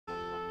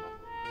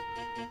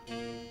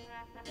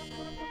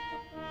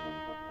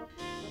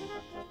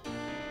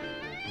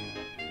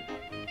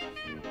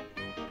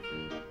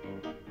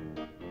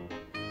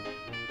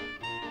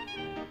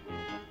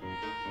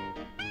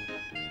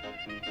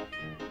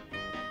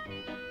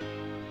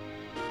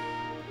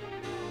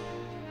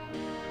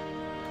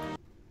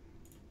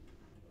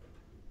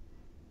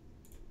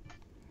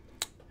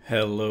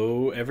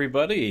Hello,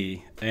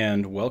 everybody,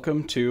 and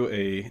welcome to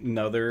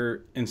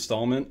another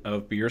installment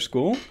of Beer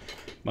School.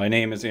 My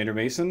name is Andrew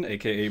Mason,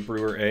 aka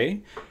Brewer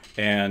A,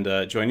 and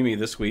joining me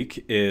this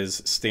week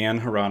is Stan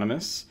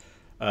Hieronymus,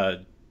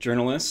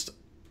 journalist,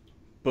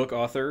 book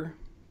author,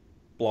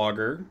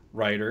 blogger,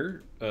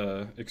 writer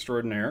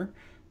extraordinaire.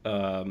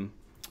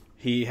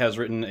 He has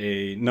written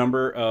a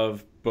number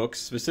of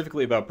books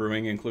specifically about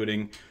brewing,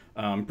 including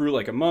Brew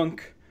Like a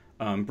Monk,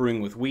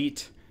 Brewing with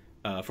Wheat,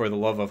 For the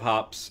Love of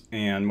Hops,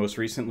 and most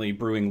recently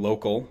Brewing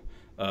Local,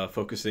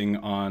 focusing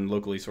on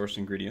locally sourced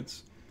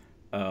ingredients.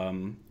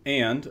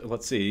 And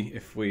let's see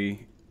if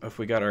we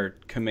got our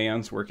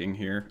commands working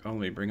here. Oh, let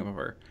me bring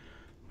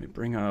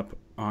up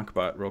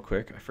Ankbot real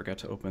quick. I forgot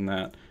to open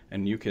that,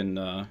 and you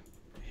can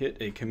hit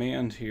a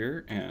command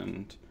here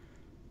and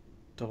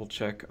double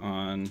check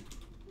on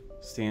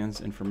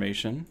Stan's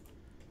information.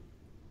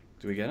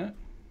 Do we get it?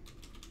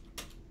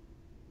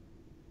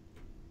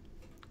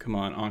 Come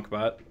on,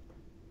 Ankbot.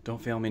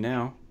 Don't fail me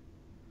now.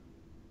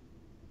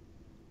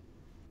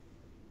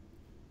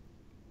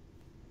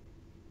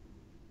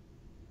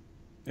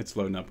 It's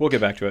loading up. We'll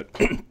get back to it.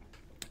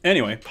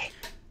 Anyway,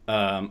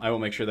 I will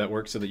make sure that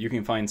works so that you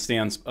can find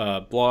Stan's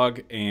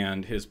blog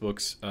and his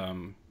books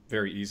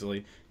very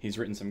easily. He's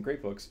written some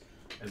great books,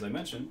 as I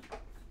mentioned.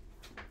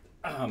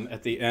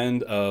 At the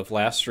end of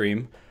last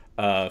stream,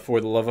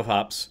 For the Love of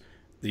Hops,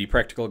 The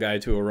Practical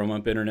Guide to Aroma,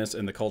 Bitterness,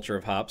 and the Culture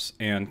of Hops.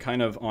 And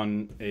kind of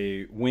on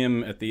a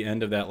whim at the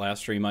end of that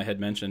last stream, I had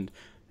mentioned,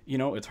 you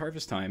know, it's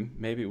harvest time.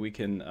 Maybe we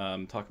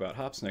can talk about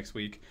hops next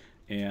week,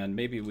 and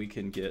maybe we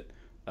can get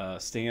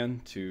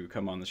Stan to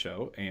come on the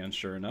show. And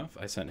sure enough,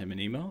 I sent him an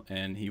email,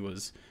 and he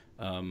was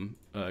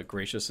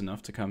gracious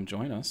enough to come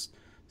join us.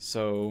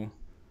 So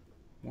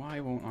why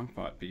won't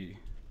Ankbot be...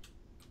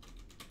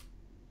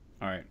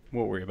 All right,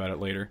 we'll worry about it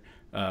later,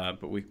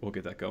 but we'll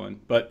get that going.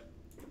 But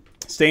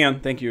Stan,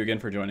 thank you again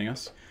for joining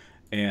us,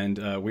 and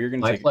we're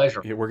going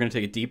to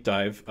take a deep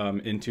dive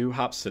into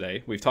hops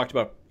today. We've talked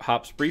about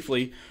hops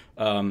briefly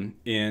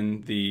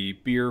in the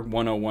Beer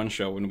 101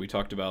 show when we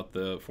talked about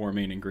the 4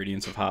 main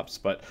ingredients of hops,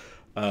 but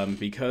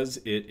because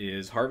it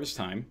is harvest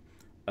time,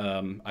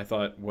 I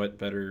thought what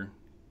better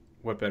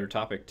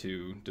topic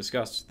to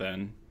discuss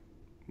than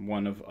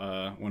one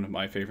of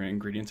my favorite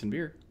ingredients in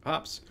beer,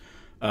 hops.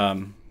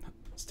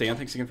 Stan,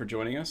 thanks again for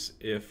joining us.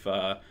 If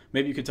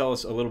maybe you could tell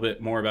us a little bit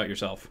more about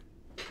yourself.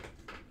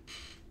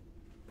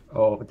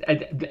 Oh,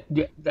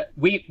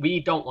 we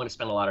don't want to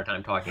spend a lot of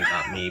time talking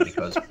about me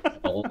because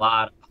a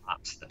lot of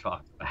hops to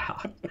talk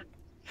about.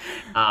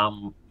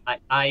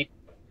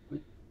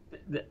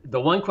 The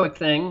one quick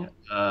thing,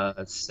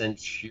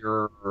 since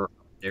you're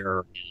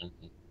there in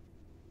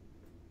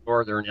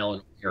northern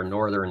Illinois or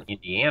northern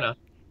Indiana,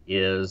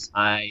 is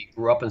I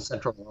grew up in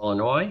central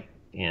Illinois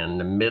in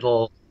the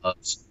middle of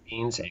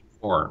soybeans and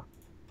corn.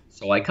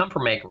 So I come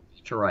from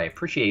agriculture. I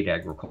appreciate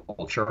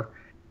agriculture.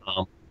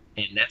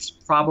 And that's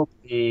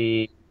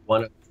probably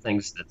one of the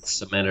things that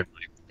cemented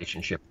my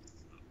relationship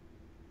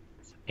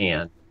with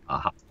and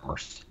hop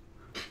farmers.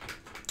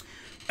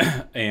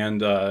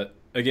 And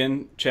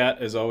again, chat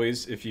as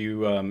always. If you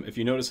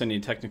notice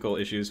any technical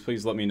issues,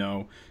 please let me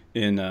know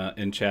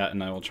in chat,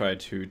 and I will try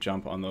to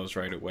jump on those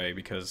right away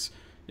because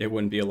it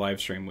wouldn't be a live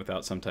stream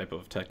without some type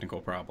of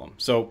technical problem.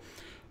 So,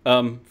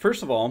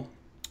 first of all,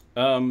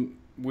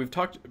 we've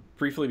talked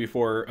briefly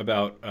before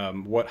about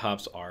what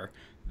hops are.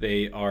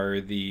 They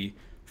are the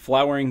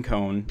flowering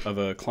cone of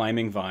a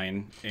climbing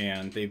vine,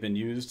 and they've been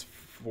used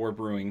for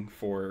brewing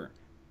for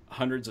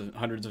hundreds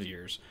of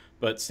years.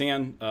 But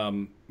Stan,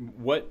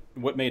 what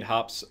made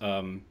hops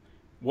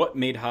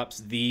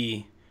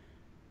the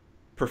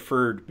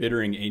preferred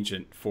bittering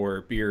agent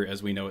for beer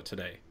as we know it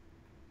today?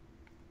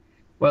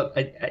 Well,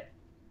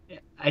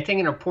 I think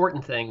an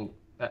important thing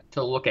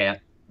to look at,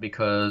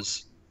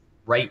 because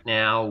right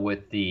now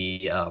with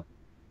the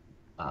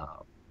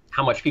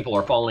how much people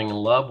are falling in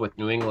love with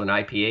New England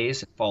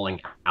IPAs,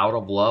 falling out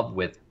of love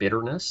with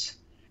bitterness,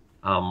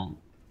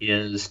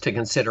 is to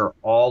consider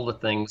all the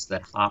things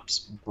that hops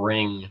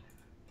bring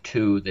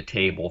to the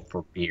table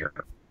for beer.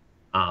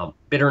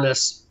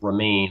 Bitterness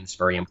remains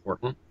very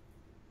important.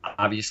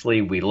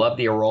 Obviously, we love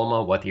the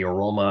aroma, what the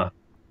aroma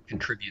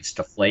contributes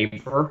to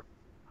flavor.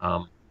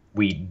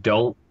 We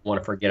don't want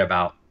to forget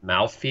about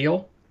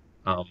mouthfeel,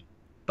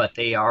 but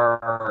they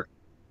are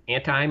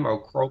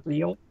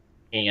antimicrobial,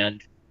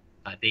 and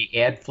they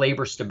add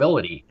flavor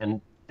stability,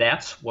 and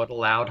that's what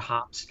allowed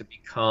hops to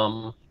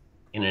become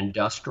an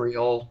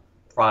industrial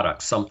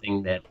product,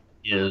 something that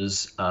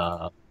is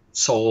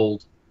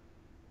sold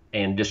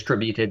and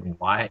distributed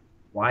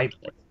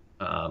widely.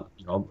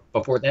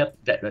 Before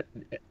that,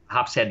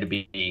 hops had to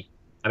be,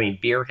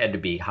 beer had to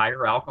be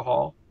higher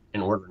alcohol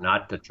in order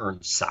not to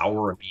turn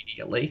sour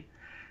immediately.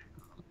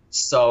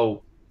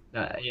 So,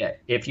 yeah,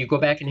 if you go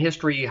back in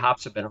history,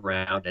 hops have been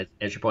around,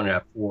 as you pointed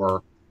out,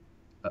 for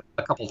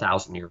a couple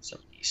thousand years at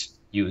least,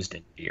 used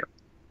in beer.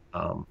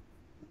 Um,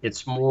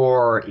 it's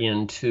more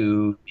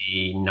into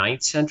the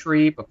ninth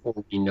century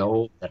before we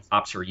know that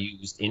hops are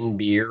used in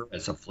beer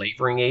as a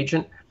flavoring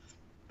agent.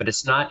 But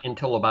it's not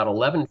until about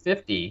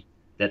 1150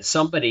 that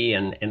somebody,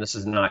 and this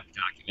is not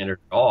documented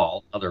at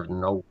all, other than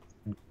no,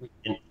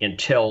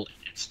 until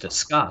it's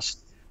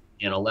discussed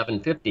in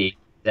 1150,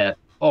 that,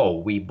 oh,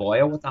 we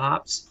boil with the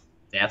hops.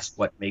 That's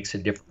what makes a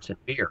difference in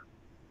beer.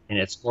 And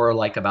it's more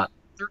like about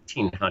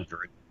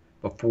 1300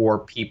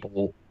 before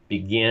people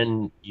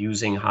begin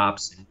using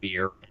hops in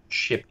beer and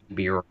shipping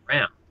beer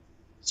around.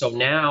 So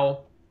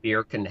now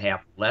beer can have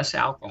less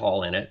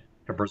alcohol in it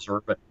to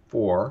preserve it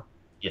for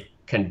it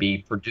can be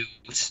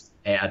produced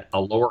at a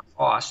lower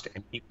cost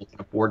and people can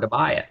afford to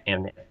buy it.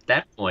 And at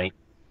that point,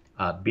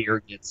 beer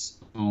gets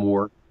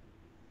more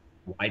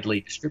widely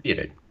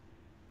distributed.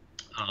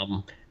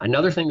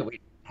 Another thing that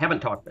we haven't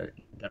talked about,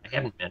 that I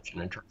haven't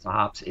mentioned in terms of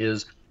hops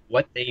is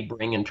what they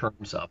bring in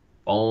terms of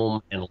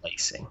foam and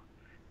lacing.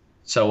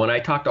 So when I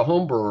talk to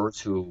home brewers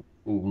who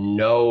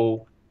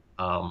know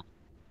um,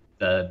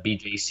 the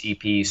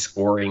BJCP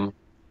scoring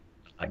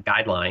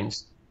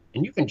guidelines,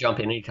 and you can jump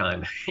in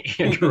anytime,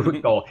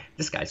 Andrew, go,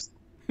 this guy's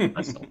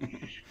constantly.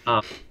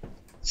 Um,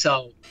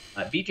 so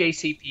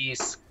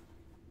BJCP's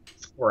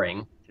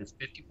scoring is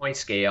 50-point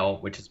scale,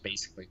 which is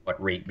basically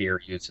what Rate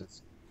Beer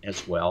uses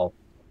as well.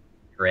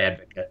 Your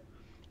advocate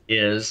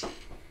is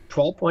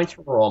 12 points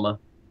for aroma,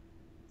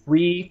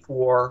 3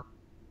 for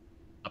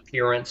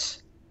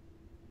appearance,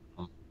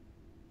 um,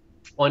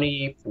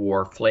 20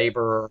 for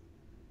flavor,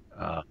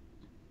 uh,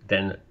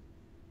 then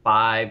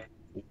 5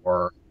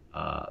 for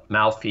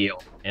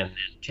mouthfeel, and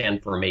then 10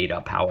 for made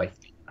up how I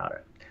feel about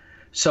it.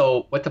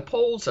 So what the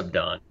Poles have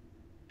done,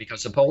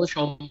 because the Polish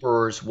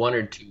homebrewers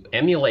wanted to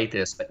emulate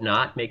this but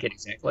not make it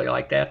exactly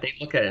like that, they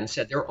looked at it and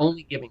said they're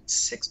only giving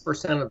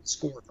 6% of the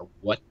score for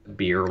what the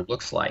beer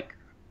looks like.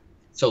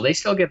 So they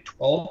still give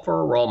 12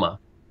 for aroma,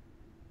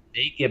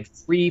 they give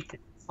 3 for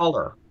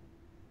color,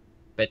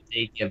 but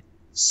they give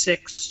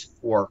 6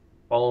 for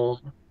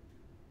foam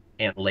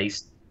and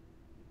lace.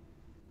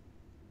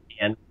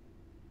 And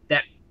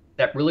that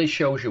that really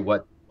shows you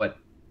what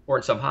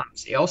importance of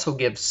hops. They also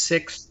give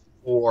 6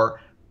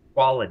 for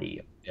quality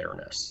of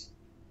bitterness.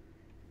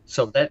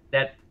 So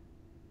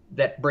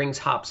that brings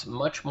hops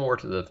much more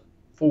to the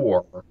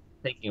fore,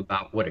 thinking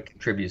about what it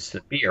contributes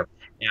to beer.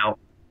 Now,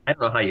 I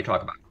don't know how you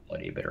talk about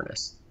quality of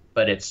bitterness,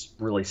 but it's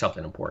really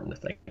something important to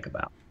think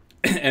about.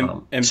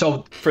 And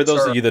So for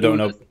those of sir, you that don't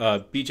know,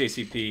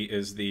 BJCP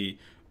is the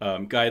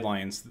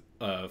guidelines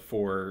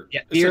for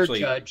yeah, beer essentially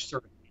judge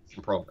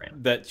certification program.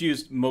 that's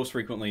used most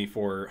frequently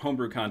for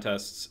homebrew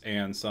contests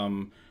and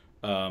some.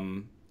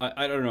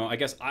 I don't know. I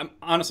guess I'm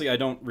honestly I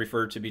don't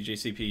refer to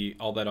BJCP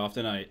all that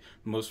often. I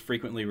most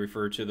frequently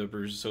refer to the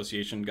Brewers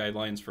Association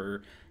guidelines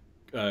for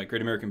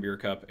Great American Beer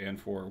Cup and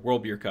for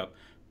World Beer Cup.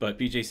 But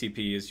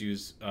BJCP is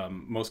used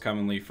most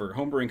commonly for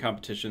homebrewing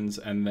competitions,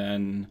 and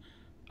then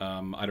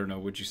I don't know.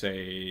 Would you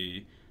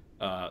say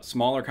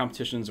smaller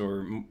competitions,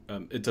 or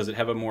does it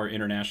have a more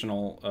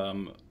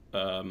international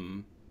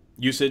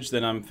usage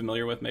than I'm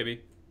familiar with?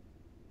 Maybe.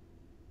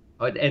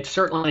 It's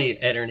certainly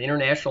at an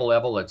international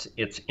level.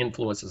 Its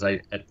influence, as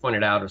I had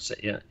pointed out, is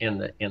in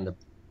the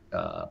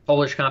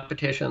Polish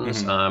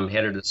competitions. Mm-hmm.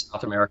 Headed to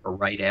South America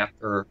right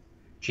after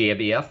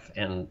GABF,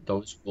 and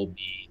those will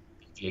be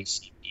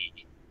JCP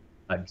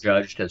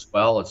judged as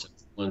well. It's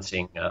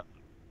influencing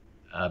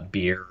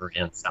beer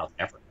in South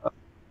Africa,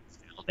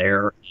 down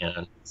there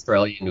in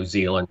Australia, New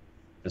Zealand,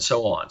 and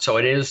so on. So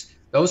it is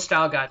those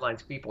style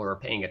guidelines people are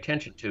paying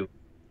attention to.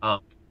 Um,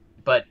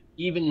 but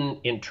even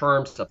in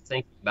terms of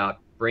thinking about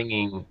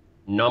bringing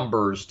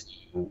numbers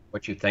to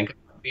what you think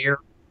about beer,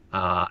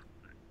 uh,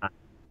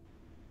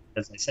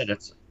 as I said,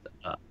 it's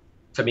uh,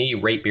 to me,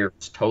 rate beer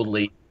is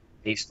totally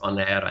based on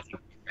that. I think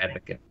Beer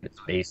Advocate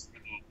is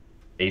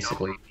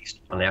basically based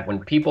on that. When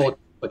people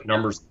put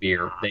numbers to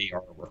beer, they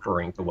are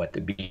referring to what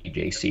the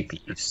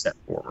BJCP set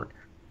forward.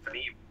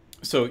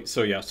 So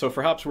yeah. So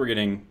for hops, we're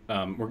getting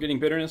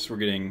bitterness, we're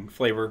getting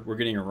flavor, we're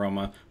getting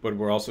aroma, but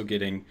we're also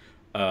getting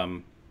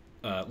um,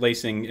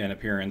 lacing and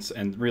appearance,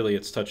 and really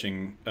it's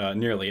touching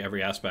nearly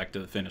every aspect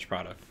of the finished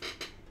product.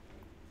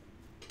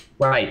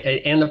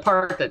 Right. And the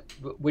part that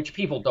which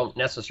people don't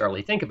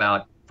necessarily think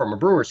about from a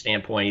brewer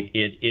standpoint,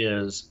 it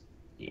is,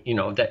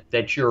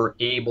 that you're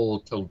able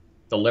to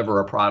deliver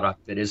a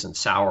product that isn't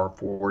sour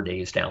 4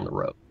 days down the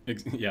road.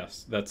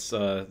 Yes,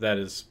 that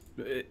is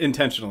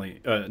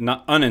intentionally,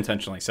 not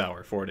unintentionally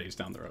sour 4 days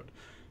down the road.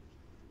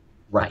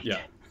 Right.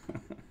 Yeah,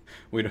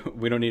 we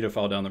don't need to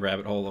fall down the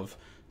rabbit hole of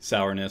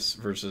sourness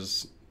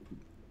versus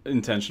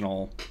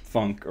intentional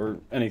funk or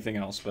anything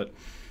else. But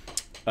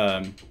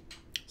um,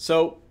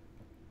 so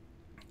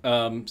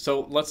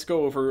so let's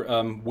go over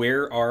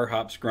where are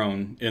hops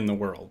grown in the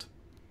world,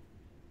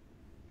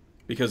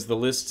 because the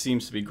list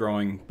seems to be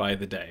growing by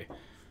the day.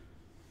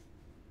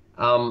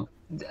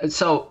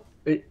 So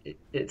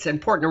it's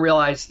important to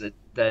realize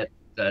that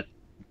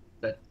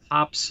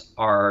hops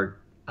are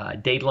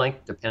day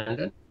length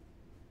dependent.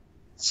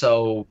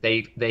 So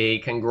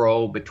they can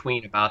grow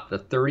between about the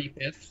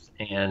 35th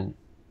and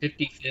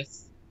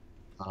 55th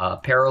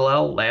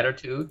parallel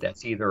latitude.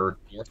 That's either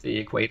north of the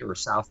equator or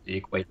south of the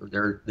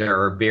equator.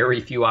 There are very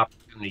few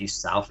opportunities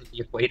south of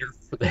the equator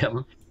for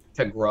them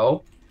to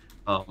grow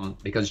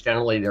because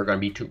generally they're going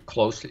to be too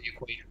close to the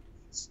equator.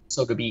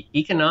 So to be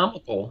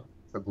economical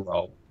to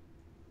grow,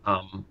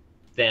 um,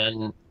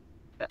 then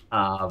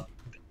uh,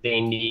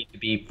 they need to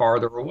be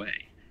farther away.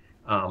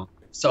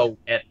 So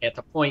at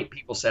the point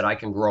people said I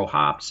can grow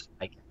hops,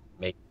 I can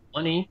make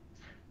money,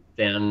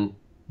 then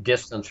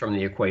distance from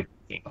the equator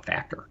became a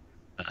factor.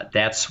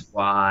 That's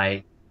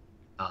why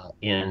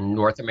in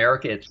North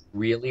America it's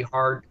really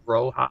hard to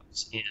grow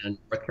hops in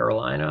North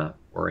Carolina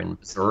or in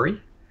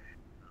Missouri.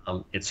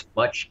 It's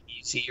much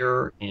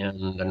easier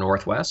in the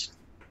Northwest.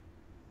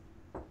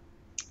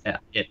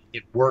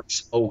 It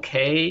works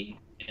okay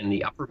in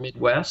the upper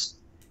Midwest,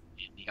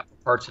 in the upper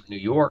parts of New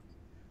York,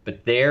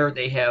 but there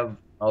they have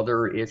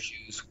other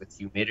issues with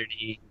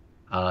humidity,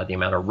 the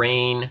amount of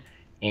rain,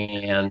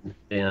 and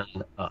then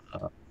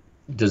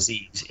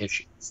disease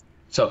issues.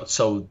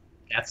 So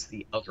that's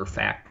the other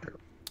factor.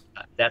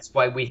 That's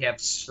why we have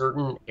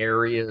certain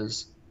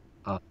areas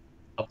uh,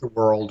 of the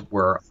world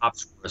where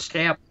hops were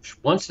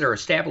established. Once they're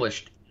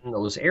established in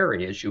those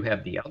areas, you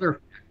have the other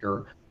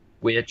factor,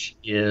 which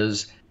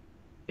is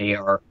they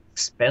are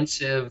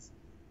expensive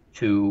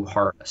to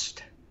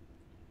harvest.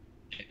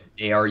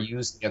 They are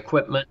using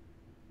equipment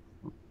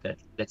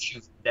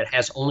that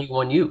has only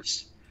one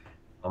use.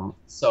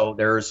 So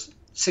there's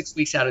 6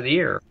 weeks out of the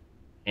year,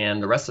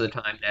 and the rest of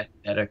the time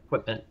that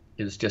equipment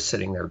is just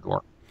sitting there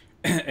dormant.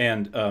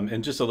 And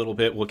in just a little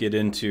bit, we'll get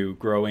into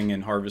growing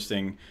and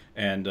harvesting.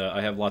 And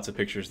I have lots of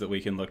pictures that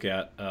we can look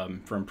at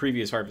from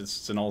previous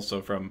harvests and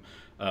also from.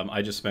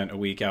 I just spent a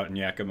week out in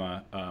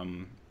Yakima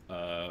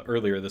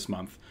earlier this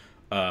month.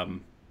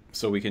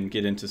 So we can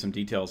get into some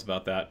details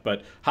about that.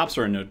 But hops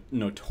are a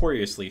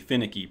notoriously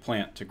finicky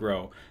plant to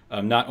grow.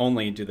 Not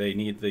only do they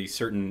need the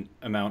certain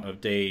amount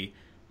of day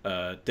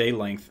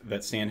length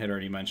that Stan had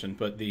already mentioned,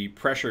 but the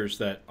pressures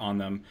that on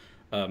them,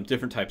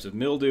 different types of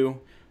mildew,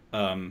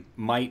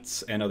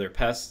 mites, and other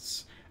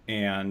pests.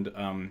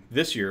 And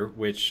this year,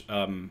 which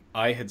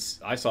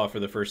I saw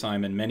for the first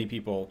time, and many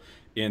people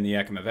in the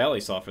Yakima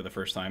Valley saw for the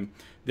first time,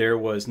 there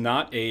was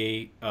not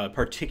a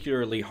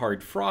particularly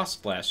hard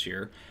frost last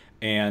year,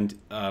 and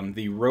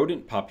the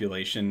rodent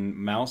population,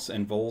 mouse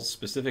and voles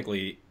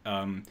specifically,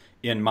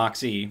 in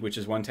Moxie, which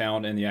is one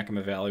town in the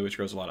Yakima Valley which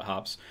grows a lot of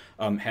hops,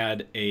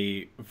 had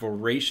a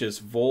voracious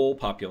vole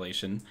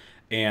population,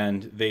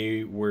 and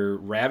they were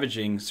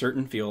ravaging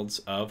certain fields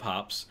of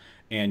hops.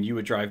 And you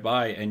would drive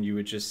by and you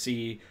would just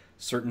see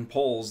certain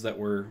poles that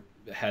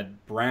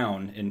had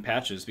brown in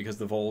patches because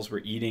the voles were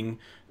eating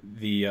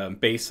the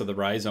base of the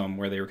rhizome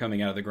where they were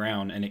coming out of the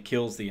ground, and it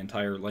kills the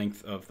entire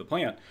length of the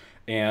plant.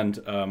 And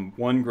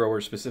one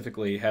grower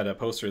specifically had a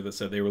poster that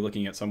said they were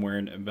looking at somewhere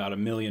in about $1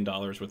 million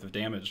worth of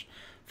damage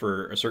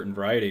for a certain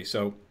variety.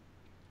 So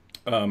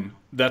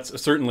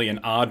that's certainly an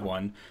odd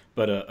one,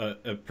 but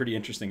a pretty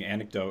interesting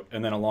anecdote.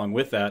 And then along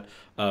with that,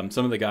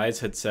 some of the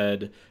guys had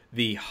said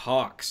the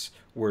hawks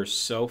were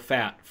so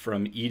fat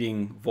from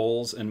eating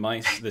voles and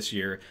mice this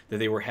year that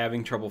they were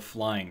having trouble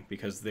flying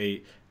because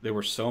there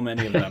were so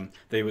many of them.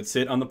 They would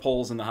sit on the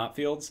poles in the hop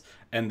fields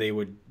and they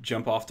would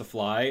jump off to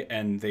fly,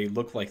 and they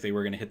looked like they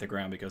were going to hit the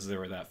ground because they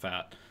were that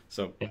fat.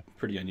 So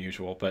pretty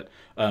unusual, but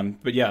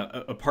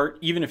yeah, apart,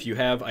 even if you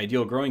have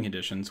ideal growing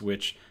conditions,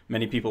 which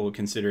many people would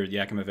consider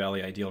Yakima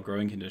Valley ideal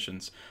growing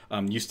conditions,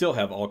 you still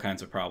have all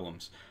kinds of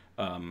problems.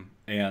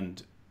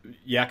 And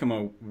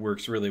Yakima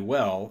works really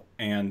well,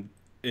 and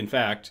in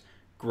fact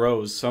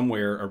grows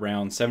somewhere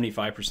around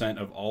 75%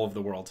 of all of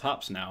the world's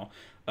hops now,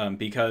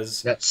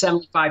 because That's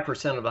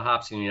 75% of the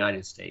hops in the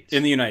United States.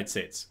 in the United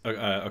States,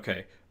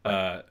 okay.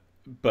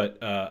 But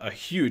a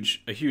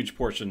huge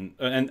portion,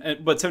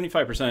 but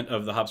 75%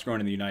 of the hops grown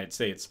in the United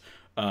States.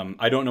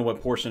 I don't know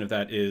what portion of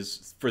that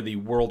is for the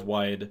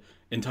worldwide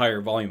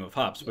entire volume of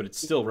hops, but it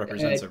still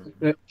represents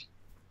a.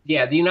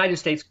 Yeah, the United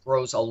States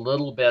grows a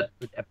little bit.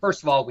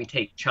 First of all, we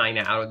take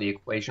China out of the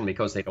equation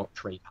because they don't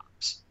trade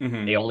hops.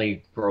 Mhm. They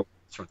only grow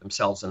for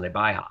themselves and they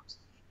buy hops.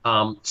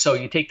 So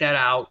you take that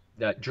out.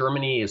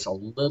 Germany is a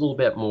little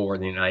bit more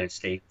than the United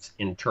States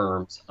in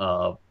terms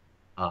of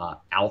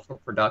alpha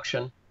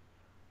production,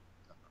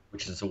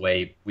 which is the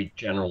way we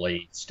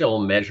generally still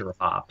measure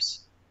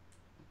hops.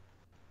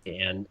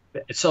 And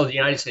so the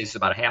United States is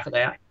about half of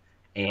that,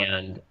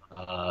 and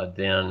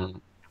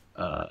then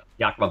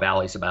Yakima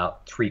Valley is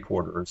about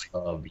three-quarters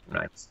of the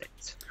United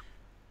States.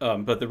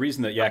 But the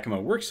reason that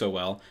Yakima works so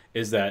well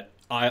is that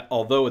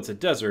although it's a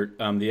desert,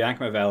 the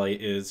Yakima Valley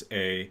is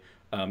a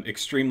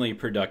extremely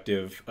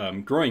productive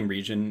growing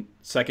region,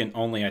 second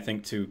only, I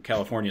think, to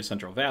California's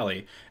Central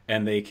Valley,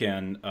 and they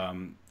can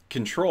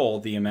control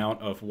the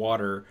amount of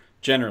water,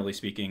 generally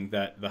speaking,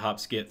 that the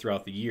hops get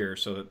throughout the year,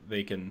 so that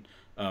they can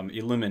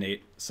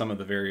eliminate some of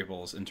the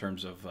variables in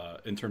terms of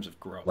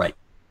growth. Right,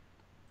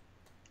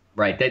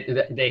 right.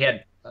 They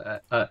had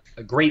a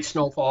great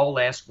snowfall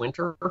last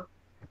winter,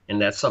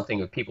 and that's something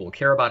that people will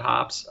care about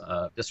hops.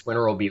 This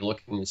winter we'll be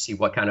looking to see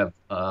what kind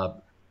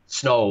of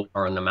snow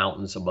are in the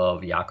mountains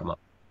above Yakima.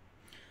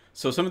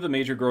 So some of the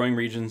major growing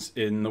regions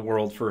in the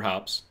world for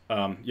hops,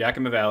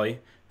 Yakima Valley.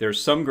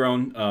 There's some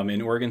grown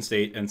in Oregon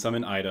State and some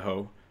in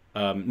Idaho.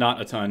 Not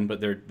a ton, but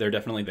they're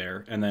definitely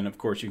there. And then of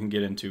course you can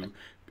get into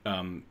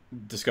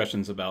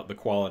discussions about the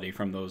quality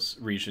from those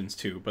regions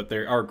too. But they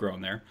are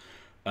grown there.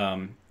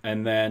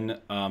 And then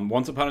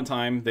once upon a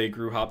time they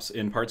grew hops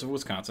in parts of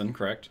Wisconsin,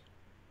 correct?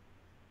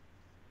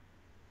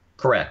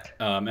 Correct.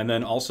 And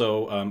then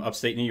also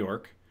upstate New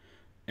York.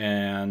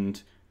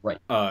 And Right.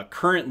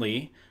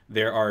 currently,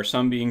 there are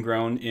some being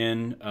grown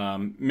in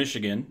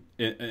Michigan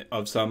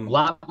of A some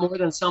lot more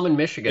than some in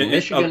Michigan.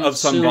 Michigan of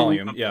some soon,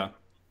 volume, yeah,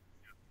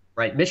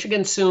 right?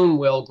 Michigan soon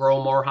will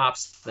grow more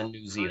hops than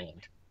New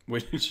Zealand.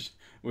 which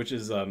which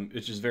is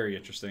very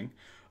interesting.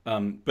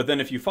 But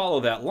then if you follow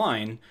that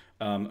line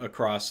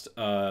across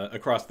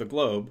the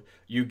globe,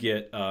 you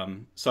get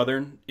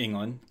southern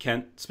England,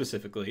 Kent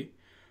specifically.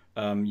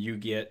 You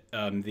get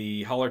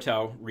the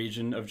Hallertau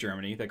region of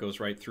Germany that goes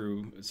right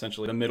through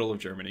essentially the middle of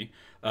Germany,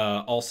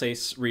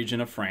 Alsace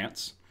region of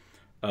France,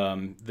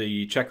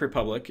 the Czech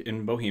Republic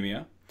in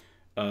Bohemia,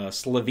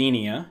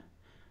 Slovenia,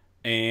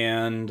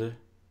 and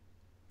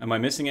am I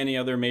missing any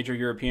other major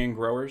European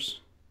growers?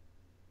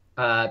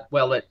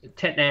 Well, the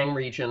Tettnang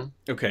region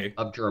Okay,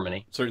 of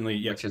Germany, certainly,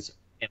 which yes.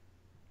 is,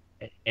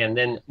 and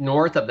then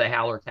north of the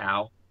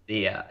Hallertau,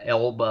 the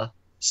Elbe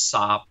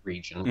Saab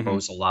region Hmm.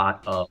 grows a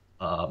lot of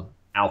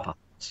alpha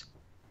hops.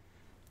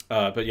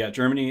 But yeah,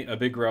 Germany, a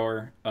big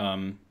grower,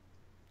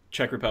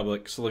 Czech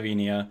Republic,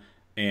 Slovenia,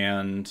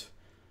 and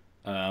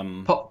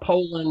um,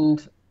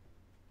 Poland,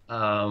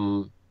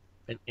 um,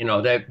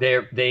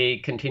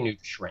 they continue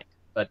to shrink,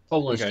 but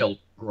Poland okay. still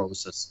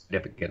grows a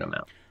significant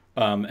amount.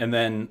 And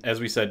then, as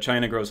we said,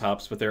 China grows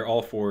hops, but they're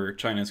all for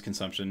China's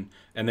consumption,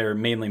 and they're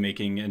mainly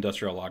making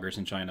industrial lagers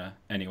in China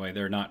anyway.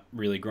 They're not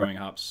really Right. growing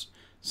hops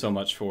so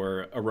much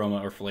for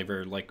aroma or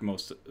flavor like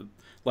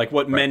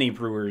what Right. many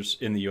brewers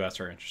in the U.S.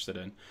 are interested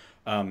in.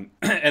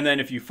 And then,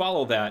 if you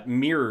follow that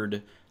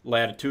mirrored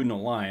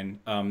latitudinal line,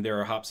 there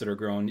are hops that are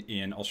grown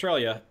in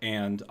Australia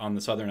and on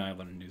the southern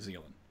island of New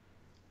Zealand.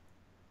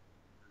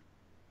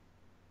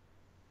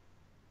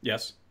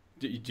 Yes,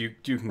 do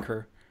you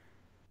concur?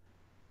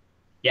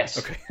 Yes.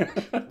 Okay,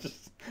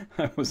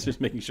 I was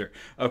just making sure.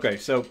 Okay,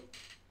 so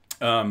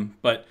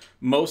but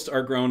most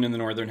are grown in the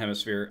northern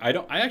hemisphere. I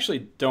actually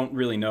don't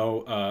really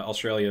know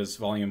Australia's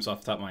volumes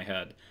off the top of my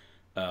head.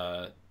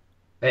 Uh,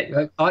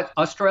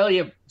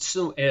 Australia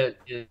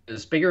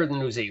is bigger than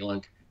New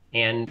Zealand,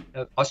 and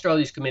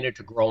Australia is committed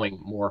to growing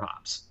more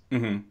hops.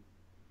 mhm.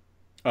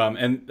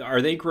 And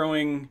are they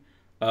growing?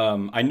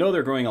 I know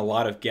they're growing a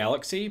lot of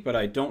Galaxy, but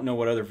I don't know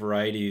what other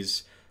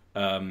varieties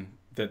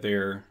that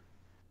they're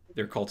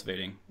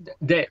cultivating.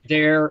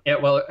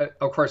 Well,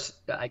 of course,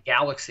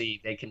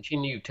 Galaxy, they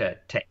continue to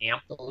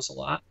amp those a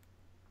lot.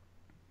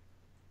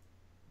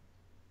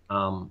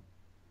 Um,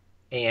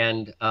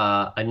 and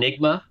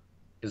Enigma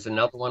is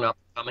another one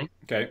upcoming.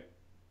 Okay.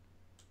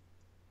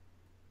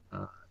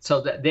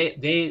 So that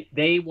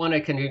they want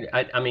to continue.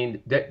 I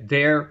mean, uh,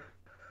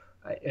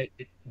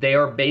 they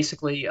are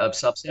basically a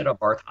subset of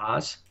Barth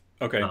Haas.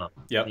 Okay.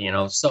 Yep.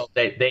 So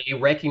they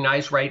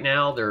recognize right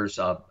now there's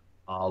a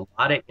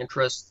lot of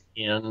interest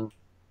in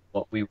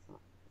what we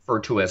refer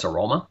to as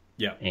aroma,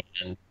 Yeah.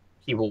 and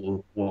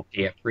people will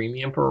pay a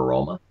premium for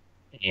aroma,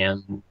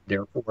 and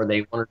therefore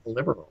they want to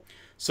deliver.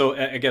 So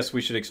I guess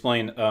we should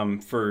explain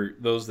for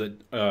those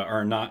that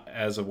are not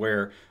as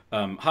aware.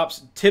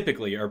 Hops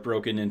typically are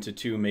broken into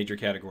two major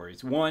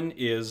categories. One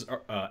is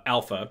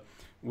alpha,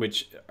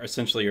 which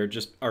essentially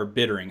are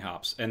bittering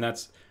hops, and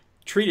that's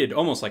treated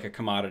almost like a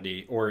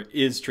commodity, or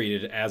is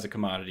treated as a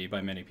commodity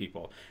by many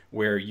people,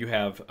 where you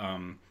have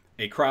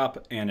a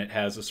crop and it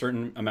has a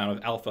certain amount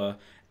of alpha,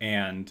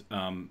 and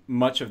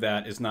much of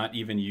that is not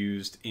even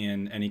used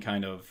in any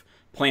kind of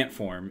plant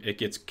form. It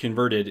gets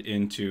converted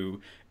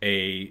into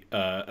a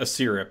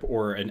syrup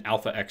or an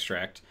alpha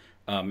extract,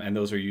 and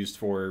those are used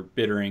for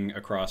bittering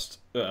across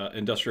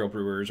industrial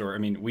brewers. Or I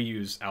mean, we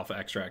use alpha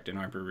extract in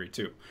our brewery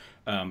too,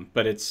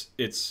 but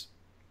it's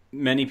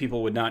many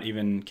people would not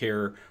even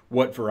care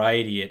what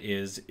variety it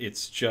is.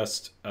 It's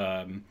just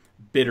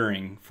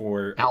bittering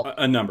for Alpha.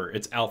 a number.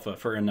 It's alpha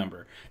for a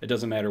number. It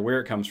doesn't matter where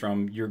it comes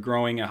from. You're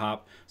growing a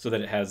hop so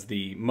that it has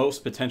the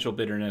most potential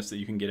bitterness that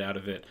you can get out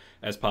of it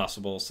as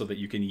possible, so that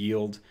you can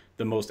yield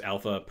the most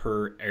alpha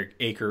per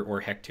acre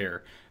or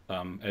hectare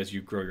as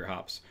you grow your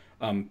hops.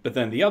 But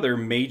then the other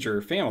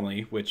major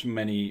family, which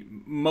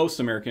most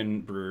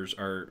American brewers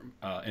are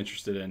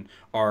interested in,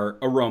 are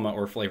aroma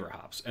or flavor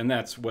hops, and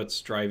that's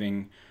what's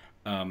driving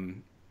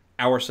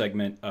our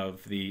segment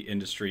of the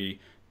industry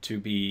to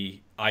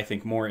be, I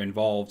think, more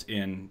involved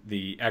in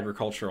the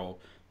agricultural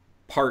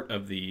part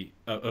of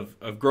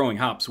of growing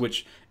hops,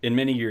 which in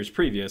many years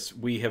previous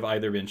we have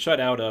either been shut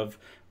out of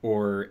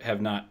or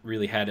have not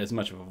really had as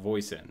much of a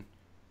voice in.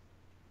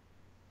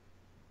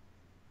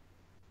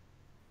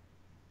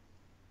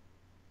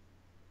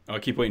 Oh, I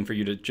keep waiting for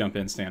you to jump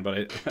in, Stan,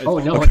 but Oh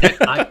no, okay.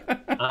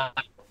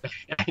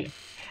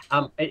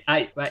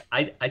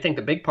 I, I think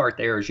the big part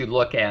there is you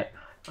look at,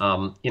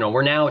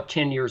 we're now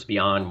 10 years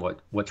beyond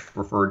what's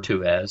referred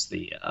to as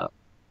the uh,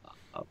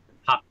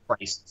 hop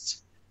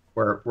prices,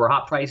 where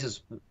hop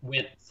prices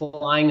went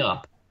flying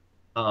up.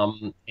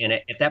 And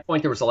at that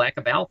point, there was a lack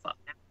of alpha.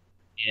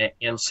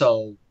 And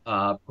so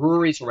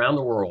breweries around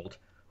the world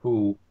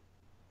who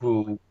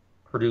who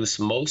produce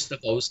most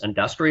of those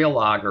industrial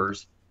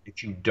lagers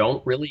that you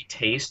don't really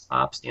taste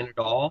hops in at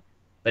all,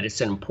 but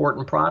it's an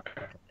important product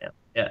to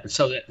them.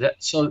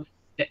 So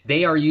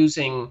they are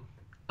using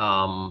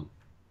um,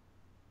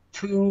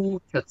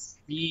 2 to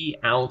 3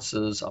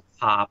 ounces of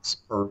hops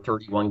per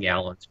 31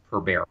 gallons per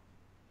barrel,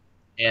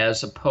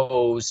 as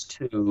opposed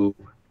to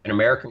an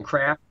American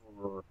craft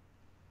brewer.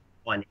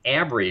 On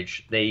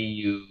average, they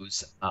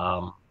use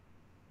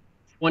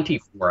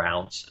 24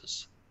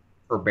 ounces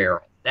per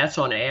barrel. That's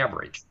on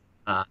average.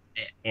 Uh,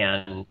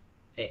 and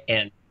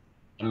and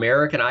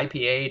American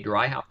IPA,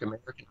 dry hopped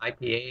American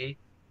IPA,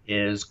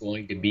 is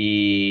going to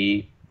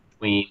be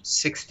between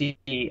 60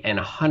 and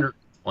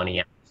 120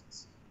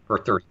 ounces per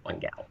 31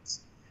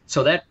 gallons.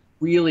 So that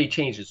really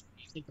changes.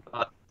 When you think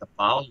about the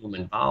volume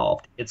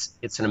involved,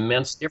 it's an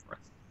immense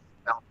difference.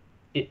 Well,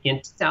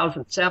 in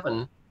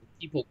 2007,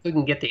 people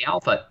couldn't get the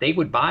alpha. They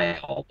would buy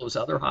all those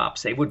other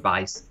hops. They would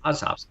buy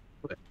Saaz hops,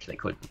 which they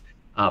couldn't,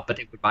 but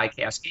they would buy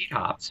Cascade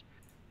hops,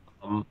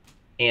 um,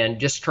 and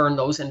just turn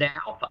those into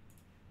alpha.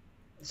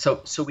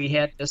 So we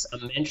had this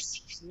immense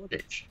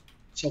shortage.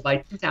 So by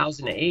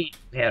 2008,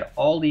 we had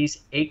all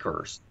these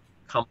acres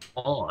come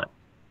on,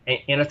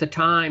 and at the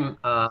time,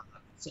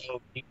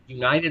 so the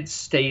United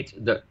States,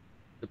 the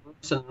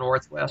groups in the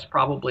Northwest,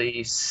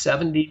 probably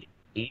 70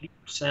 to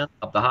 80%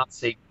 of the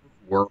hops they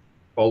grew were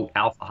quote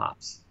alpha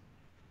hops.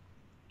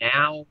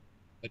 Now,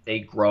 what they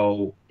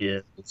grow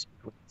is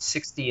between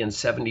 60 and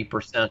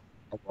 70%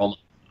 aroma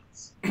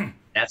hops.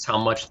 That's how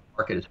much the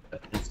market has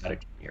put inside of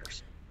 10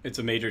 years. It's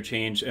a major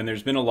change, and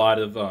there's been a lot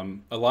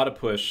of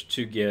push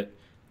to get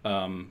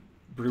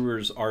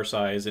brewers our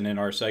size and in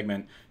our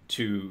segment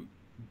to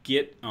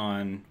get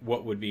on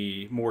what would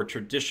be more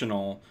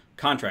traditional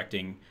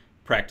contracting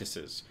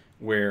practices,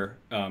 where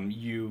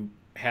you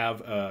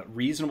have a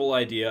reasonable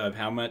idea of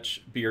how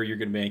much beer you're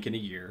going to make in a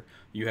year.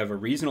 You have a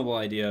reasonable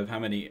idea of how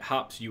many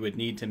hops you would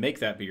need to make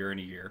that beer in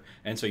a year,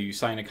 and so you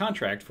sign a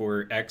contract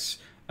for X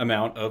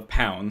amount of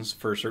pounds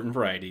for certain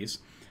varieties,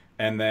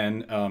 and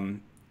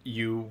then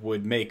you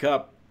would make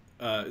up,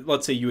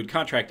 let's say you would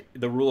contract,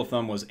 the rule of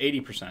thumb was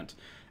 80%,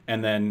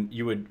 and then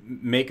you would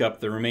make up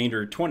the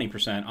remainder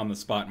 20% on the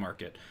spot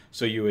market.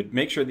 So you would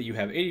make sure that you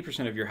have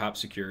 80% of your hops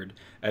secured,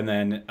 and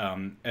then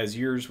as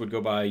years would go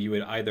by, you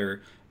would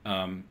either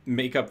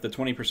make up the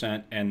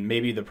 20% and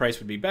maybe the price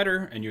would be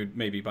better and you'd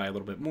maybe buy a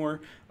little bit more,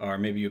 or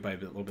maybe you'd buy a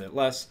little bit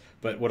less.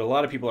 But what a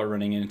lot of people are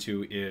running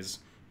into is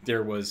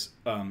there was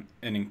an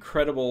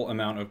incredible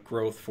amount of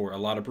growth for a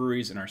lot of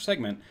breweries in our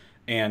segment,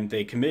 and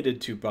they committed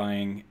to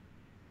buying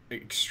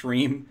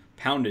extreme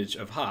poundage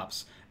of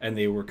hops, and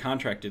they were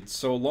contracted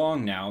so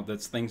long now that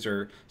things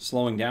are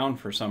slowing down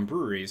for some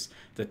breweries,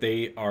 that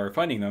they are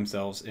finding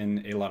themselves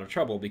in a lot of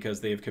trouble because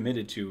they have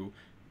committed to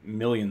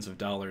millions of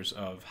dollars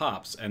of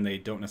hops and they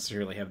don't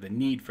necessarily have the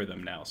need for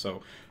them now.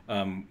 So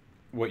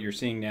what you're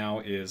seeing now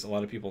is a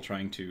lot of people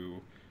trying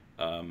to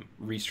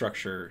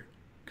restructure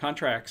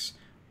contracts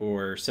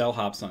or sell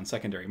hops on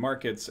secondary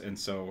markets, and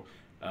so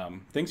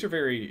things are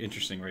very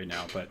interesting right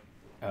now. But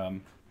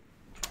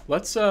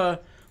let's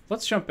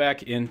jump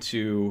back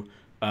into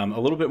a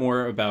little bit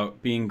more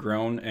about being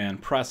grown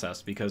and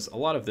processed, because a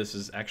lot of this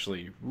is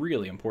actually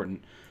really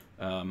important.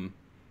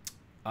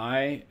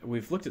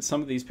 We've looked at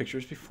some of these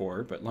pictures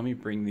before, but let me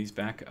bring these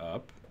back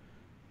up.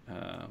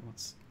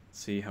 Let's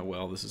see how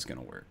well this is going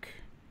to work.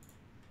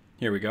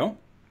 Here we go.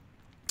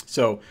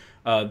 So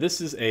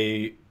this is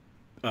a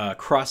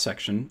cross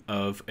section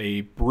of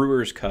a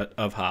brewer's cut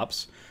of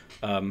hops.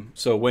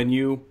 So when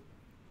you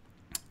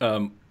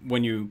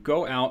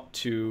go out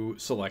to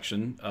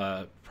selection,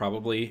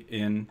 probably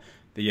in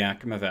the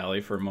Yakima Valley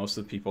for most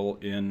of the people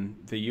in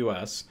the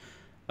U.S.,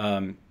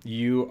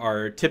 you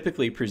are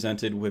typically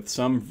presented with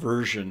some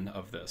version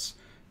of this.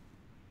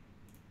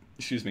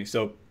 Excuse me.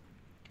 So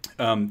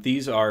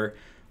these are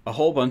a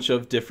whole bunch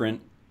of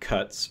different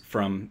cuts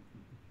from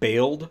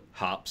baled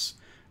hops,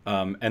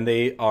 and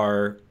they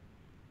are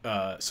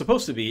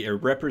supposed to be a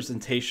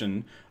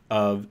representation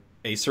of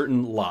a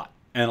certain lot.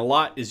 And a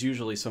lot is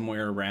usually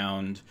somewhere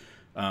around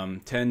 10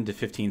 to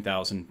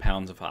 15,000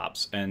 pounds of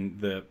hops, and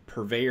the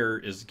purveyor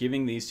is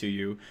giving these to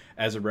you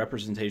as a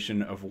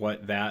representation of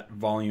what that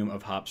volume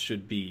of hops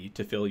should be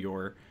to fill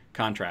your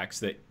contracts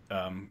that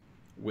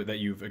that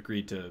you've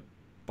agreed to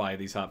buy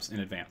these hops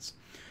in advance.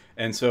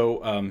 And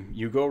so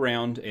you go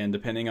around, and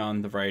depending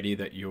on the variety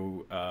that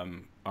you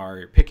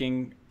are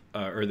picking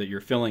or that you're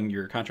filling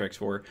your contracts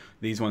for,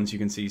 these ones you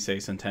can see say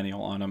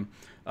Centennial on them.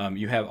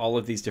 You have all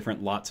of these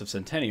different lots of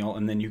Centennial,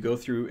 and then you go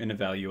through and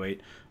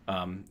evaluate,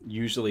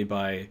 usually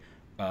by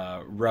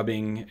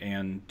rubbing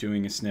and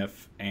doing a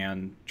sniff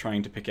and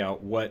trying to pick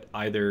out what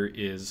either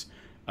is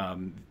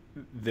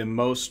the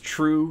most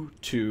true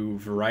to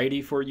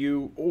variety for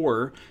you,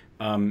 or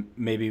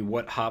maybe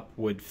what hop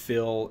would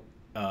fill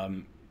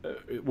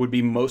would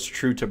be most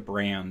true to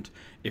brand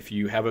if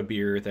you have a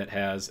beer that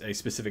has a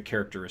specific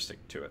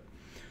characteristic to it.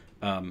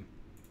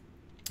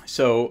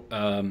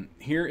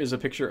 Here is a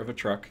picture of a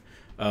truck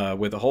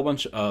with a whole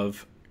bunch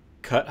of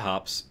cut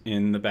hops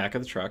in the back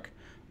of the truck.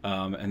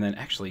 And then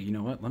actually, you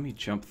know what? Let me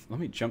jump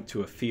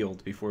to a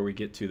field before we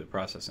get to the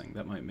processing.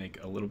 That might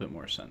make a little bit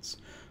more sense.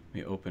 Let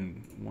me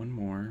open one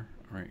more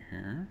right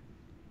here.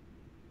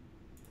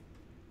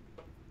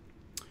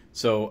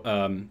 So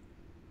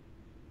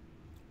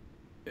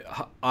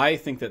I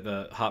think that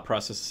the hop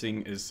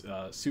processing is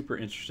super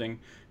interesting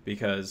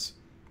because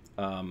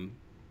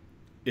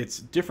it's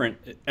different.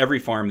 Every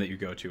farm that you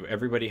go to,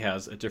 everybody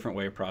has a different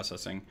way of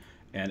processing,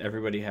 and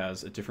everybody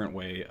has a different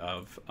way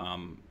of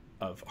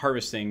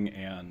harvesting.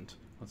 And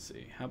let's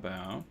see, how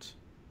about,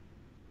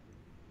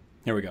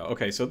 here we go.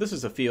 Okay, so this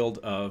is a field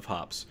of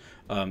hops.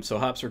 So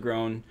hops are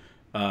grown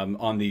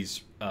on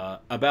these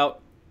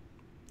about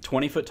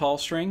 20-foot tall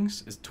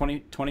strings. Is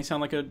 20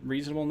 sound like a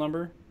reasonable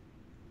number?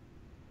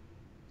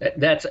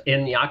 That's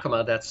in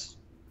Yakima. That's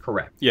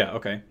correct. Yeah.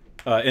 Okay.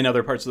 In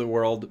other parts of the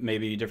world,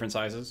 maybe different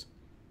sizes.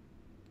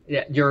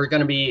 Yeah, you're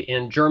going to be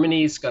in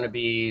Germany's going to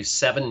be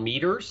 7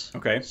 meters.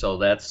 Okay. So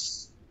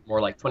that's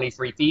more like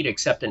 23 feet,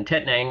 except in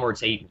Tettnang where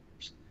it's 8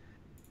 meters.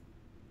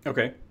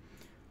 Okay.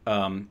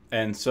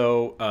 And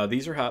so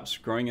these are hops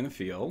growing in the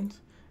field,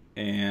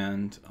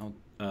 and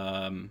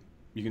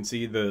you can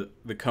see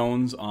the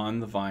cones on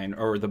the vine,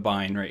 or the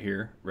vine right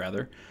here,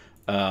 rather.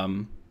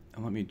 And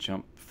let me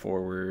jump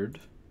forward.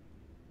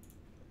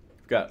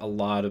 I've got a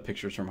lot of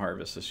pictures from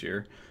harvest this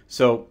year.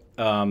 So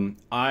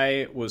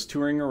I was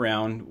touring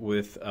around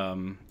with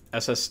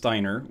SS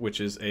Steiner, which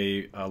is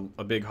a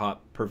big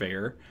hop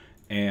purveyor,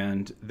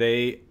 and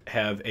they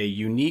have a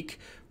unique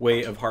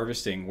way of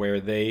harvesting where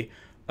they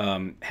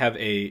have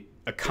a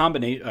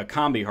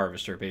combi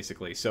harvester,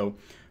 basically. So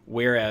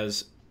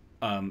whereas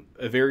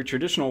a very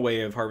traditional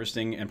way of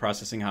harvesting and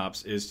processing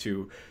hops is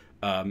to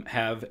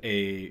have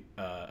a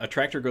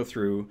tractor go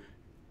through,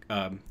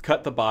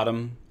 cut the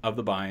bottom of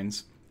the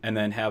bines, and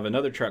then have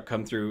another truck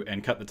come through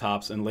and cut the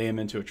tops and lay them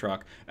into a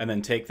truck, and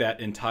then take that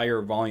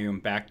entire volume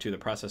back to the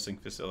processing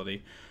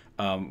facility.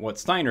 What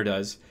Steiner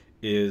does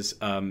is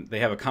they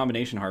have a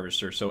combination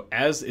harvester. So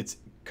as it's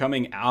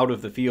coming out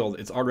of the field,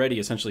 it's already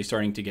essentially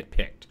starting to get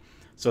picked.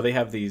 So they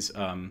have these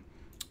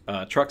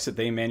trucks that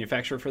they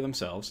manufacture for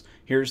themselves.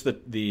 Here's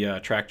the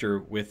tractor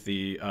with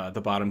the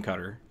bottom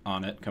cutter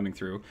on it coming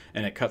through,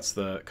 and it cuts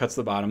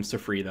the bottoms to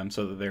free them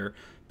so that they're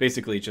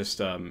basically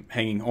just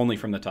hanging only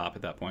from the top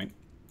at that point,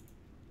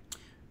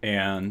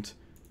 and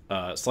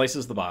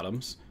slices the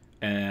bottoms.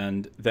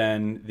 And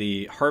then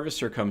the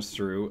harvester comes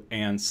through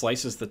and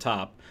slices the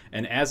top.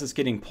 And as it's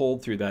getting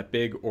pulled through that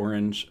big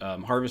orange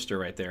harvester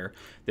right there,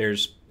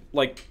 there's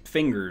like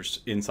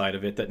fingers inside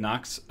of it that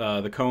knocks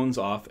the cones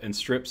off and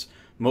strips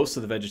most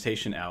of the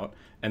vegetation out.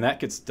 And that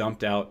gets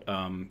dumped out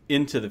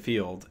into the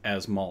field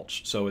as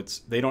mulch. So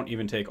they don't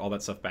even take all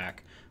that stuff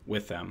back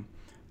with them.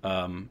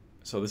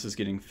 So this is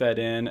getting fed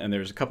in, and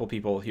there's a couple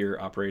people here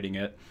operating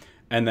it.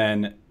 And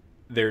then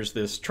there's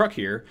this truck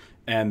here,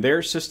 and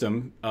their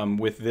system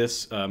with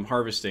this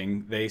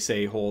harvesting, they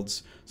say,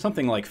 holds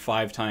something like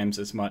 5 times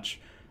as much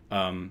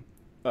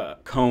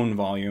cone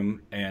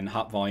volume and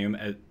hop volume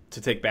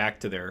to take back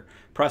to their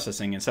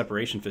processing and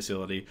separation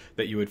facility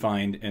that you would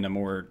find in a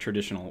more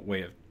traditional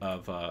way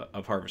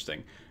of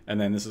harvesting.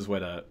 And then this is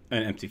what an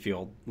empty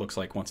field looks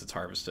like once it's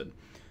harvested.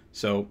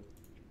 So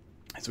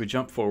as we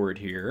jump forward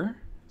here,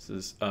 this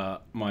is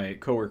my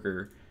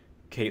coworker,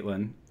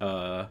 Caitlin,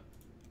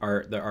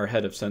 our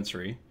head of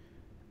sensory.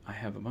 I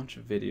have a bunch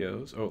of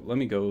videos. Oh, let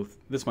me go.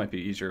 This might be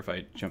easier if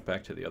I jump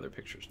back to the other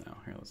pictures now.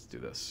 Here, let's do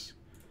this.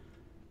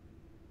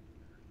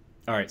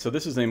 All right, so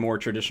this is a more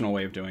traditional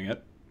way of doing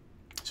it.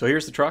 So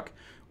here's the truck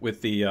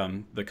with the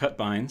cut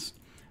bines,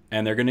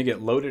 and they're going to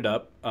get loaded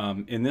up.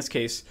 In this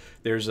case,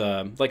 there's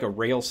like a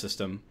rail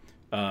system,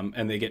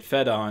 and they get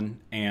fed on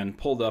and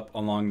pulled up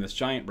along this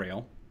giant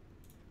rail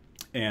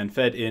and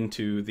fed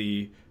into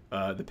the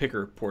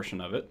picker portion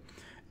of it.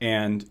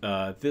 And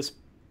this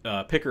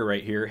picker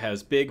right here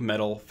has big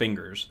metal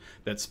fingers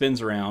that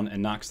spins around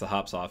and knocks the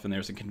hops off, and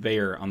there's a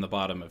conveyor on the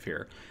bottom of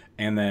here.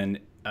 And then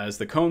as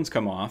the cones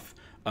come off,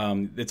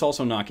 it's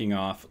also knocking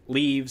off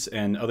leaves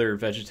and other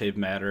vegetative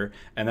matter,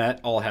 and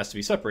that all has to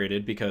be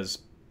separated because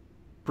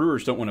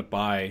brewers don't want to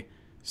buy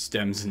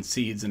stems and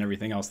seeds and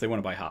everything else. They want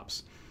to buy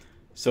hops.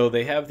 So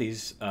they have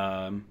these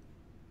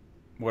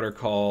what are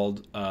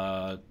called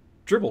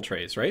dribble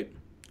trays, right?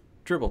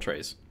 Dribble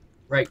trays.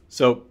 Right.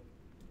 So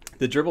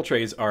the dribble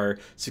trays are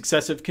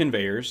successive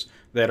conveyors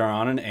that are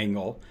on an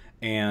angle,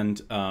 and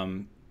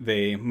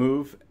they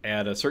move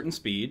at a certain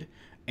speed.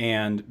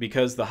 And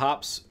because the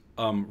hops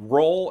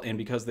roll, and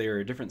because they are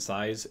a different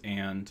size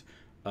and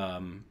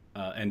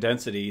and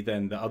density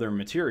than the other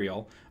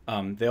material,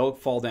 they'll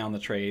fall down the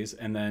trays,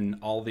 and then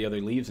all the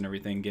other leaves and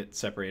everything get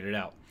separated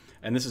out.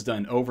 And this is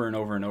done over and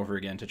over and over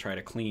again to try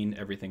to clean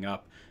everything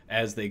up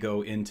as they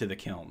go into the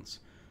kilns.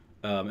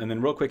 And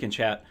then real quick in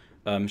chat,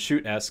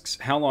 Shoot asks,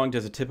 how long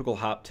does a typical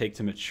hop take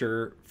to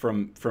mature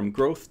from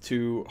growth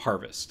to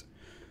harvest?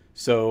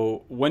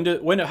 So when do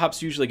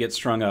hops usually get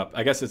strung up?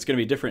 I guess it's going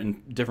to be different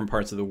in different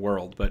parts of the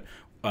world, but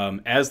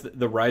as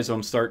the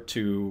rhizomes start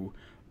to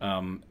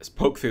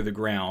poke through the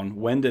ground,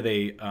 when do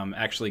they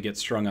actually get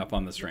strung up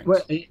on the strings?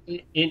 Well,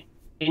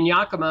 in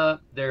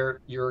Yakima,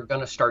 you're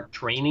going to start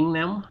training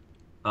them.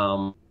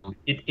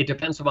 It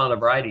depends upon the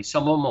variety.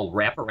 Some of them will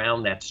wrap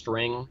around that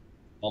string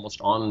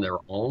almost on their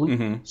own.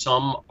 Mm-hmm.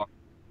 Some are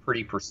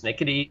pretty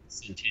persnickety.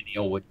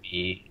 Centennial would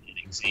be an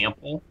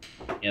example.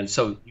 And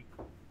so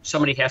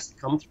somebody has to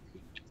come through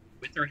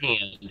with their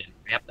hand and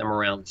wrap them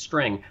around the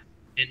string.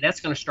 And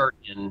that's going to start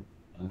in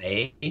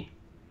May.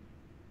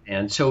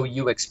 And so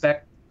you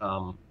expect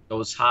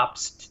those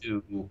hops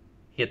to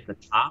hit the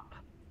top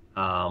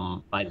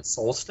by the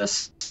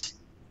solstice.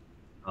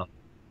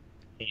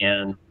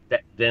 And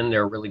then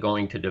they're really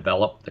going to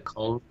develop the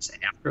cones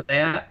after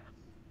that.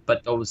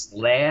 But those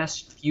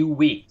last few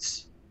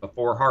weeks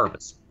before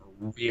harvest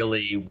are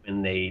really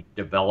when they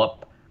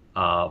develop.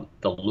 The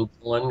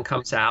lupulin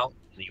comes out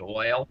in the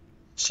oil.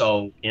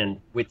 So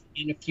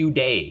within a few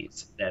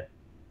days, that's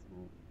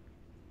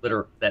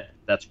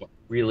what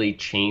really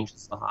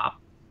changes the hop,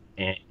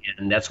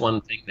 and that's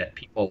one thing that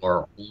people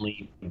are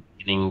only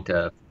beginning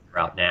to figure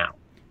out now.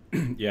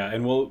 Yeah,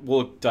 and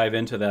we'll dive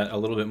into that a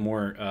little bit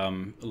more a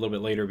little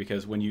bit later,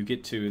 because when you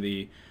get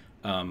to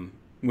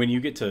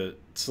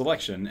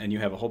selection and you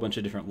have a whole bunch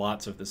of different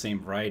lots of the same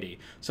variety,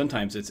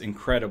 sometimes it's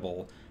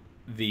incredible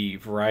the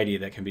variety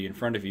that can be in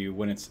front of you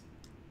when it's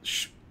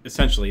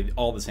essentially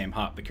all the same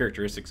hop. The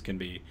characteristics can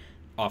be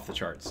off the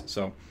charts.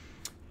 So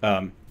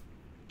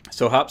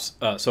hops.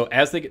 So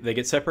as they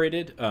get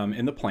separated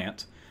in the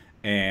plant,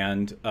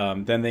 and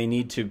then they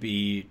need to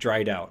be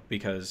dried out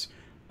because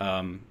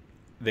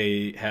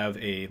they have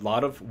a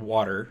lot of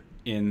water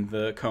in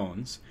the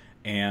cones,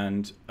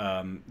 and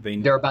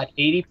they're about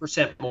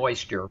 80%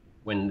 moisture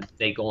when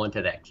they go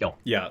into that kiln.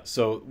 Yeah,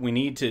 so we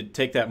need to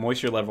take that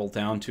moisture level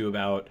down to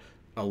about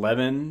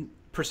 11%,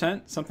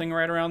 something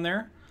right around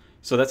there.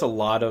 So that's a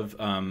lot of.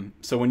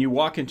 So when you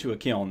walk into a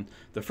kiln,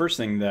 the first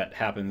thing that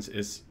happens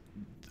is,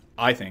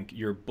 I think,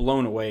 you're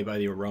blown away by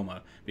the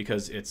aroma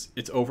because it's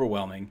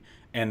overwhelming.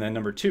 And then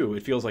number two,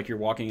 it feels like you're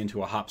walking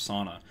into a hop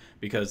sauna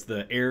because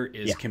the air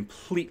is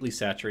completely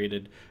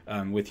saturated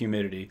with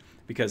humidity,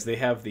 because they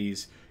have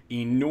these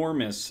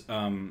enormous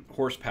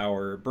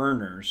horsepower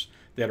burners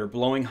that are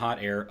blowing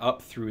hot air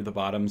up through the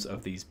bottoms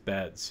of these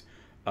beds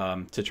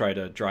to try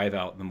to drive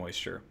out the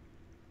moisture.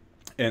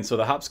 And so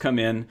the hops come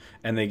in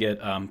and they get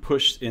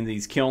pushed in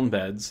these kiln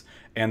beds,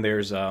 and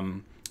there's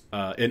an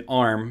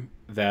arm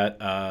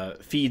that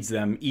feeds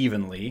them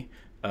evenly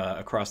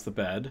across the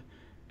bed.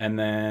 And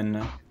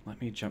then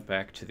let me jump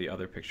back to the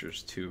other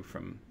pictures too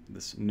from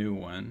this new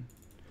one,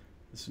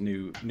 this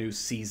new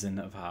season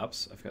of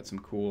hops. I've got some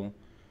cool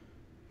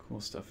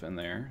stuff in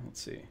there.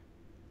 Let's see.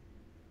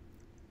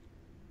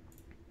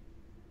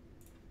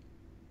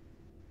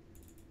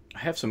 I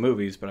have some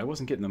movies, but I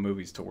wasn't getting the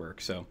movies to work.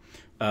 So,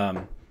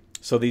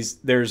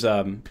 there's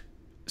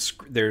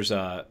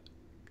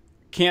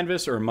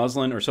canvas or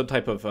muslin or some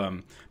type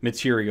of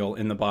material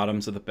in the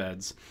bottoms of the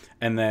beds,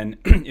 and then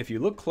if you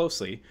look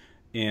closely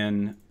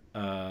in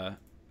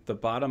the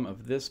bottom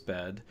of this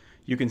bed,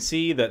 you can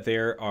see that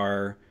there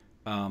are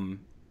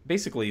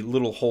basically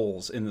little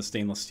holes in the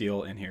stainless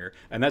steel in here,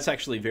 and that's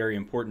actually very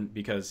important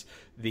because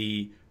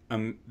the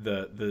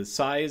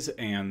size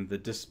and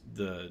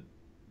the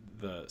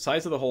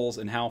size of the holes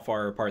and how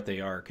far apart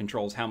they are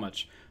controls how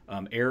much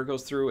air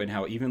goes through and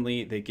how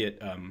evenly they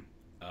get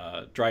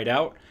dried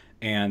out.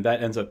 And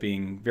that ends up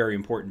being very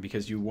important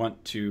because you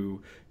want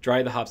to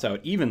dry the hops out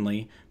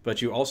evenly, but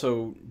you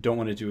also don't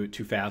want to do it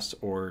too fast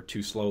or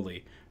too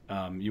slowly.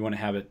 You want to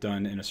have it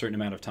done in a certain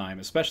amount of time,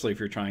 especially if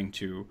you're trying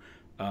to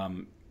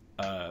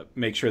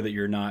make sure that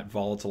you're not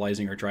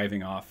volatilizing or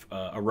driving off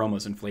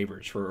aromas and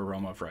flavors for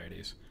aroma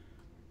varieties.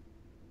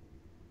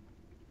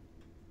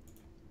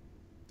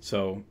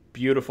 So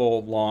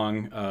beautiful,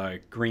 long,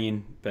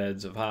 green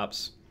beds of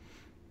hops.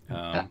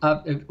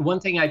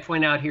 One thing I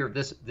point out here,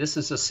 this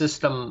is a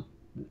system.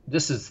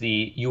 This is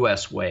the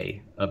U.S.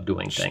 way of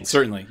doing things.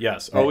 Certainly,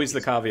 yes. Always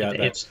the caveat.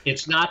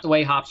 It's not the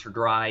way hops are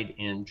dried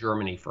in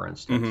Germany, for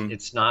instance. Mm-hmm.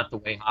 It's not the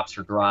way hops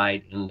are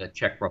dried in the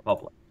Czech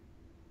Republic.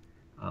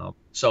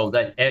 So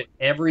that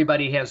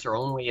everybody has their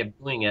own way of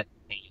doing it,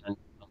 and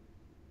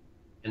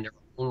their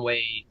own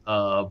way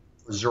of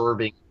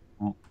preserving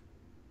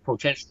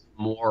potentially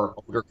more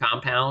odor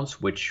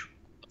compounds, which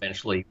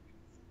eventually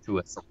to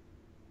a.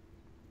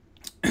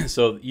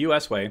 So the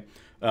U.S. way,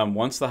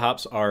 once the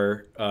hops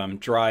are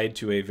dried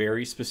to a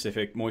very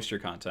specific moisture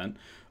content,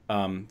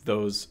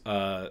 the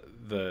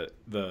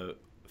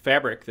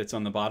fabric that's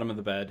on the bottom of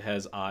the bed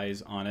has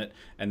eyes on it,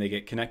 and they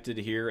get connected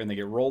here, and they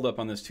get rolled up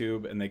on this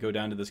tube, and they go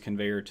down to this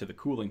conveyor to the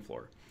cooling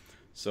floor.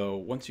 So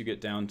once you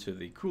get down to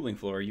the cooling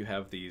floor, you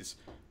have these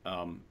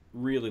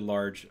really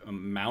large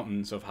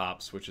mountains of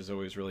hops, which is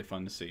always really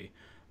fun to see.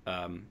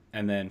 And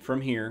then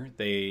from here,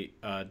 they,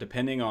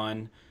 depending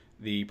on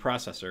the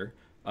processor,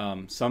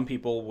 some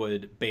people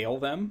would bale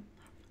them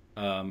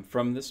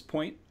from this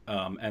point,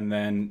 and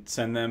then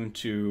send them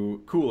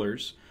to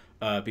coolers,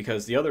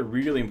 because the other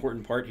really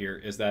important part here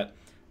is that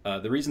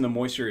the reason the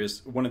moisture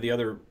is one of the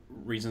other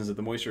reasons that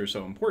the moisture is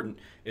so important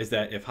is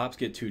that if hops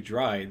get too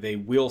dry, they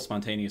will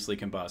spontaneously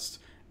combust,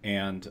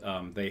 and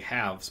they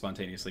have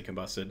spontaneously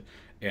combusted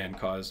and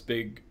caused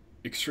big,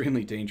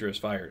 extremely dangerous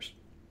fires.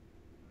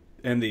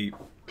 And the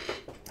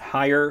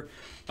higher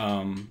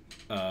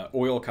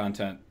oil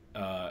content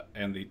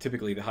and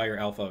typically the higher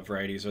alpha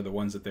varieties are the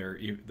ones that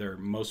they're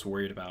most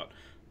worried about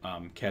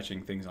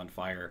catching things on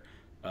fire,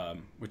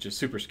 which is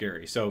super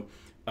scary. So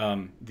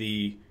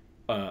the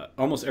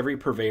almost every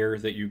purveyor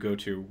that you go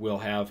to will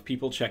have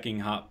people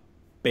checking hop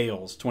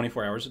bales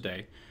 24 hours a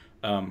day,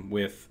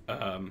 with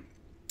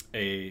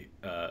a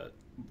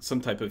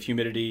some type of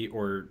humidity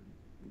or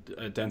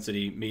a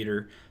density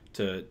meter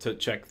to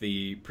check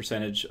the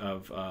percentage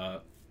of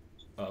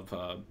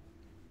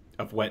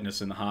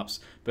wetness in the hops,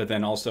 but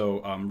then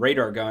also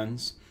radar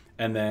guns.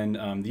 And then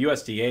the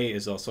USDA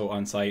is also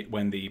on site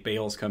when the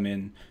bales come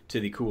in to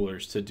the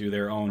coolers to do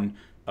their own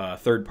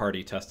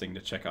third-party testing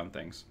to check on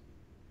things.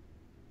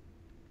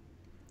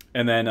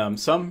 And then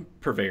some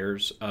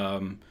purveyors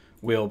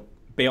will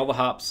bale the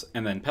hops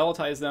and then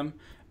pelletize them.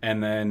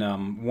 And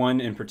then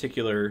one in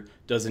particular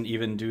doesn't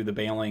even do the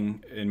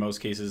baling. In most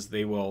cases,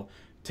 they will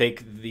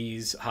take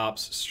these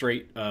hops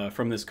straight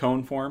from this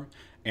cone form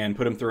and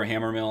put them through a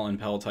hammer mill and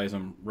pelletize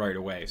them right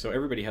away. So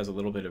everybody has a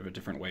little bit of a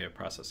different way of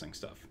processing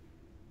stuff.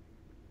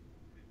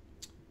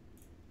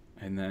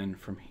 And then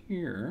from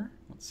here,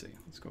 let's see,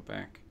 let's go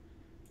back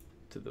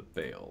to the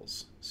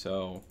bales.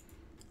 So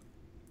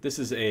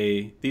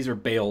these are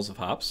bales of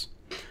hops.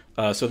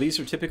 So these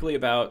are typically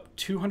about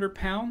 200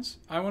 pounds,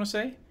 I want to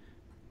say.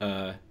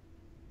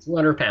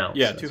 200 pounds.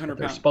 Yeah, 200 pounds.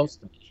 They're supposed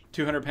to be.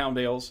 200-pound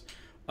bales.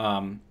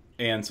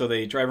 And so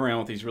they drive around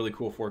with these really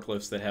cool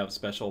forklifts that have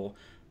special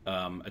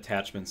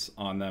attachments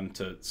on them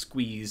to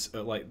squeeze.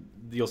 Like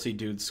you'll see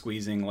dudes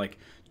squeezing like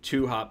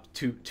two hop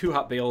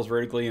bales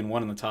vertically and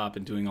one on the top,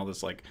 and doing all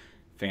this like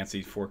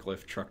fancy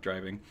forklift truck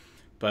driving.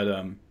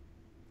 But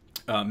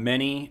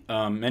many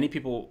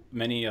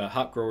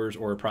hop growers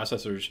or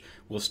processors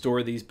will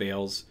store these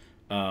bales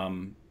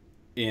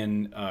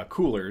in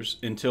coolers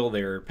until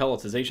their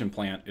pelletization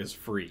plant is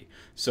free.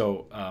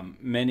 So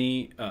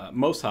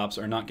most hops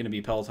are not going to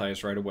be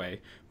pelletized right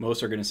away.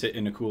 Most are going to sit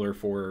in a cooler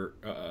for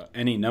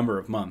any number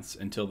of months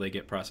until they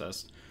get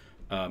processed.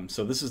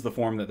 So this is the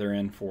form that they're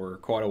in for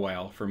quite a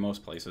while for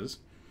most places.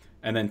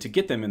 And then to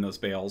get them in those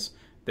bales,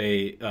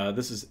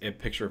 this is a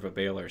picture of a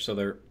baler.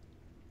 So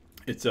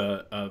it's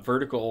a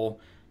vertical,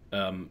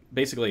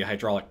 basically a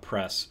hydraulic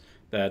press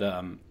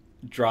that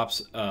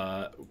drops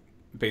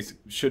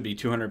should be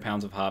 200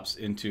 pounds of hops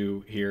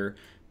into here,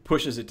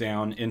 pushes it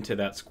down into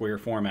that square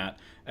format,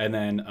 and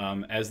then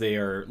as they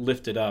are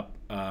lifted up,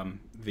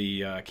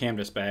 the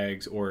canvas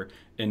bags, or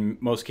in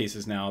most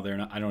cases now they're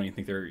not. I don't even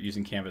think they're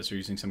using canvas; they're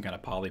using some kind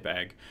of poly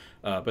bag,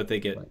 but they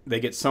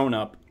get sewn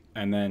up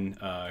and then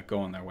go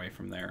on their way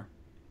from there.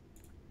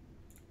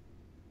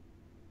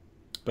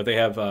 But they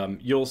have,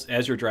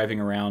 as you're driving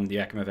around the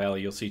Yakima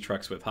Valley, you'll see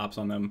trucks with hops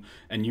on them,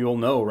 and you'll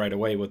know right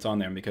away what's on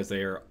them because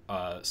they are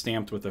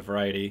stamped with a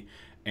variety,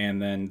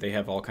 and then they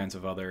have all kinds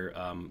of other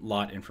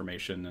lot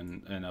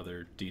information and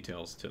other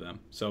details to them.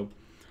 So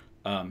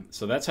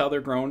that's how they're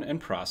grown and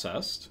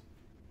processed.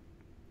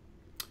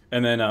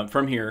 And then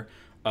from here,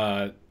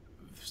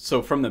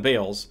 so from the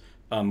bales,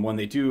 when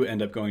they do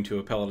end up going to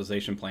a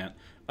pelletization plant,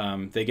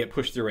 they get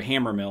pushed through a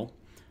hammer mill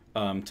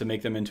to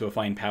make them into a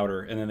fine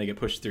powder, and then they get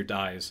pushed through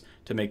dies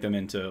to make them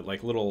into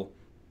like what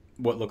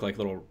look like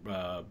little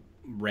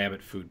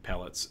rabbit food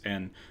pellets.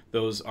 And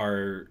those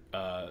are,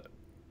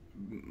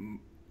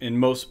 in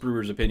most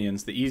brewers'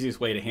 opinions, the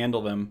easiest way to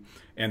handle them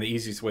and the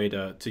easiest way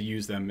to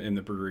use them in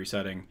the brewery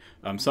setting.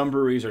 Some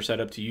breweries are set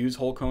up to use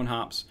whole cone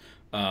hops,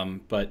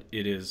 but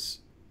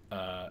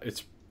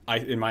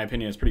in my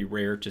opinion, it's pretty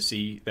rare to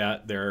see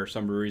that. There are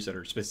some breweries that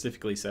are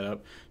specifically set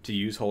up to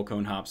use whole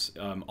cone hops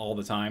all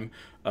the time,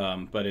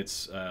 but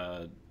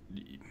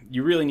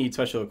you really need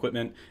special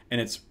equipment, and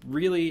it's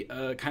really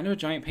kind of a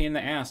giant pain in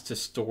the ass to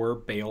store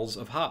bales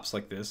of hops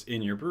like this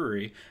in your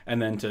brewery,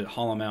 and then to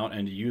haul them out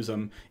and to use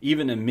them.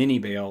 Even a mini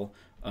bale,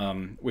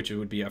 which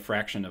would be a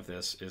fraction of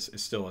this, is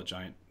still a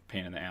giant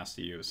pain in the ass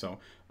to use. So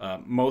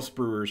most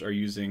brewers are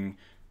using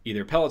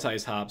either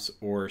pelletized hops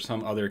or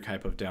some other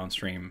type of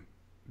downstream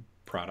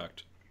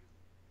product.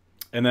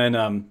 And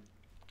then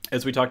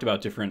as we talked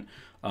about different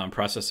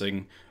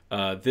processing,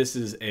 this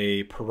is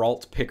a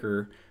Peralt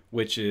picker,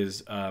 which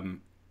is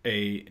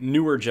a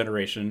newer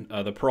generation.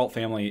 The Peralt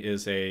family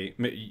is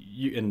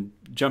and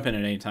jump in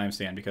at any time,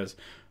 Stan, because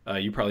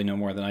you probably know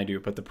more than I do,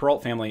 but the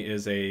Peralt family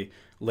is a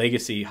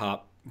legacy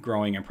hop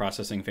growing and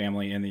processing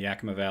family in the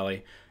Yakima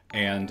Valley.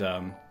 And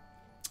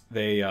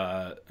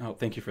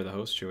thank you for the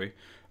host, Chewy.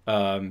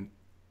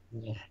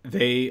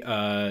 they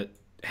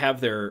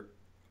have their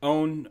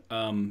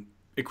own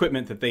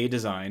equipment that they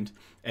designed,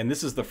 and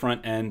this is the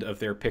front end of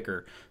their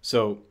picker.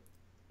 So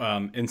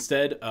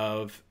instead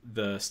of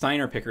the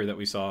Steiner picker that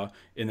we saw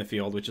in the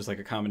field, which is like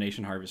a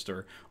combination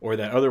harvester, or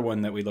that other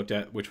one that we looked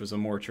at, which was a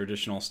more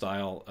traditional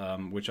style,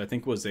 which I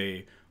think was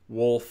a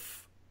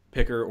Wolf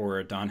picker or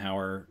a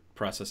Donhauer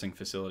processing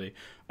facility.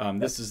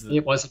 This is the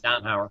It was a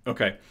Donhauer.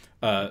 okay.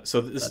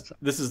 So this That's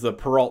this is the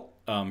Peralt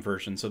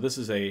version. So this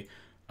is a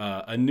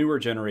newer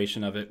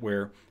generation of it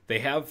where they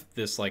have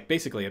this like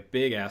basically a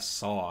big ass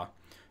saw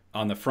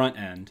on the front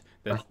end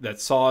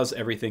that saws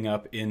everything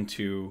up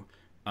into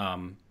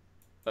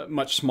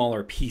much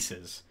smaller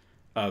pieces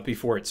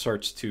before it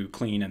starts to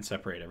clean and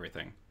separate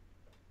everything.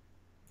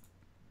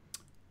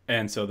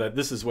 And so that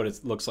this is what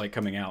it looks like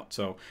coming out.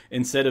 So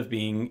instead of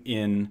being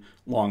in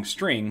long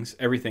strings,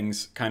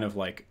 everything's kind of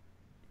like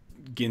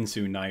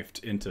Ginsu knifed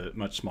into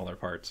much smaller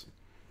parts.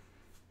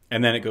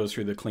 And then it goes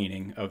through the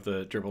cleaning of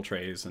the dribble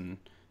trays and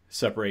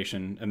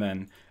separation. And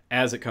then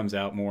as it comes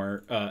out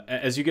more,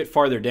 as you get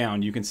farther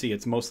down, you can see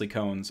it's mostly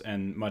cones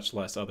and much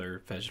less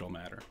other vegetal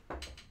matter.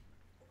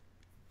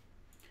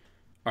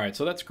 All right,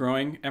 so that's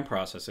growing and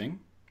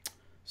processing.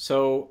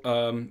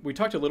 So we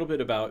talked a little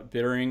bit about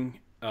bittering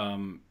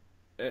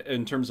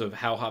in terms of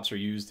how hops are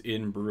used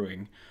in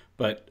brewing,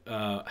 but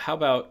how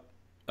about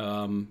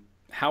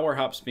how are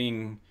hops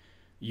being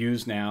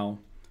used now?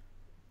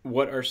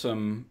 What are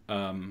some?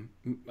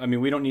 I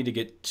mean, we don't need to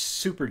get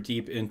super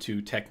deep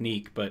into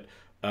technique, but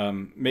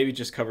maybe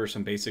just cover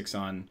some basics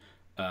on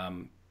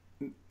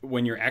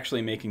when you're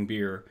actually making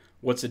beer.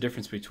 What's the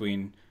difference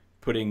between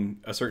putting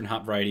a certain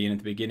hop variety in at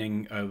the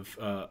beginning of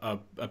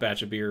a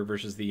batch of beer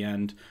versus the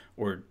end,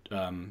 or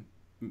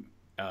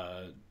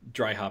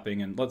dry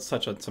hopping? And let's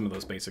touch on some of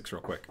those basics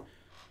real quick.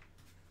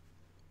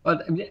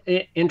 But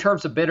in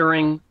terms of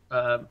bittering,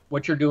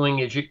 what you're doing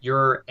is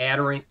you're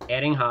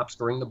adding hops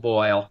during the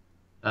boil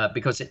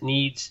because it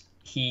needs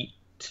heat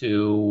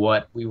to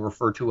what we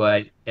refer to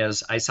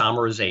as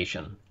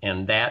isomerization,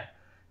 and that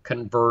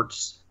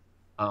converts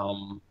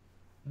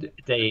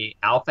the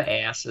alpha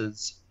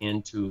acids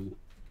into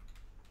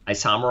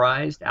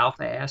isomerized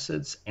alpha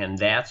acids, and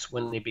that's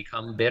when they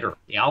become bitter.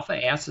 The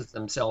alpha acids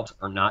themselves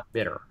are not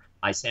bitter.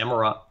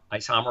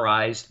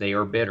 Isomerized, they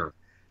are bitter.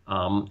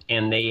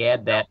 And they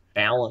add that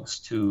balance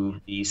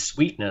to the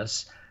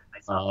sweetness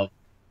of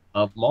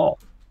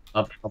malt,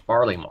 of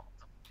barley malt.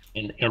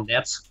 And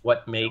that's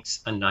what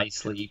makes a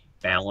nicely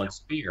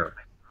balanced beer.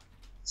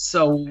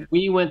 So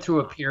we went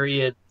through a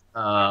period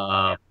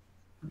throughout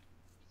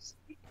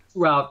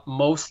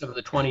most of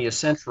the 20th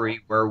century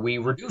where we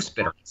reduced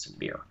bitterness in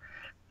beer.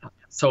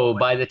 So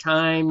by the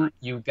time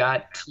you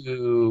got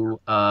to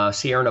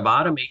Sierra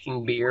Nevada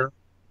making beer,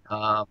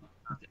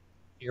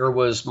 beer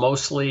was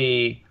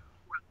mostly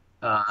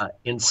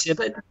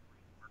insipid,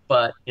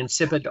 but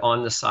insipid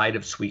on the side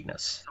of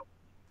sweetness.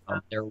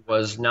 There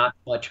was not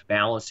much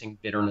balancing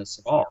bitterness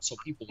at all. So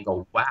people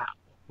go, "Wow,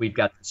 we've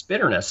got this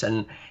bitterness,"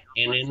 and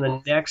in the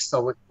next,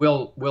 so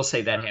we'll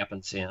say that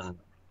happens in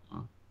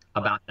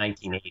about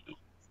 1980,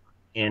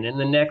 and in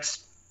the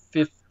next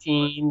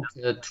 15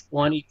 to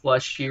 20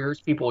 plus years,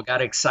 people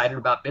got excited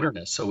about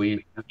bitterness. So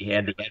we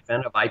had the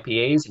advent of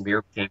IPAs, and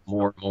beer became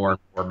more and more and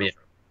more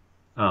bitter.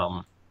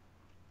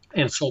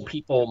 And so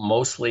people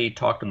mostly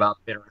talked about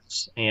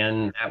bitterness,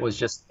 and that was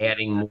just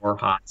adding more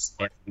hops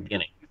at the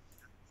beginning.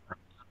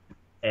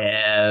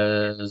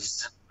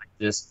 As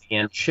this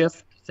began to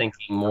shift,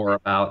 thinking more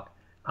about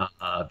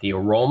the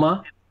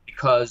aroma,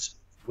 because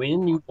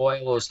when you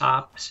boil those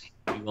hops,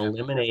 you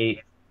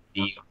eliminate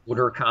the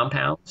odor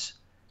compounds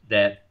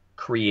that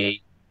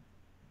create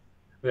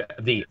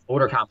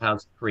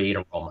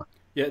aroma.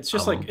 Yeah, it's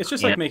just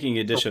like making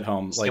a dish at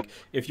home. Like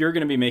if you're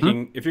going to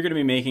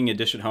be making a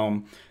dish at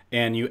home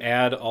and you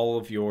add all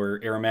of your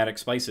aromatic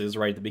spices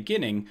right at the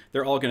beginning,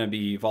 they're all going to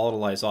be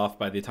volatilized off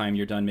by the time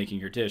you're done making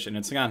your dish, and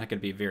it's not going to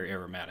be very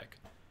aromatic.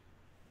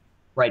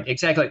 Right,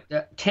 exactly.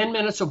 10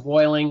 minutes of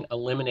boiling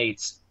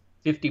eliminates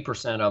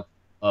 50%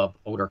 of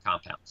odor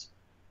compounds.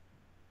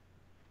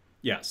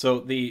 Yeah, so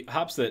the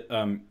hops that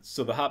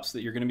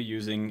you're going to be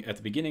using at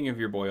the beginning of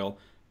your boil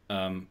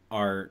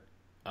are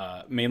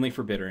mainly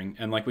for bittering,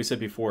 and like we said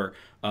before,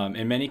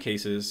 in many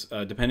cases,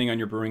 depending on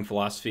your brewing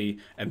philosophy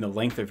and the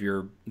length of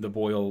the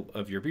boil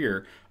of your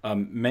beer,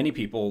 many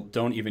people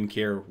don't even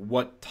care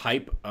what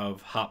type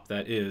of hop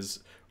that is.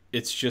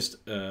 It's just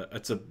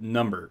it's a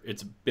number.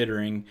 It's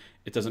bittering.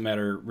 It doesn't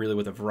matter really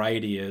what the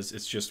variety is.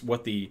 It's just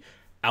what the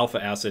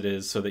alpha acid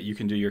is, so that you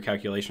can do your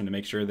calculation to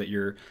make sure that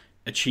you're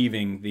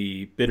achieving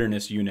the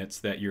bitterness units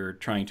that you're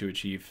trying to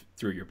achieve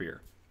through your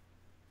beer.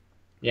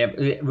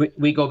 Yeah,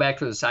 we go back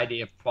to this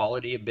idea of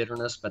quality of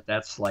bitterness, but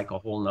that's like a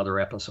whole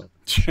nother episode.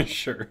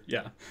 Sure,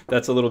 yeah.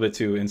 That's a little bit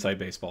too inside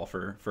baseball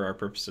for our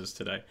purposes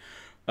today.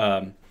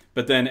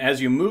 But then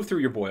as you move through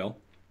your boil,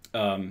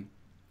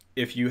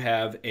 if you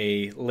have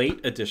a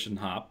late addition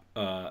hop,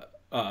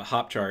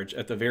 hop charge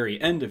at the very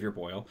end of your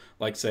boil,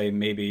 like say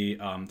maybe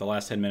the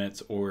last 10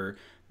 minutes or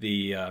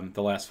the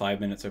last 5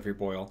 minutes of your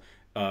boil,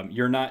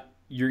 you're not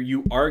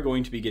you are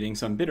going to be getting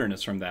some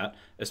bitterness from that,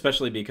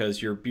 especially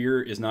because your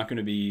beer is not going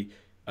to be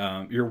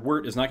your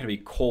wort is not going to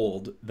be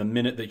cold the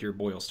minute that your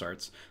boil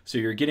starts. So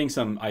you're getting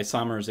some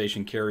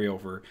isomerization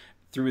carryover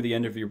through the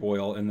end of your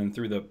boil and then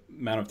through the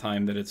amount of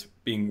time that it's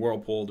being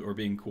whirlpooled or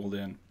being cooled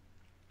in.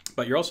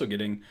 But you're also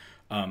getting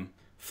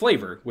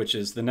flavor, which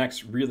is the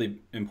next really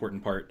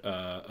important part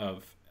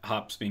of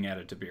hops being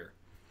added to beer.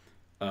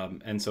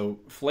 And so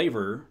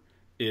flavor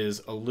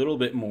is a little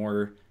bit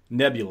more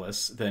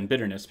nebulous than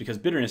bitterness, because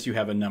bitterness, you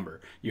have a number.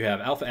 You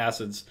have alpha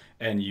acids,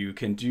 and you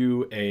can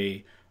do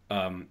a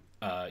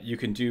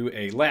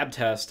lab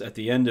test at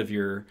the end of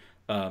your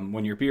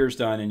when your beer's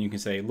done, and you can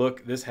say,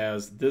 look, this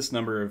has this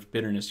number of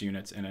bitterness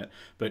units in it.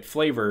 But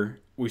flavor,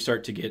 we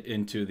start to get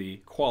into the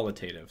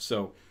qualitative.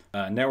 So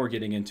now we're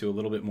getting into a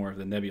little bit more of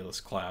the nebulous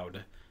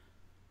cloud.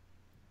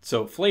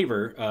 So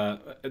flavor,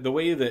 the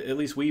way that at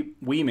least we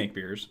make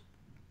beers,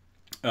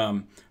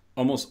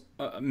 almost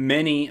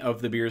many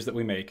of the beers that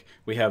we make,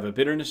 we have a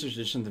bitterness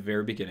addition at the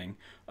very beginning.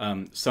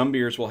 Some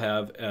beers will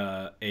have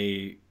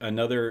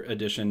another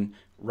addition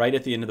right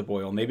at the end of the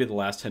boil, maybe the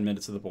last 10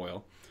 minutes of the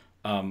boil.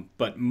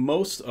 But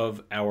most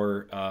of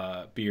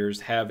our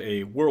beers have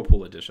a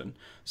whirlpool addition.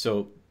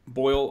 So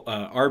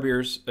our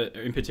beers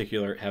in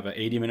particular have an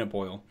 80-minute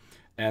boil,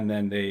 and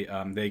then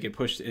they get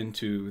pushed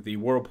into the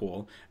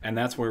whirlpool, and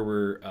that's where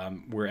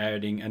we're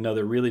adding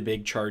another really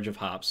big charge of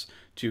hops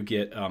to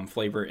get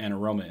flavor and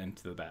aroma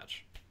into the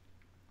batch,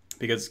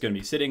 because it's going to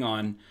be sitting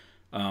on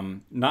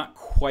not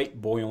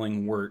quite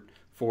boiling wort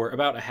for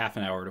about a half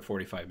an hour to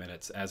 45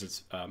 minutes as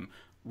it's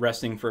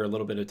resting for a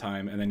little bit of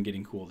time and then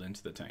getting cooled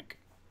into the tank.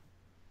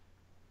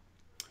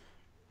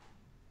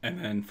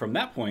 And then from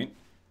that point,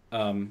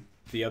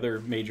 the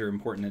other major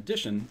important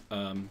addition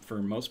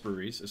for most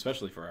breweries,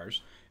 especially for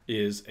ours,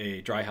 is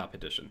a dry hop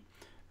addition.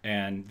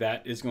 And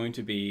that is going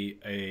to be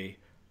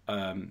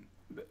an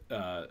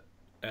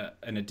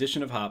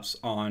addition of hops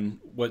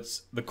on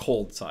what's the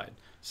cold side.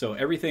 So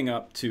everything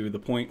up to the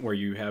point where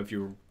you have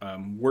your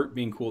wort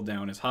being cooled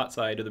down is hot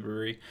side of the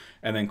brewery,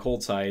 and then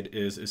cold side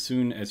is as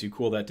soon as you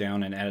cool that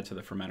down and add it to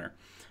the fermenter.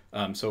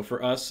 So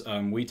for us,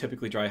 we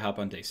typically dry hop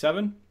on day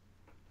 7.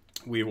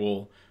 We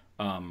will,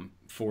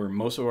 for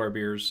most of our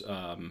beers,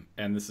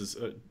 and this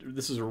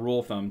is a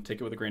rule of thumb,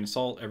 take it with a grain of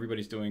salt.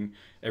 Everybody's doing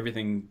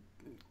everything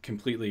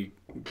completely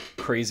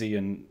crazy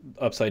and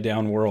upside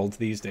down world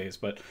these days,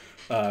 but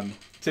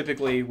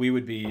typically we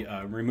would be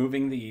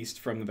removing the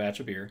yeast from the batch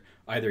of beer,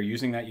 either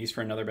using that yeast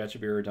for another batch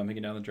of beer or dumping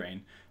it down the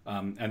drain,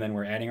 and then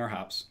we're adding our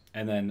hops,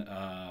 and then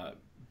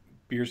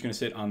beer's going to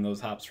sit on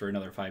those hops for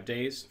another 5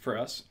 days for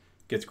us,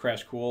 gets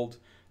crash cooled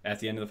at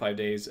the end of the 5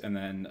 days, and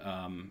then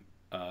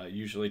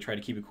usually try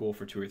to keep it cool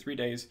for 2 or 3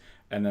 days,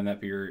 and then that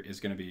beer is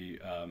going to be,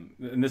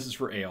 and this is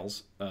for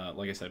ales,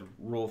 like I said,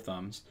 rule of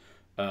thumbs.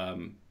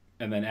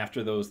 And then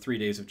after those 3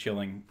 days of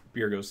chilling,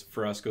 beer goes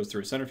through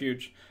a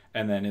centrifuge,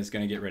 and then is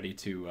going to get ready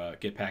to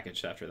get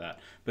packaged after that.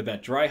 But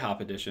that dry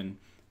hop addition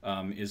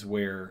is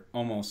where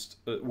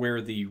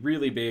where the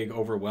really big,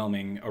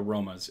 overwhelming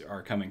aromas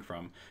are coming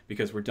from,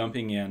 because we're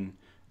dumping in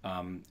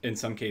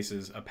some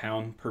cases a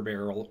pound per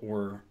barrel,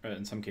 or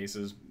in some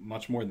cases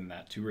much more than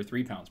that, 2 or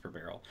 3 pounds per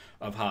barrel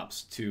of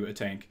hops to a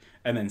tank,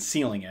 and then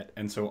sealing it.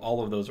 And so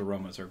all of those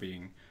aromas are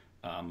being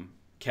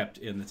kept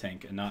in the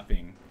tank and not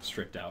being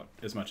stripped out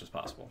as much as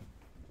possible.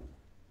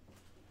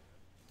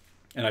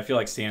 And I feel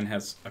like Stan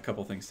has a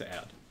couple things to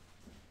add.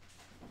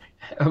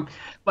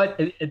 But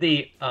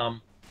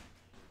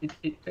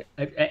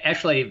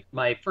actually,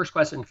 my first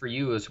question for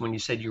you is, when you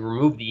said you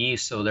removed the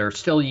yeast, so there's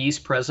still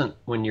yeast present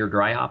when you're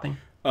dry hopping?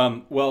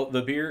 Well,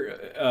 the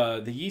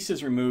beer, the yeast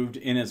is removed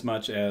in as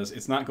much as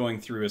it's not going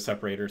through a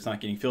separator, it's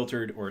not getting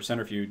filtered or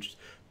centrifuged,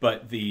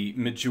 but the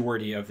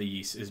majority of the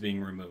yeast is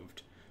being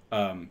removed.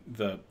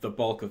 The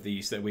bulk of the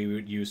yeast that we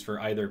would use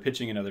for either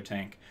pitching another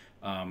tank,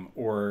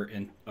 or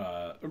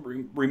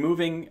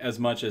removing as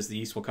much as the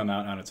yeast will come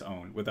out on its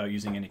own without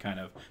using any kind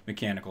of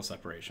mechanical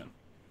separation.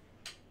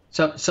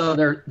 So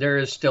there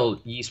is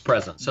still yeast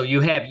present. So you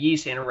have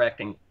yeast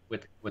interacting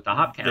with the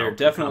hop count.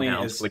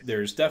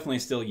 There's definitely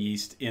still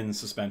yeast in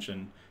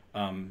suspension.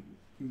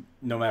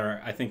 No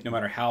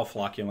matter how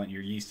flocculent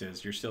your yeast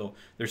is, there's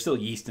still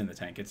yeast in the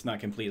tank. It's not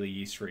completely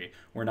yeast free.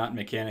 We're not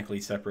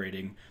mechanically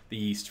separating the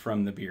yeast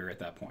from the beer at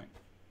that point.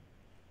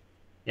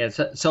 Yeah,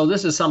 so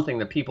this is something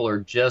that people are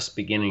just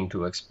beginning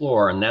to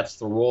explore, and that's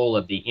the role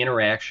of the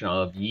interaction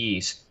of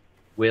yeast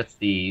with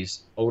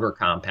these odor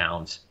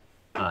compounds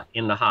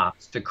in the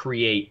hops to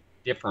create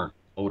different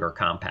odor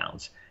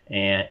compounds.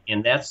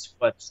 And that's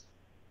what's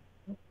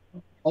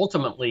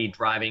ultimately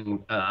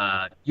driving,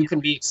 you can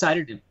be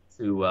excited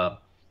to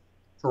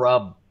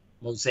rub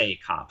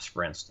mosaic hops,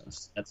 for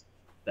instance.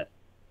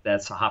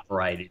 That's a hop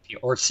variety,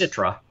 or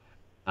Citra.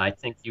 I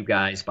think you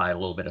guys buy a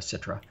little bit of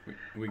Citra.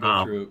 We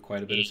go through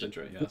quite a bit of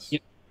Citra, yes.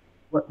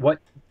 What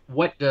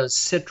does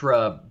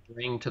Citra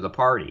bring to the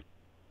party?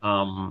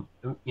 What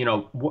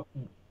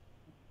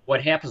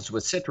happens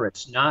with Citra?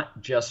 It's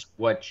not just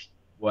what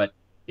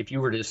if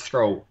you were to just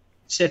throw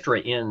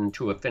Citra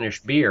into a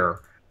finished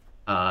beer,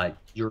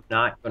 you're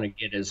not going to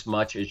get as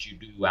much as you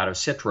do out of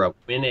Citra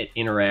when it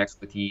interacts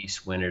with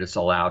yeast, when it is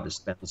allowed to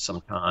spend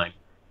some time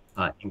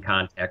in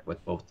contact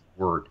with both the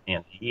wort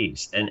and the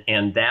yeast.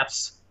 And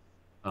that's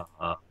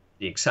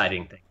the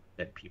exciting thing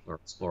that people are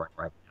exploring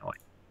right now.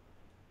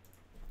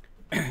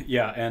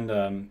 Yeah,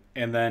 and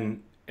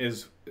then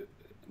is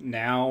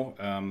now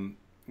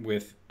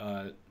with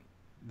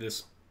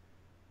this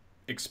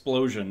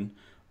explosion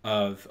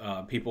of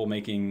people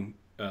making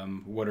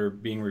what are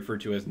being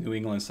referred to as New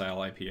England style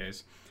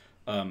IPAs.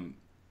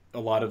 A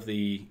lot of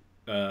the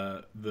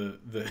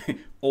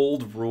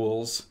old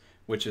rules,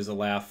 which is a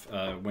laugh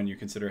when you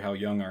consider how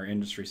young our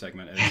industry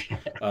segment is.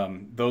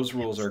 Those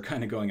rules are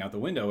kind of going out the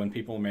window, and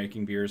people are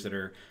making beers that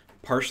are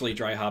partially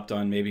dry hopped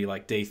on maybe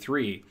like day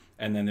 3,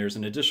 and then there's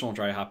an additional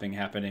dry hopping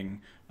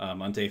happening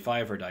on day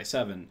 5 or day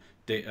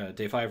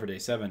 5 or day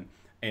 7,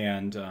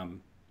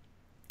 and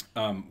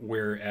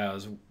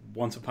whereas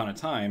once upon a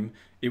time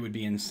it would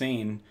be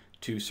insane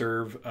to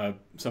serve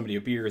somebody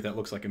a beer that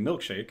looks like a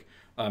milkshake.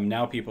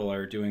 Now people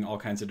are doing all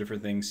kinds of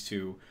different things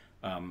to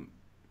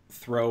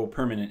throw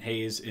permanent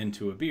haze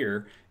into a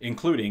beer,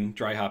 including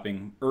dry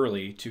hopping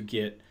early to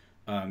get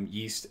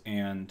yeast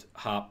and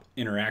hop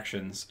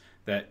interactions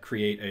that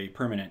create a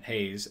permanent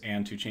haze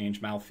and to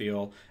change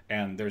mouthfeel.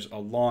 And there's a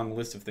long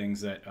list of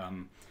things that,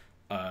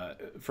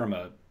 from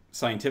a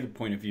scientific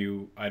point of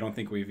view, I don't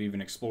think we've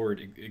even explored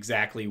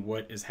exactly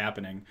what is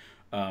happening.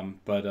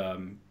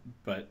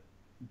 But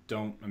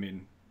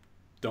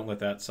don't let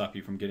that stop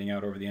you from getting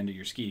out over the end of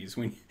your skis.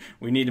 We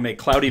need to make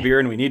cloudy beer,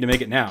 and we need to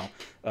make it now.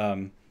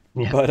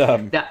 Yeah. But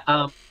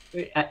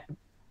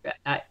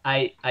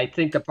I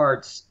think the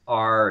parts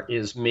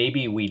is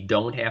maybe we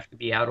don't have to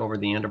be out over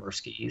the end of our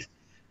skis,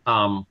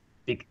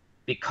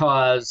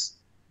 because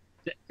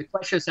the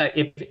question is that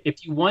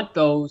if you want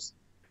those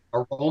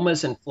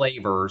aromas and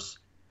flavors,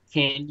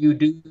 can you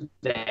do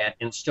that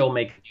and still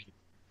make it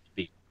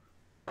beer?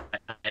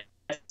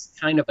 That's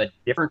kind of a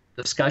different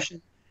discussion.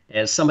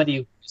 As somebody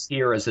who's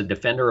here as a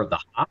defender of the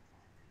hop,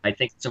 I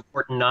think it's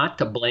important not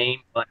to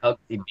blame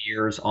ugly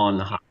beers on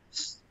the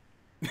hops.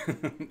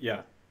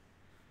 yeah,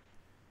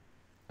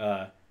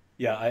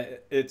 yeah.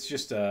 It's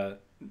just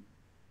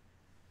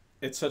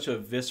it's such a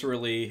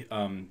viscerally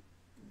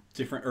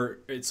different, or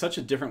it's such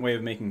a different way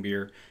of making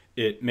beer.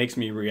 It makes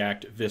me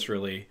react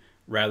viscerally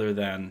rather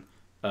than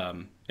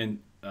in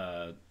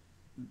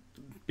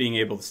being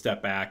able to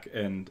step back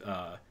and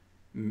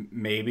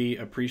maybe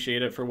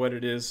appreciate it for what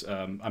it is.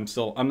 I'm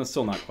still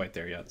not quite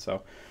there yet.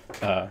 So,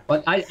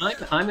 but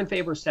I'm in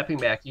favor of stepping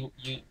back.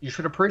 You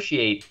should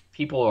appreciate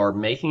people are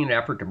making an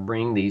effort to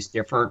bring these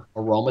different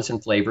aromas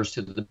and flavors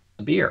to the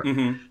beer.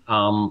 mm-hmm.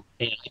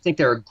 And I think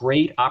there are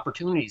great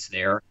opportunities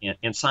there,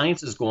 and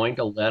science is going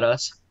to let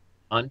us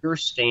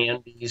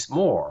understand these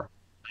more.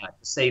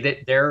 Say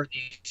that there are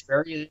these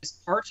various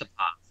parts of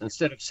hops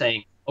instead of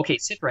saying, okay,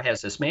 Citra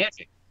has this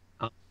magic.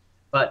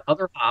 But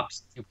other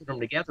hops, if you put them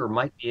together,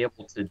 might be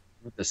able to do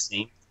the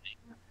same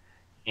thing.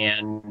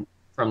 And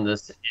from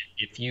this,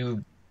 if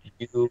you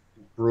view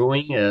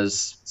brewing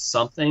as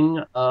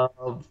something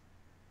of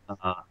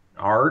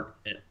art,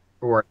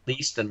 or at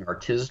least an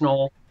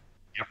artisanal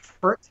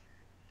effort,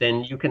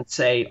 then you can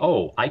say,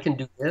 oh, I can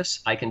do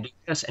this,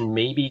 and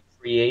maybe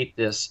create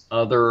this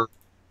other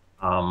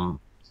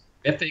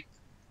terrific,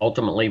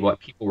 ultimately what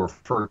people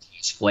refer to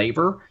as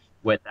flavor,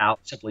 without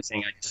simply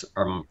saying,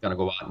 I'm going to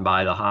go out and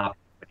buy the hop.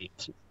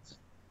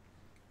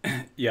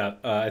 Yeah,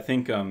 I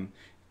think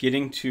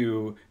getting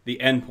to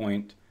the end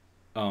point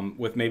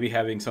with maybe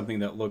having something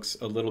that looks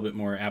a little bit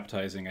more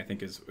appetizing, I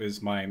think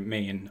is my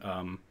main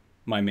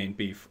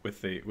beef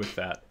with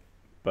that.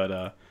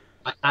 But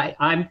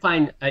I'm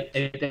fine.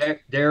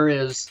 There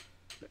is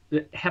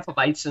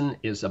Hefeweizen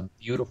is a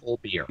beautiful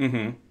beer,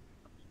 mm-hmm.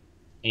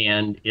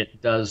 and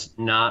it does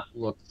not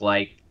look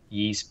like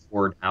yeast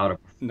poured out of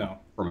no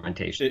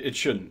fermentation. It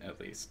shouldn't, at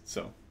least.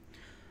 So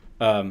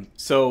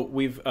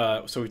we've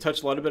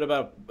touched a little bit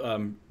about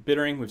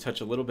bittering. We've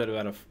touched a little bit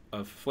about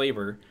of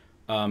flavor.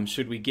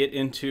 Should we get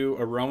into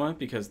aroma,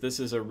 because this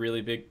is a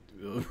really big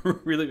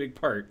really big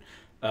part?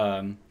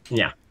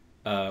 Yeah.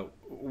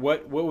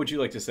 What would you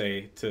like to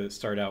say to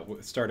start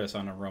us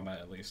on aroma,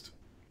 at least?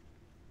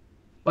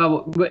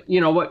 Well, but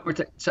you know what?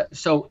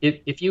 So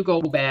if you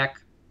go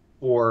back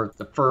for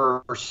the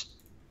first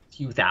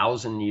few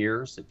thousand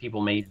years that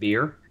people made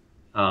beer,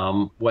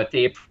 what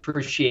they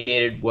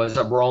appreciated was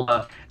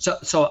aroma.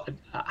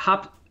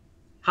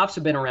 Hops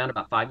have been around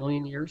about 5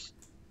 million years.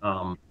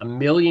 A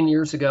million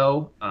years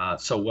ago,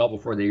 so well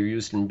before they were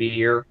used in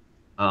beer,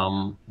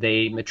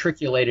 they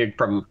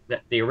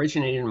they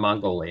originated in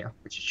Mongolia,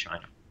 which is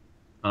China,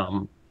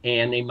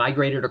 and they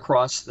migrated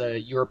across the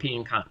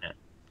European continent.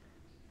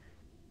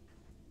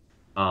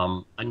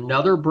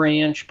 Another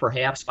branch,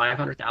 perhaps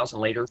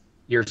 500,000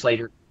 years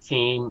later,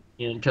 came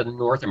into the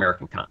North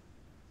American continent.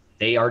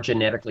 They are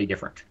genetically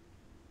different.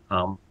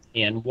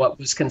 And what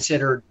was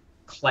considered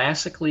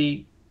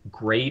classically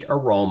great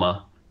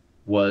aroma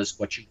was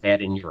what you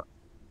had in Europe.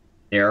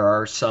 There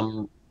are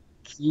some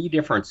key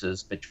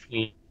differences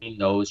between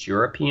those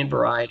European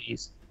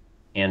varieties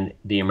and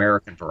the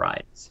American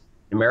varieties.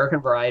 The American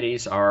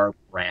varieties are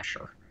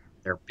brasher.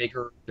 They're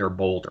bigger, they're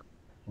bolder.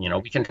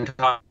 We can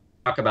talk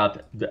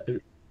about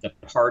the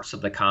parts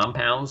of the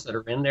compounds that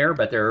are in there,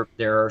 but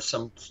there are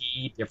some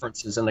key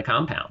differences in the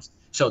compounds.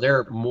 So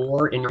they're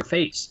more in your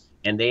face,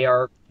 and they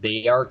are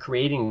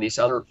creating these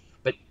other,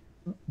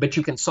 but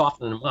you can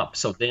soften them up.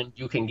 So then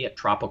you can get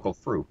tropical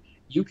fruit.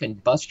 You can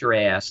bust your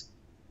ass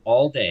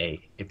all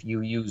day if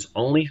you use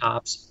only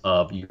hops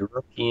of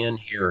European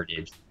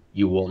heritage.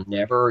 You will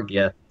never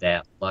get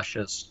that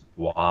luscious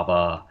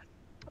guava,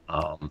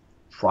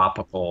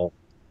 tropical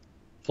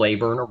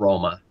flavor and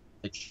aroma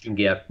that you can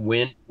get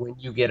when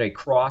you get a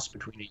cross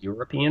between a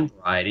European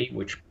variety,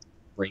 which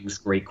brings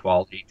great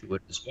quality to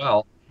it as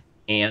well,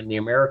 and the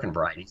American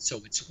variety. So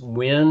it's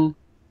when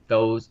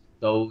those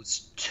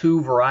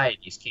two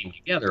varieties came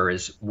together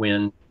is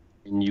when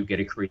you get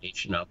a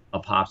creation of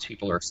hops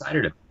people are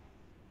excited about.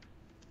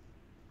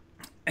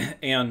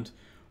 And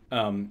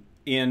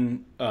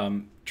in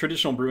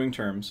traditional brewing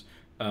terms,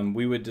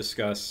 we would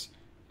discuss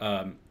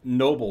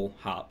noble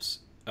hops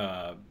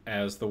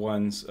as the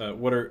ones.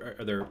 What are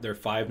there? There are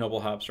five noble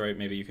hops, right?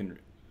 Maybe you can.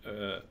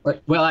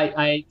 Well,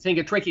 I think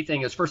a tricky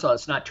thing is, first of all,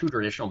 it's not too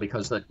traditional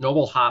because the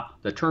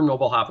term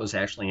noble hop was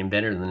actually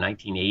invented in the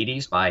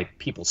 1980s by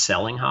people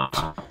selling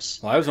hops.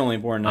 Well, I was only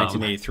born in Um,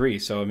 1983,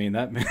 so I mean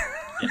that.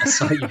 yeah,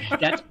 so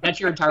that's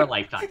your entire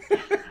lifetime.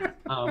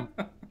 Um,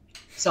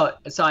 so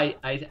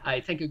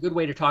I think a good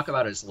way to talk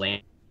about it is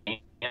land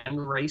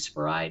race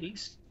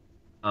varieties.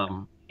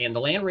 And the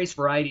land race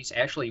varieties,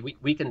 actually,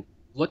 we can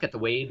look at the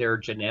way they're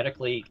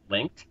genetically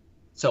linked.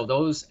 So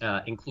those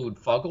include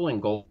Fuggle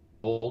and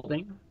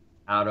Golding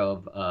out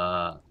of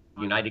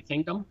United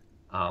Kingdom,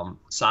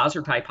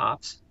 Sazer type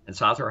hops, and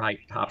Sazer type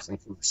hops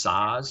include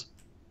Saz,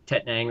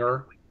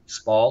 Tettnanger,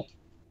 Spalt,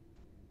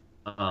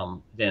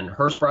 then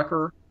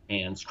Hersbrucker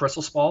and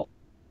Strisselspalt,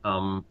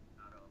 um,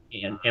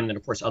 and then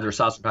of course other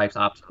Sazer type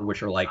hops,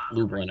 which are like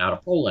Lublin out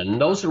of Poland. And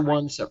those are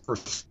ones that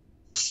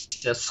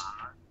persist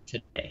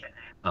today.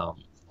 Um,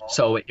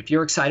 so if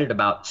you're excited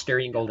about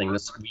Styrian Golding,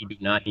 we do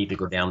not need to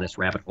go down this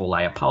rabbit hole.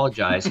 I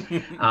apologize.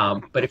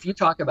 But if you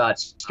talk about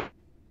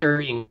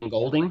Styrian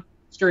Golding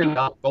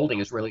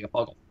is really a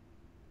Fuggle.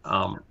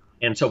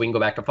 And so we can go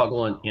back to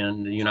Fuggle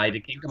in the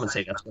United Kingdom and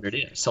say that's what it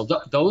is. So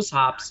those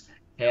hops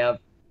have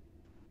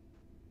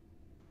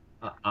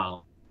uh,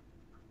 um,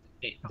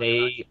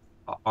 they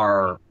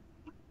are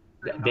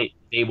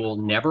they will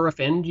never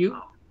offend you.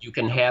 You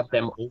can have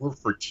them over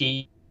for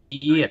tea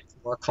at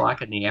 4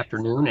 o'clock in the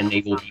afternoon, and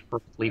they will be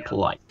perfectly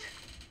polite.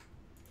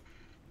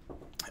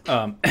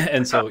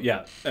 And so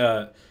yeah,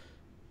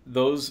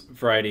 those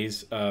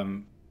varieties.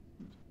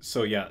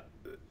 So yeah,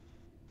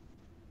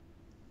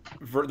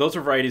 those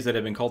are varieties that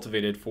have been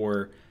cultivated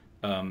for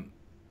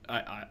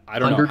I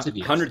don't know Hundreds of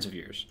years. hundreds of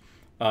years.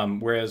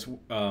 Whereas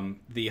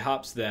the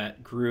hops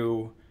that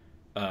grew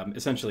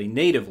essentially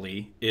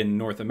natively in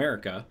North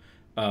America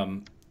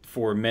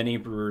for many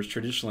brewers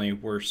traditionally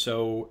were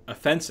so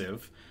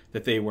offensive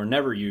that they were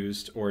never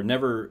used or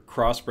never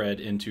crossbred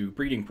into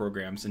breeding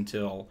programs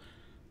until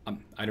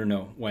I don't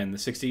know when, the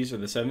 60s or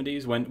the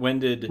 70s. When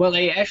did Well,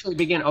 they actually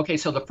begin. Okay,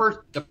 so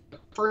the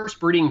first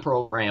breeding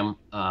program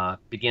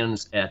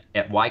begins at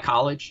Y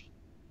College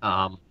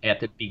at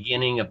the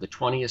beginning of the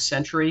 20th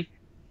century,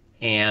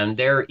 and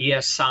there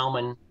E.S.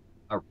 Salmon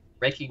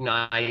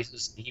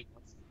recognizes that he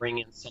wants to bring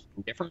in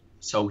something different,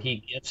 so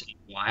he gets a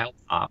wild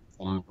hop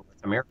from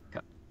North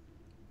America,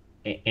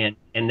 and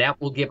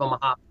that will give him a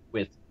hop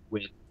with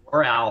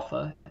more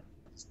alpha.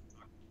 That's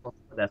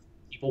what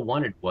people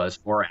wanted was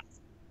more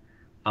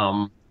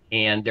alpha,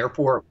 and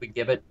therefore we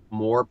give it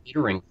more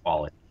bittering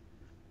quality.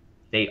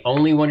 They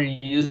only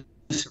wanted to use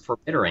it for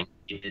bittering.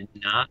 They did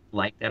not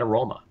like that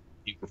aroma.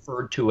 They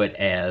referred to it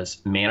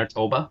as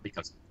Manitoba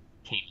because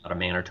it came out of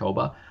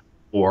Manitoba,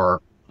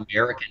 or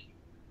American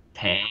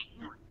tang,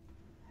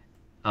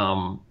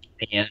 um,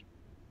 and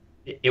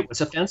it was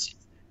offensive.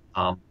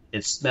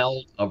 It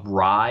smelled of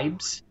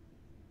ribes,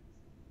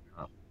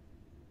 uh,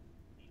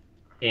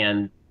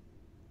 and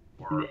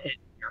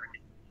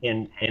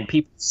and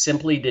people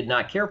simply did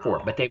not care for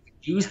it. But they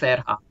would use that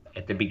hop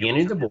at the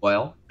beginning of the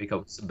boil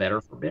because it's better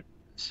for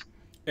bitterness.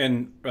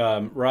 and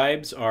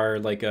ribes are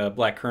like a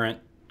black currant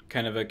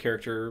kind of a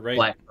character, right?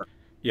 Black,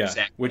 Yeah,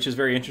 exactly. which is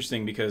very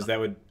interesting because that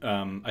would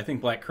I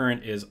think black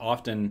currant is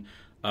often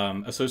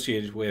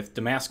associated with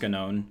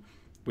Damascus,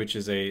 which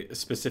is a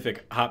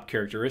specific hop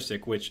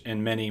characteristic, which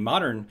in many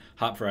modern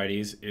hop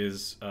varieties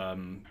is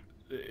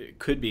it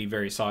could be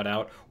very sought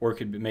out or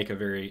could make a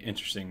very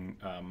interesting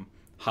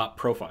hop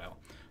profile.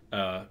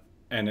 Uh,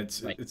 and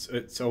Right.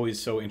 it's always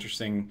so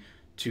interesting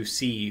to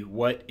see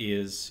what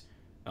is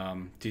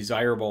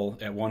desirable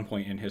at one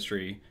point in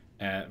history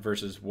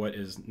versus what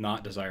is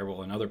not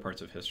desirable in other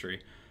parts of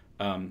history.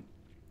 Um,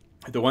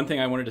 the one thing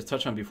I wanted to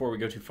touch on before we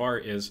go too far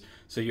is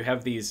so you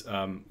have these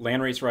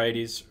landrace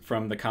varieties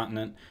from the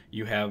continent,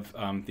 you have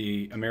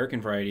the American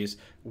varieties.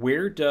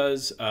 Where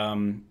does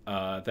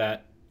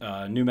that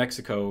New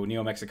Mexico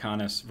Neo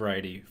Mexicanus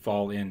variety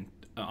fall in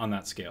on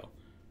that scale?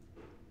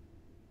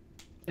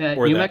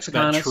 or New that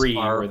Mexicanas tree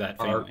or that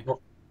are family.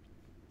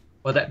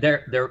 well, that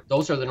they're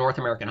those are the North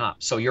American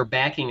hops. So you're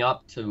backing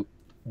up to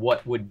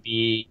what would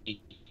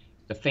be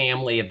the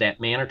family of that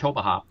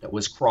Manitoba hop that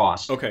was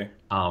crossed Okay.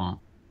 um,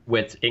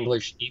 with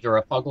English, either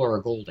a Pugler or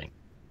a Golding.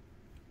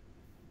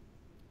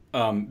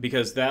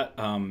 Because that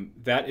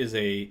is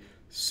a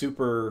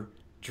super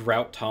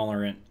drought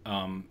tolerant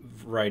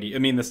variety. I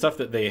mean, the stuff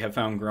that they have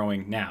found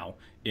growing now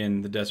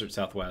in the desert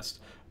Southwest,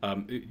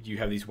 you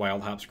have these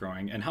wild hops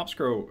growing, and hops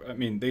grow. I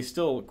mean, they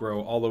still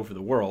grow all over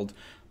the world.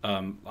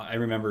 I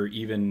remember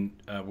even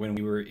when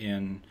we were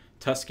in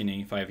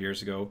Tuscany 5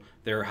 years ago,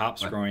 there are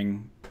hops But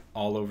growing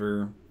all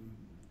over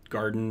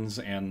gardens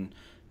and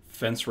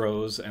fence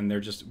rows, and they're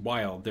just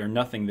wild. They're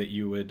nothing that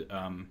you would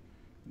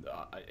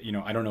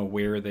I don't know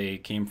where they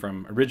came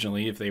from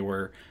originally, if they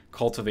were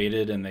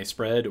cultivated and they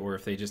spread, or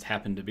if they just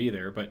happened to be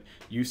there. But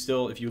you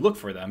still, if you look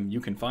for them, you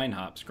can find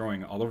hops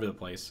growing all over the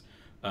place,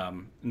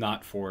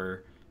 not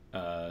for,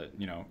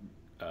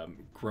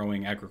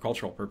 growing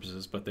agricultural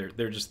purposes, but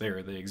they're just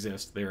there. They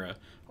exist. They're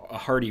a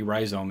hardy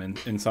rhizome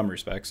in some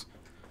respects.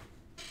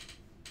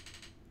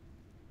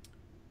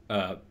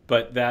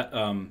 But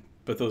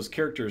those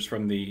characters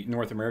from the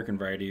North American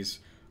varieties,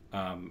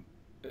 um,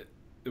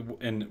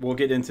 and we'll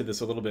get into this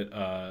a little bit,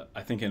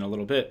 I think, in a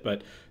little bit.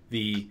 But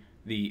the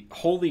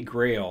holy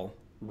grail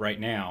right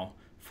now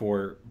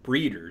for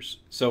breeders.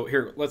 So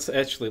here, let's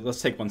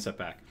take one step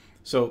back.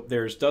 So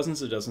there's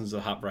dozens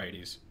of hop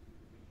varieties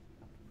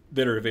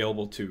that are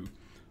available to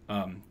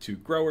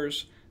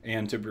growers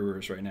and to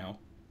brewers right now,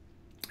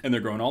 and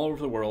they're grown all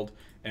over the world.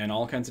 And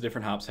all kinds of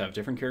different hops have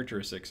different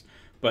characteristics.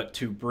 But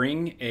to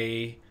bring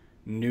a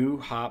new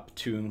hop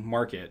to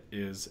market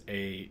is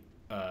an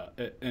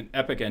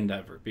epic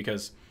endeavor,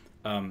 because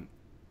um,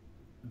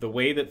 the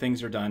way that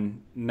things are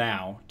done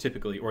now,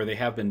 typically, or they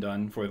have been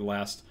done for the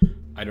last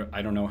I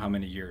don't know how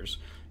many years,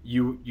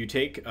 you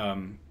take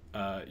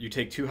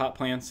two hop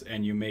plants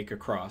and you make a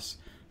cross,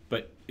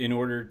 but in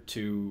order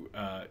to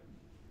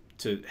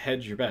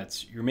hedge your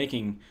bets, you're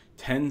making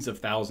tens of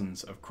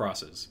thousands of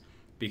crosses,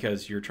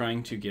 because you're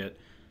trying to get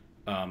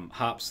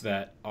hops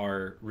that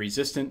are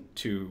resistant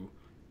to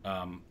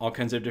all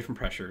kinds of different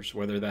pressures,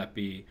 whether that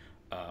be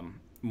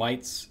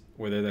mites,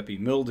 whether that be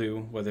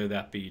mildew, whether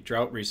that be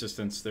drought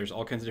resistance. There's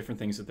all kinds of different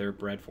things that they're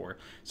bred for.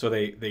 So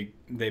they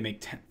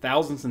make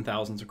thousands and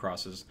thousands of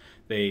crosses.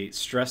 They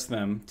stress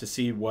them to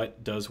see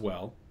what does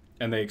well,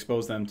 and they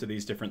expose them to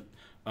these different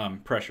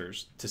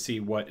pressures to see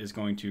what is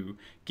going to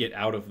get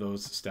out of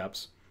those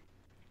steps.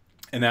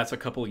 And that's a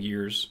couple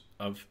years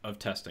of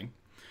testing.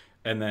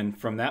 And then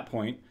from that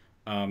point,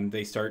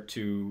 they start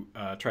to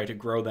try to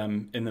grow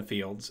them in the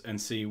fields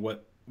and see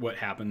what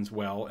happens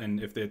well,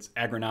 and if it's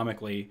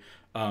agronomically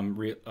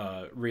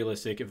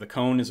realistic, if the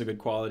cone is a good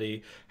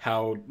quality,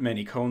 how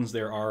many cones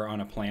there are on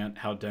a plant,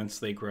 how dense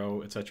they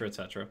grow, etc.,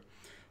 etc.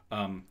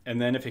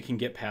 And then if it can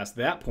get past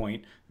that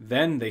point,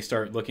 then they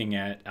start looking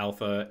at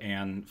alpha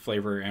and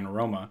flavor and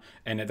aroma.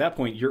 And at that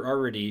point, you're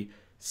already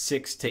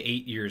 6 to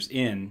 8 years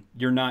in.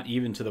 You're not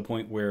even to the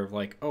point where,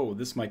 like, oh,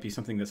 this might be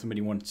something that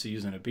somebody wants to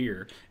use in a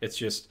beer. It's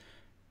just,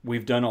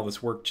 we've done all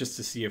this work just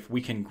to see if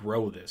we can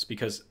grow this,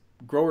 because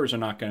growers are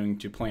not going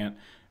to plant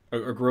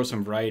or grow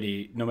some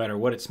variety no matter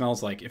what it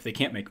smells like if they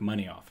can't make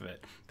money off of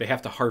it. They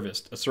have to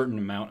harvest a certain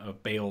amount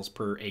of bales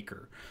per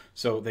acre.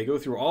 So they go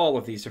through all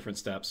of these different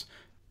steps,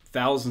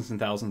 thousands and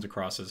thousands of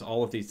crosses,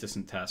 all of these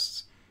different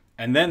tests,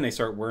 and then they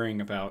start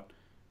worrying about,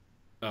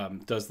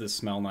 does this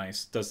smell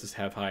nice? Does this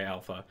have high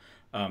alpha?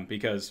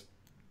 Because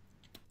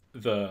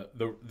the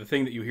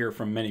thing that you hear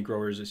from many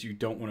growers is you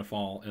don't want to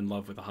fall in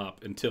love with a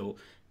hop until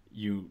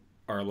you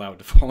are allowed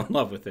to fall in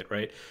love with it,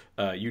 right?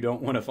 You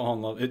don't want to fall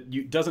in love.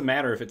 It doesn't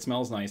matter if it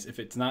smells nice. If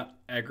it's not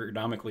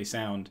agronomically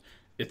sound,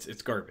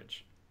 it's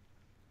garbage.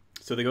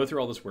 So they go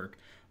through all this work,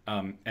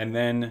 and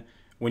then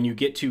when you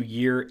get to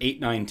year 8,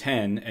 9,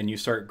 10, and you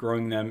start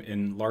growing them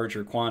in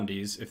larger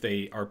quantities, if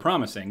they are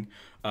promising,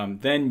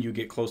 then you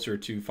get closer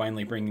to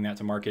finally bringing that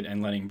to market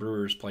and letting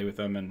brewers play with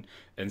them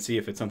and see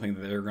if it's something that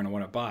they're going to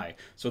want to buy.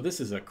 So this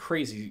is a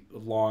crazy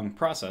long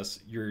process.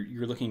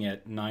 You're looking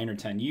at 9 or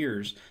 10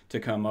 years to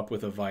come up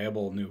with a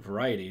viable new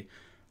variety.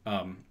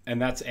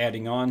 And that's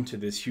adding on to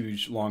this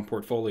huge long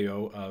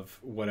portfolio of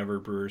whatever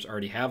brewers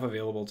already have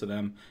available to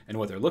them and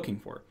what they're looking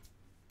for.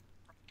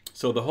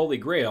 So the Holy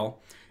Grail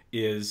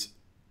is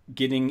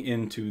getting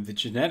into the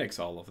genetics,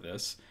 all of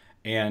this,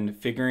 and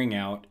figuring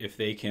out if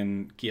they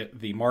can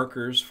get the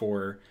markers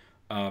for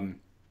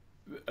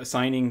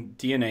assigning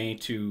DNA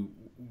to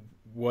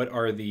what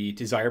are the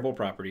desirable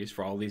properties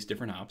for all these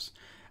different hops.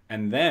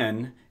 And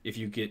then if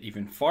you get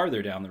even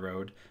farther down the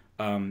road,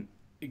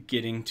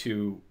 getting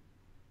to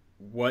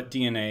what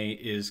DNA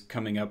is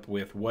coming up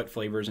with what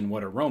flavors and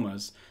what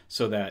aromas,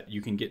 so that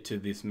you can get to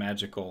this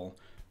magical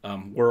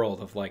world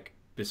of like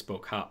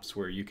bespoke hops,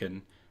 where you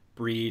can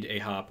breed a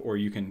hop, or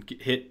you can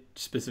hit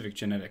specific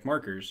genetic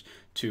markers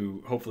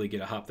to hopefully get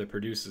a hop that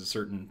produces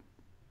certain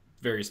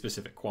very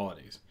specific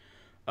qualities.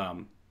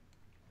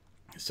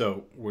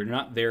 So we're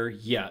not there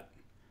yet,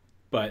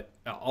 But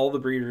all the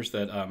breeders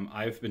that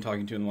I've been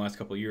talking to in the last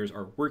couple of years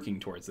are working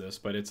towards this,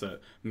 but it's a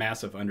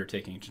massive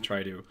undertaking to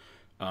try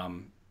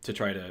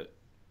to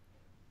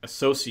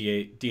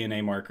associate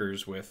DNA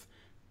markers with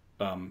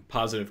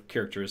positive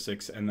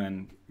characteristics, and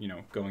then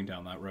going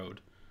down that road.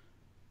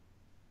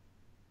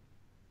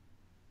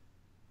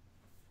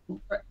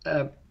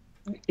 Uh,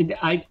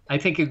 I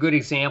think a good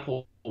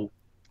example,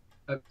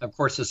 of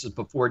course, this is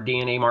before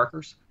DNA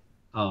markers,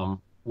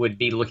 would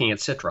be looking at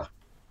Citra,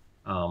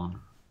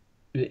 um,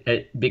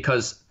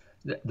 because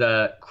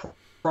the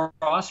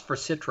cross for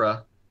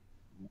Citra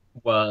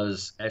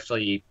was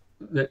actually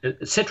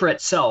Citra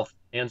itself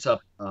ends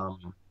up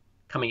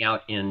coming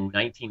out in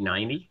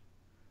 1990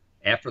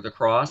 after the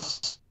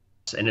cross,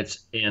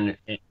 and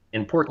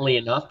importantly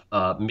enough,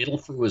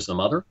 Mittelfrüh is the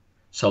mother,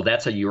 so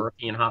that's a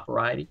European hop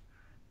variety.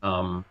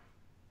 Um,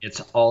 it's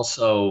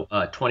also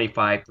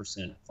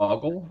 25%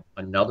 Fogel,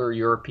 another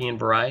European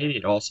variety.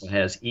 It also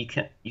has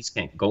East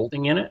Kent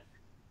Golding in it.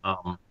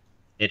 Um,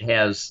 it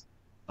has,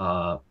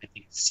 I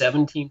think,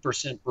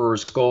 17%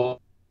 Brewer's Gold.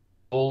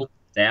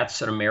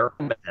 That's an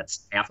American, but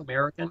that's half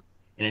American.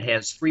 And it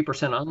has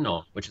 3%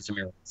 unknown, which is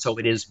American. So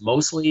it is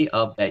mostly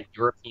of that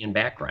European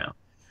background.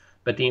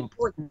 But the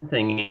important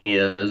thing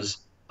is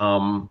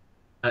a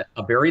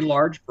very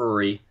large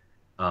brewery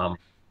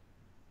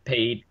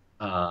paid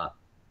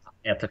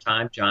at the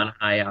time John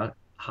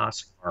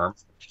Haas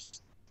Farms, which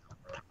is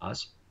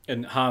Haas.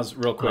 And Haas,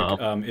 real quick,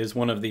 is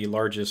one of the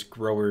largest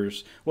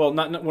growers. Well,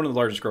 not one of the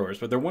largest growers,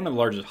 but they're one of the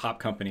largest hop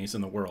companies in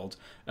the world.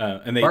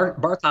 And they,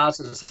 Barth Haas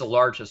is the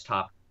largest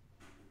hop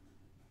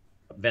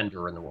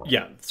vendor in the world.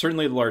 yeah,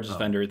 certainly the largest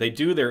vendor. They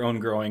do their own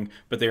growing,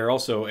 but they are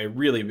also a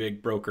really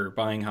big broker,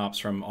 buying hops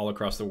from all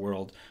across the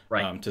world,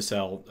 right. To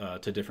sell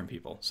to different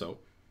people. So,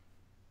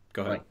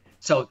 go ahead. Right.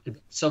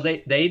 So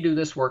they do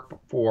this work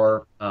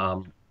for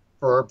a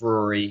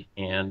brewery,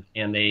 and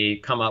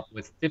they come up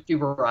with 50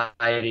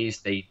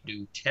 varieties. They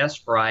do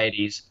test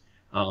varieties,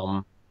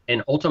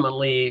 and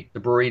ultimately the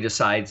brewery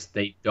decides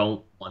they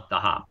don't want the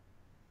hop.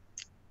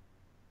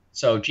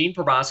 So Gene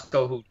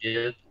Probasco, who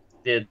did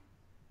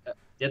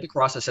the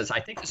process, says, I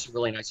think this is a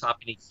really nice hop,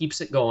 and he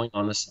keeps it going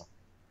on the side.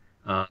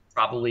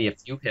 Probably a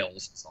few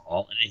hills is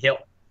all, and a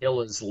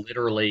hill is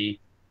literally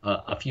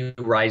a few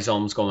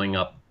rhizomes going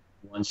up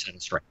one set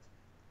of strings.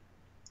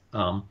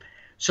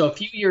 So a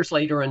few years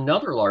later,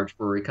 another large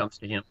brewery comes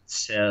to him and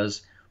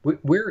says,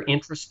 we're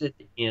interested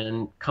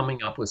in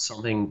coming up with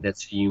something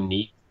that's a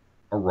unique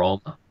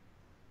aroma.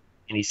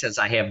 And he says,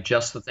 I have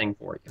just the thing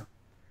for you.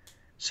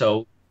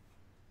 So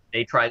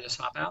they try this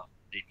hop out.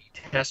 They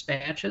do test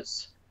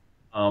batches.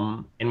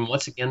 And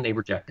once again, they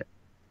reject it.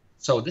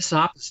 So this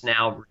hop is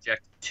now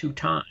rejected 2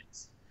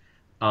 times.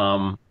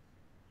 And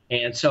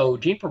so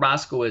Gene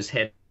Probasco is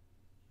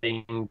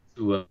heading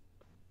to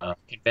a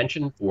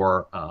convention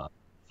for hop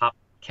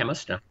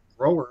chemists and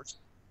growers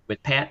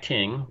with Pat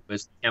Ting, who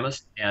was the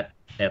chemist at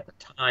the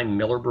time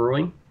Miller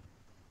Brewing,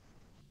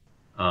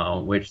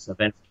 which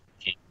eventually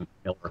became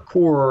Miller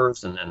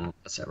Coors, and then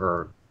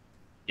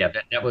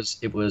it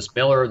was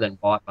Miller, then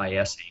bought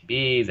by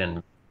SAB,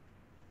 then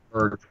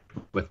merged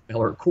with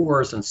Miller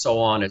Coors, and so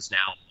on. It's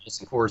now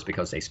Molson Coors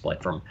because they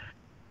split from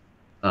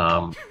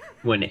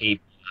when ABI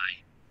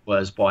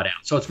was bought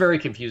out. So it's very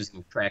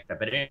confusing to track that.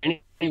 But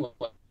anyway,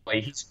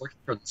 he's working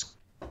for this.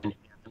 And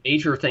the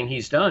major thing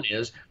he's done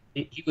is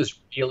he was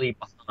really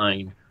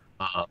behind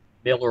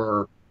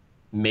Miller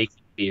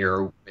making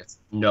beer with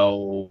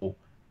no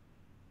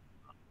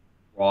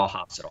raw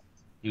hops at all,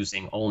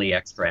 using only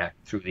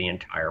extract through the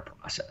entire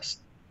process.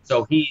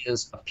 So he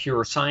is a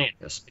pure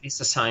scientist, but he's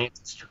a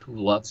scientist who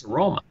loves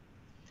aroma.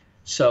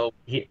 So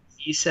he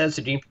says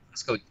to Gene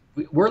Probasco,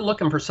 we're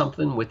looking for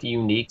something with a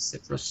unique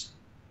citrus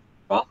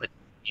quality.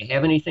 Do you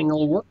have anything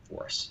that'll work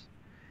for us?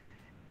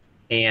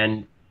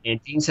 And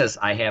Gene says,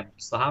 I have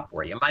just the hop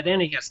for you. And by then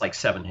he has like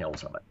 7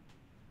 hills of it.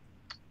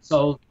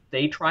 So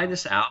they try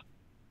this out,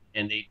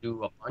 and they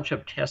do a bunch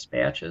of test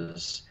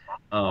batches.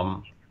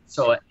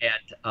 So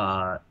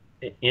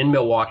in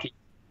Milwaukee,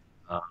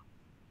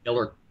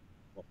 Miller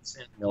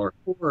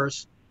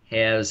Coors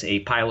has a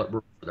pilot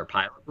brewery for their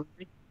pilot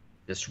brewery,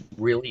 this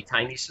really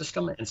tiny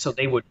system. And so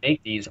they would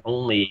make these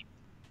only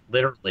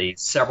literally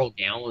several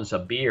gallons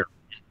of beer.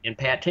 In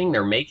Pat Ting,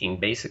 they're making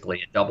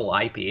basically a double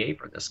IPA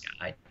for this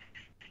guy.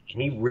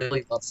 And he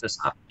really loves this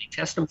hop. They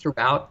test them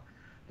throughout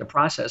the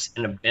process,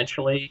 and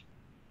eventually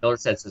Miller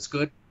says, it's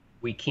good.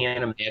 We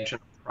can't imagine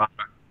a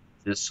product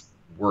this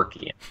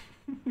working.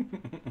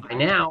 By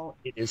now,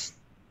 it is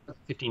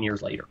 15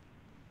 years later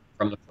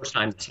from the first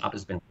time this hop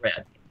has been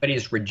bred, but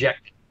he's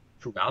rejected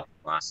throughout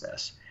the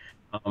process.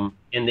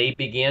 And they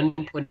began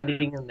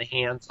putting in the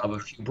hands of a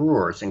few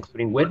brewers,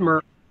 including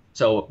Widmer.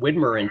 So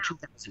Widmer in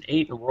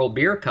 2008 in the World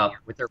Beer Cup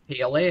with their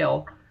Pale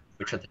Ale,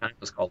 which at the time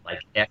was called like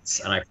X,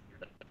 and I forget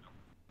the number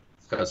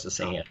because this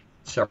thing had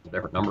several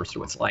different numbers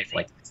through its life,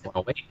 like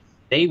X108.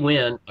 They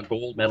win a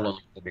gold medal in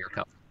the World Beer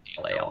Cup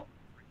for Pale Ale.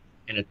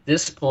 And at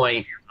this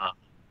point,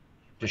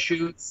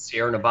 Deschutes,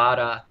 Sierra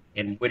Nevada,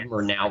 and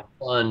Widmer now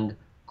fund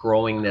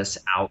growing this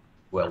out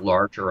to a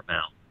larger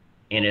amount.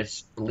 And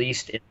it's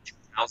released in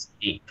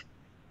 2008,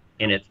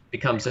 and it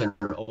becomes an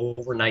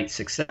overnight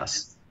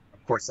success.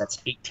 Of course,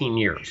 that's 18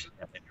 years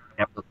after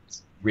it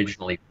was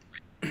originally.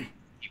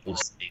 People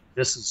say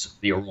this is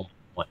the aroma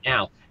we want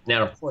now.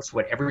 Now, of course,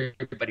 what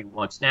everybody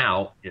wants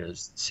now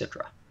is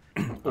Citra.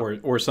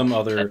 or some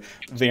other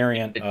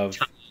variant Time, of.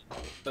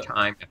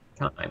 time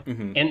after time.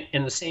 Mhm.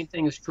 And the same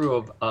thing is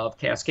true of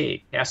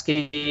Cascade.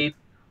 Cascade,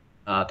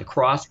 the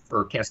cross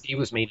for Cascade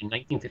was made in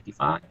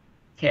 1955.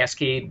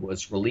 Cascade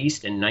was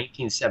released in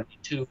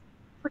 1972,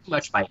 pretty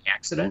much by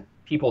accident.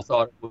 People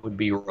thought it would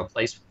be a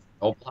replacement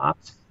for Noble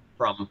hops.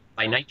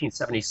 By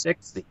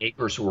 1976, the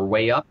acres were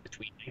way up.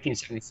 Between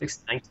 1976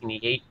 and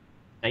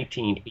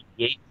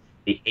 1988,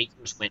 the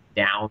acres went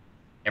down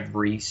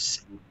every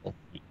single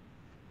year.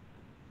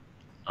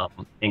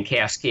 And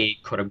Cascade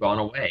could have gone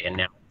away, and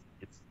now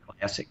it's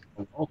classic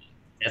aroma.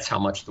 That's how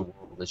much the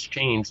world has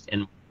changed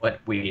and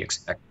what we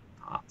expect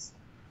from hops.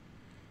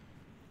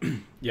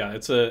 Yeah,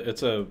 it's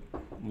a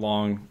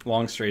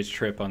long straight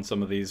trip on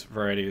some of these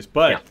varieties,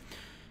 but Yeah,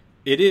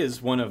 it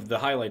is one of the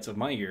highlights of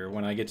my year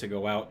when I get to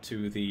go out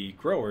to the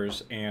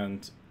growers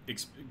and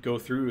go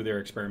through their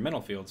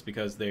experimental fields,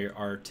 because they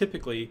are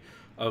typically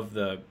of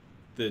the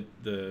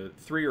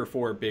three or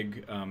four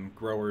big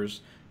growers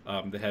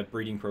that have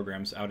breeding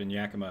programs out in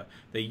Yakima.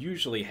 They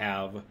usually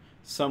have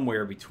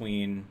somewhere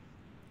between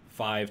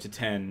 5 to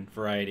 10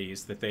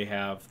 varieties that they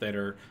have that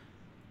are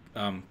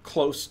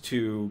close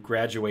to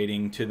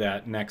graduating to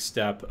that next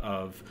step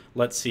of,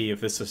 let's see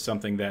if this is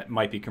something that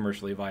might be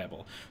commercially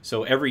viable.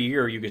 So every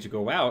year you get to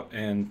go out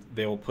and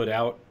they'll put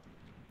out,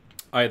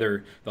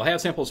 either they'll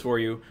have samples for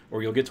you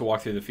or you'll get to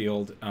walk through the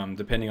field,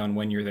 depending on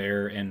when you're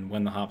there and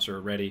when the hops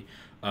are ready.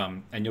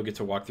 And you'll get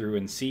to walk through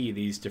and see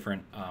these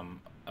different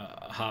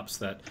hops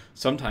that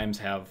sometimes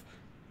have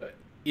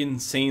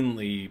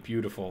insanely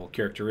beautiful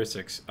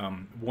characteristics.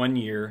 One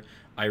year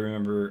I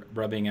remember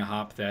rubbing a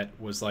hop that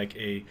was like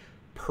a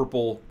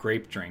purple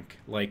grape drink.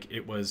 Like,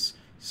 it was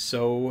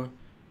so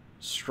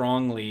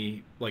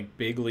strongly like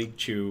big league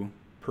chew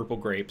purple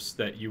grapes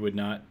that you would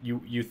not,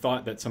 you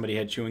thought that somebody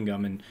had chewing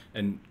gum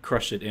and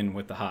crushed it in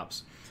with the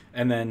hops.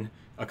 And then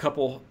a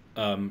couple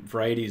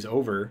varieties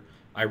over,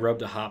 I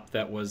rubbed a hop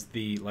that was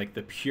the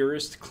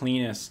purest,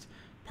 cleanest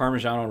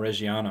Parmigiano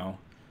Reggiano,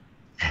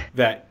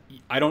 that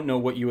I don't know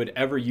what you would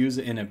ever use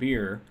in a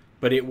beer,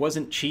 but it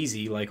wasn't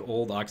cheesy like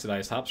old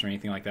oxidized hops or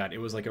anything like that. It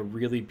was like a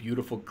really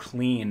beautiful,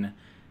 clean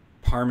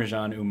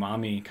Parmesan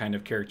umami kind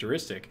of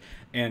characteristic.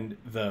 And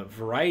the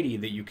variety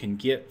that you can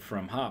get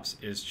from hops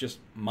is just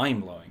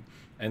mind-blowing.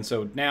 And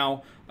so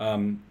now,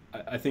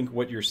 I think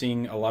what you're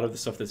seeing, a lot of the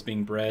stuff that's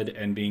being bred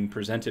and being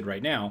presented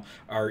right now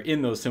are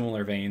in those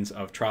similar veins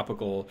of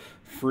tropical,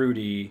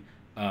 fruity,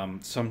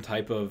 some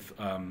type of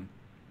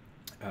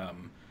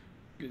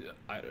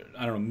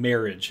I don't know,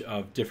 marriage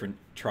of different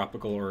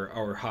tropical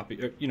or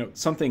hoppy,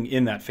 something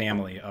in that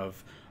family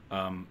of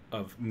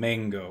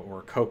mango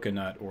or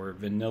coconut or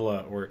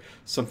vanilla, or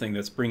something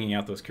that's bringing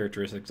out those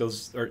characteristics.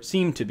 Those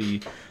seem to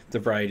be the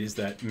varieties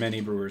that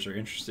many brewers are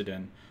interested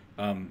in.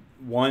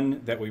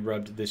 One that we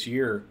rubbed this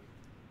year,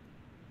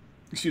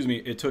 excuse me,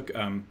 it took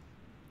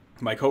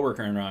my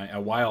coworker and I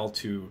a while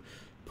to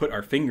put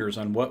our fingers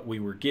on what we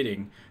were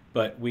getting,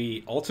 but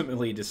we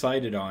ultimately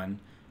decided on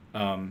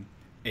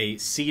a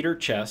cedar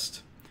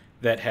chest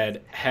that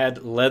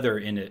had leather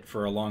in it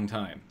for a long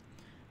time.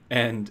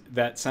 And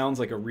that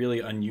sounds like a really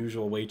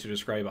unusual way to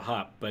describe a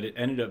hop, but it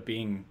ended up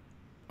being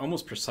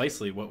almost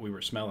precisely what we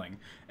were smelling.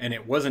 And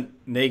it wasn't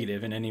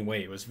negative in any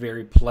way. It was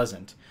very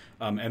pleasant.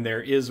 And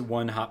there is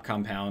one hop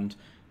compound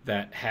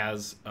that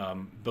has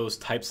those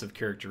types of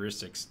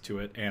characteristics to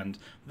it. And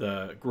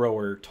the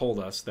grower told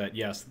us that,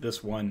 yes,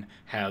 this one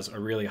has a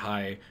really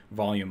high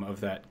volume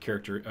of that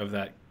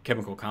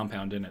chemical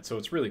compound in it. So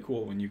it's really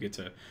cool when you get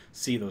to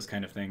see those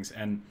kind of things.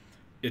 And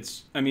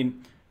it's, I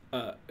mean,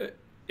 I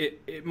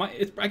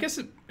guess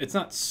it's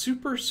not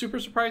super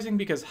surprising,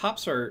 because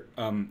hops are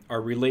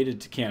related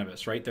to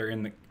cannabis, right? They're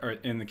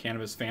in the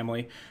cannabis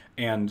family,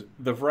 and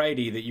the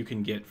variety that you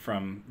can get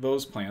from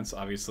those plants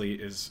obviously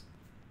is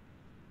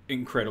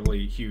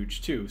incredibly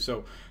huge too.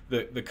 So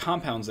the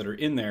compounds that are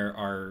in there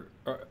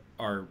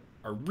are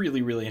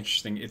really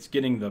interesting. It's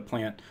getting the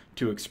plant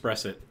to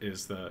express it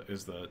is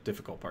the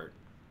difficult part.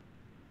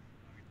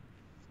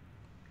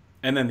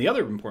 And then the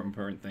other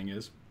important thing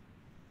is,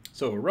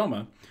 so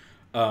aroma.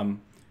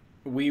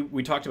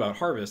 We talked about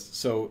harvest.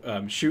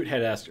 So Shoot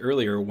had asked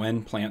earlier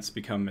when plants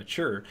become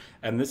mature,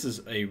 and this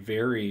is a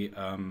very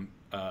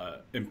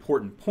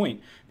important point,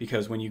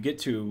 because when you get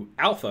to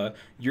alpha,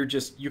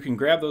 you can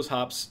grab those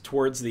hops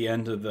towards the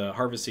end of the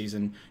harvest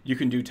season. You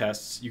can do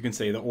tests. You can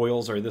say the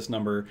oils are this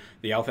number,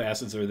 the alpha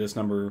acids are this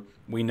number.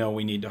 We know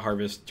we need to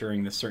harvest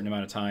during this certain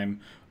amount of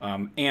time.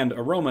 And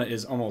aroma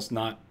is almost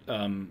not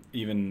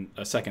even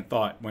a second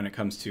thought when it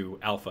comes to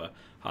alpha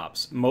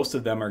hops. Most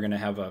of them are going to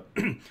have a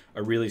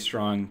really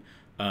strong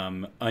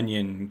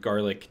onion,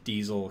 garlic,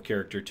 diesel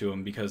character to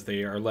them, because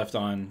they are left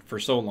on for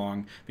so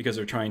long because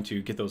they're trying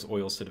to get those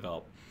oils to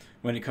develop.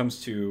 when it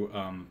comes to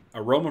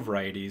aroma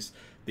varieties,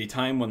 the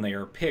time when they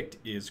are picked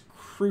is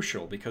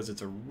crucial because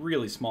it's a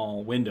really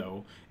small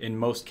window in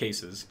most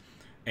cases.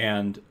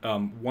 And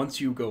once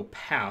you go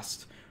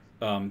past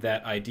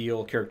that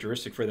ideal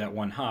characteristic for that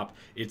one hop,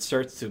 it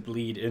starts to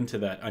bleed into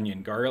that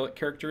onion garlic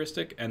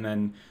characteristic, and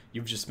then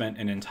you've just spent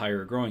an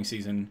entire growing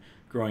season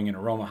growing an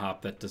aroma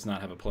hop that does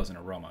not have a pleasant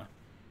aroma.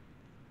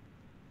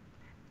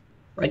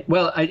 Right.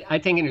 Well, I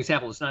think an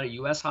example is not a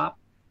U.S. hop,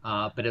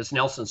 but it's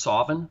Nelson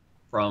Sauvin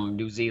from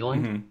New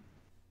Zealand, Mm-hmm.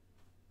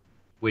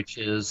 which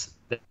is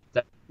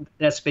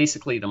that's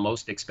basically the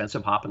most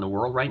expensive hop in the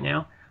world right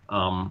now.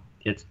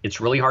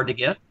 It's really hard to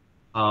get,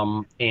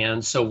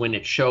 and so when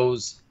it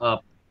shows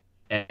up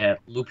at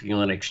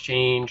Lupulin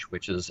Exchange,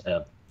 which is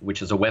a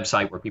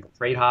website where people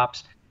trade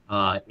hops,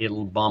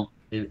 it'll bump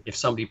if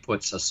somebody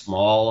puts a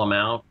small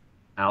amount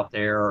out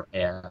there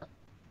at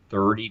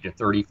 $30 to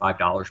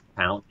 $35 per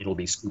pound, it'll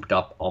be scooped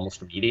up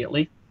almost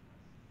immediately.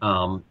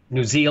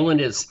 New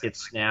Zealand is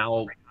it's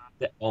now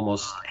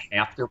almost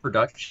half their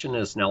production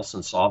is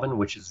Nelson Sauvin,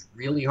 which is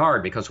really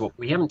hard because what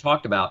we haven't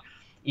talked about,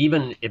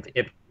 even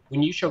if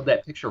when you showed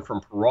that picture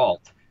from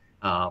Peralt,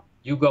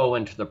 you go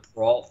into the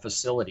Peralt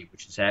facility,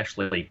 which is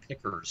actually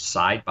pickers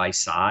side by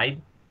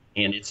side,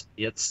 and it's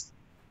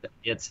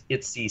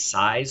the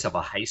size of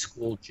a high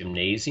school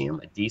gymnasium,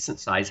 a decent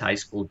sized high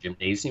school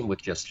gymnasium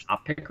with just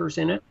hop pickers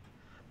in it.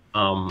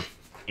 Um,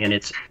 and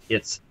it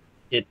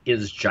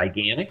is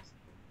gigantic,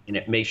 and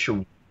it makes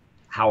you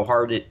how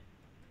hard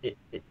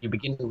you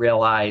begin to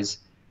realize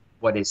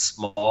what a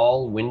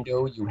small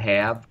window you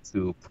have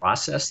to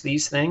process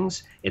these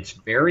things. It's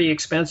very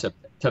expensive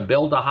to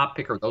build a hop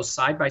picker. Those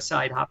side by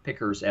side hop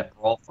pickers at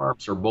Peralt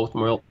Farms are both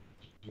more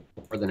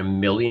than $1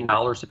 million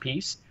a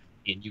piece,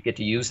 and you get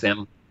to use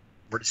them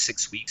 4 to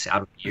 6 weeks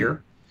out of the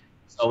year.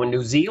 So in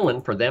New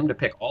Zealand, for them to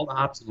pick all the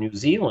hops in New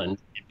Zealand,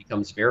 it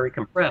becomes very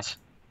compressed.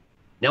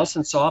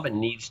 Nelson Sauvin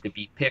needs to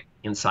be picked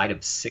inside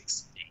of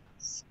 6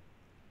 days.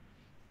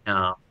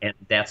 And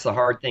that's the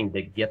hard thing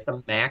to get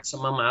the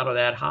maximum out of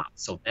that hop.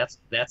 So that's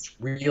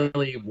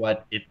really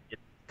what it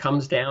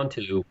comes down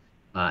to.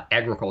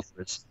 Agriculture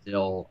is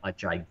still a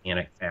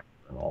gigantic factor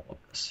in all of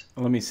this.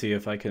 Let me see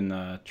if I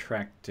can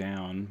track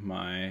down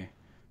my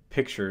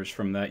pictures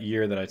from that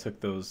year that I took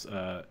those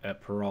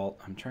at Peralt.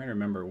 I'm trying to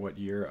remember what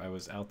year I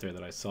was out there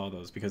that I saw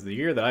those, because the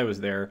year that I was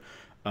there,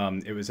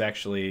 it was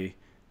actually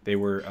they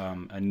were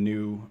a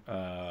new.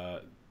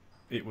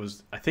 It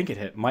was, I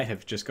think might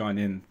have just gone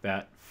in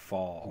that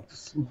fall.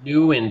 It's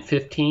new in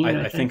 15, I I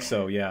think think.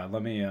 so. Yeah.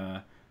 Let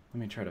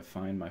me try to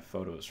find my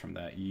photos from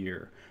that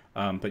year.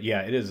 But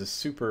yeah, it is a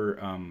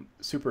super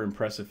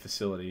impressive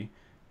facility,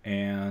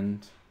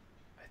 and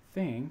I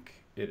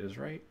think it is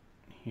right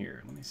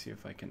here. Let me see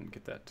if I can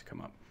get that to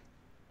come up.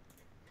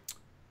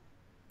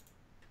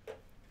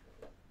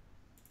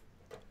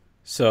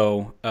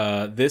 So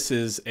this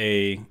is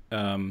a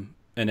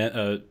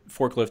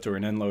forklift or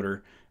an end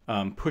loader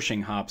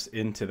pushing hops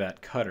into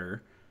that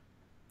cutter.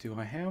 Do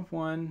I have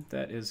one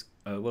that is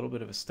a little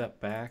bit of a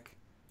step back?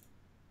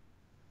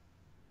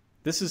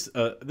 This is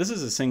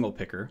a single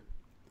picker,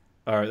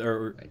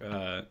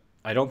 Right.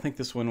 I don't think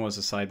this one was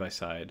a side by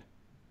side,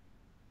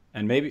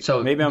 and maybe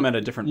So maybe I'm at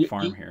a different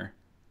farm you here.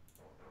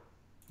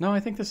 No, I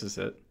think this is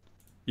it.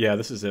 Yeah,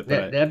 this is it.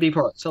 But that'd be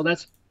part. So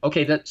that's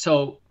okay.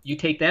 So you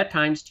take that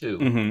times two,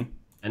 mm-hmm.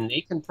 and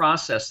they can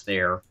process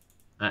there,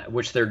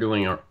 which they're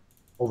doing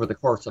over the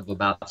course of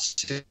about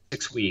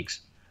 6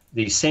 weeks,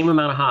 the same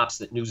amount of hops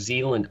that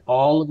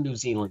all of New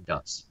Zealand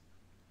does.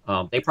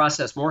 They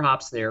process more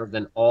hops there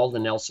than all the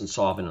Nelson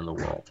Sauvin in the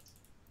world,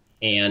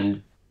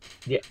 and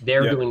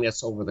they're Yeah, doing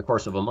this over the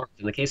course of a month.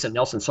 In the case of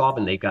Nelson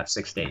Sauvin, they've got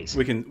 6 days.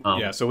 we can.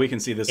 Yeah, Um, so we can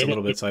see this a and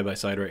little bit side by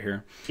side right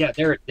here. yeah,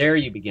 there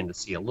you begin to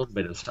see a little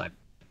bit of this type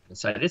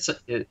inside.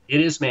 It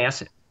is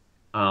massive,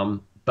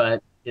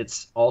 but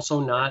it's also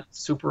not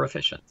super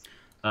efficient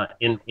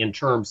in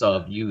terms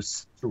of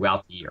use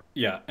throughout the year.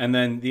 Yeah, and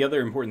then the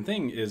other important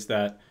thing is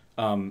that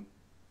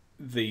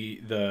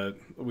the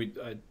we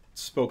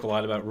spoke a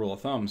lot about rule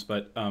of thumbs,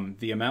 but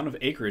the amount of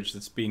acreage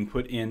that's being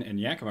put in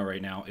Yakima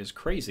right now is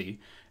crazy,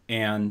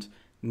 and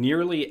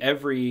nearly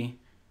every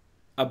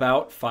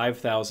about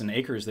 5,000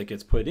 acres that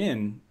gets put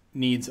in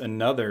needs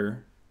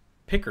another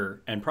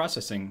picker and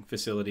processing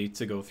facility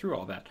to go through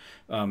all that,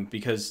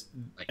 because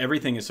Right.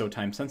 everything is so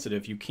time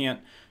sensitive. You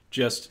can't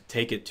just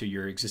take it to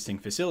your existing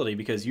facility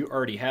because you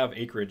already have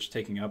acreage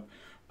taking up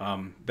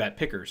that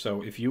picker. So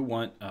Right. if you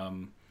want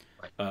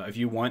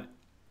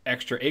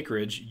extra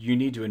acreage, you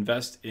need to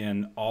invest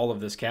in all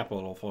of this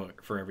capital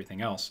for everything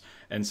else.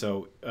 And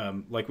so,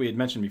 like we had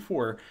mentioned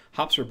before,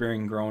 hops are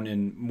being grown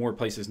in more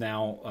places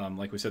now.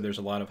 Like we said, there's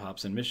a lot of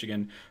hops in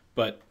Michigan,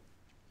 but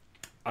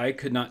I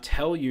could not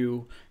tell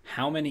you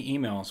how many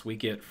emails we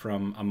get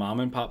from a mom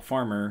and pop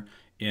farmer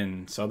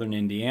in southern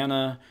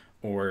Indiana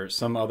or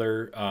some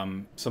other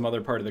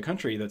part of the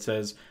country that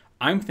says,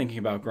 "I'm thinking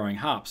about growing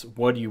hops.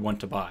 What do you want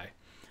to buy?"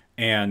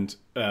 And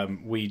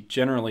we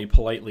generally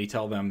politely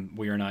tell them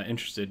we are not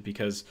interested,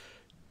 because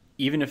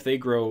even if they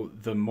grow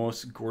the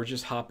most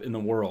gorgeous hop in the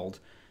world,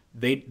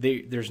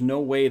 there's no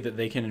way that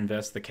they can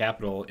invest the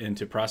capital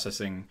into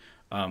processing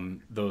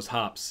those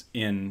hops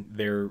in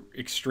their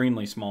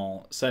extremely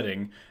small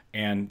setting,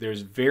 and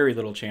there's very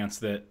little chance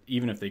that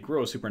even if they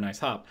grow a super nice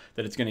hop,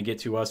 that it's going to get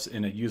to us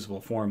in a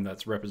usable form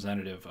that's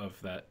representative of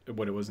that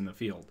what it was in the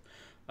field.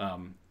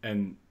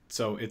 And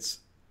so it's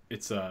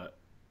a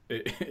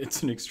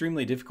it's an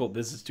extremely difficult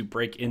business to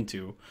break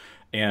into,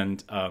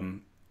 and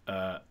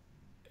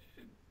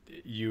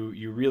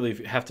you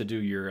really have to do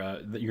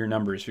your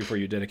numbers before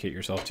you dedicate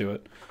yourself to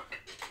it.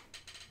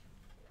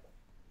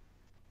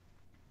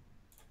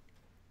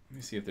 Let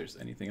me see if there's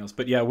anything else.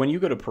 But yeah, when you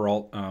go to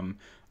Peralt,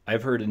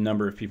 I've heard a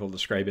number of people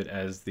describe it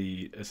as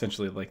the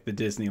essentially like the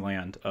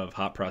Disneyland of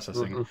hop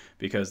processing, Mm-hmm.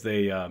 because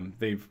they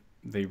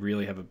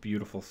really have a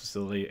beautiful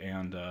facility,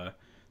 and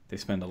they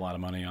spend a lot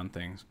of money on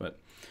things. But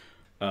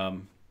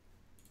um,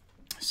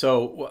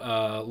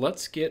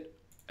 let's get.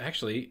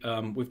 Actually,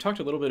 we've talked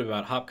a little bit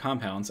about hop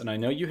compounds, and I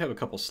know you have a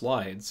couple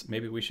slides.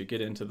 Maybe we should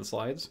get into the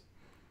slides.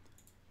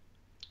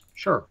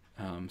 Sure.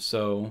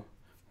 So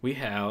we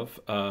have,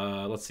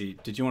 let's see,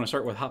 did you want to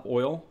start with hop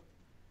oil?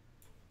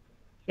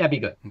 Yeah, be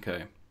good.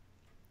 Okay.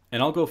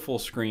 And I'll go full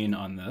screen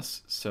on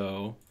this.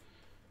 So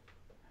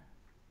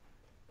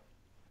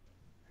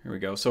here we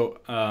go. So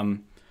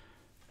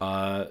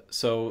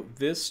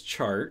this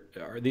chart,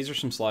 these are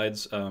some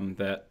slides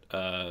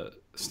that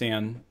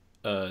Stan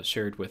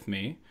shared with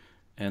me.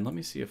 And let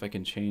me see if I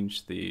can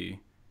change the.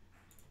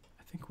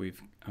 I think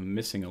I'm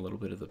missing a little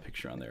bit of the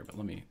picture on there, but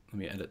let me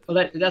edit.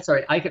 Well, that's all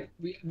right. I could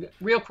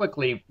real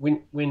quickly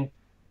when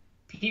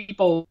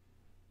people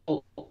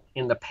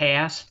in the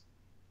past,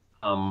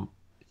 of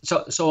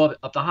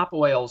the hop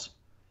oils,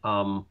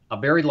 a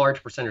very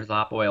large percentage of the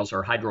hop oils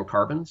are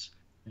hydrocarbons,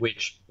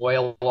 which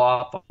boil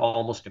off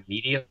almost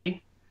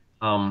immediately.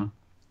 More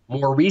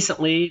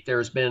recently,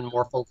 there's been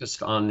more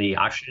focused on the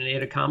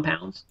oxygenated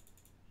compounds,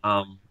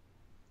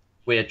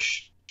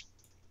 which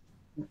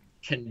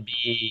can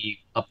be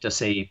up to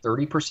say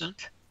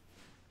 30%.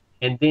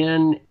 And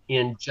then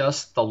in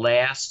just the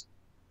last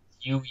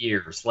few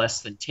years,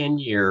 less than 10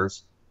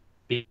 years,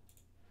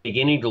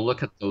 beginning to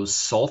look at those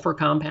sulfur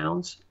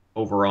compounds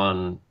over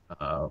on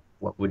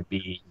what would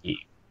be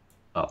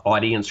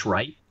audience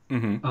right,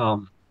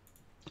 Mm-hmm.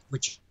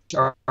 which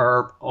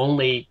are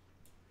only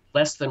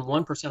less than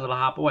 1% of the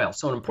hop oil.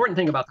 So an important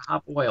thing about the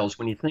hop oils,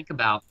 when you think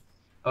about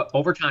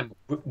over time,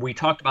 we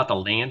talked about the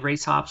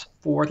landrace hops.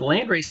 For the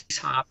landrace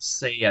hops,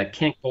 say a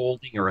Kent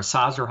Golding or a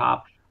Sazer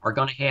hop, are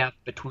going to have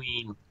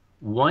between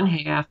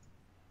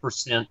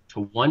 0.5%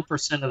 to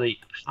 1% of the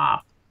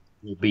hop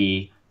will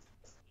be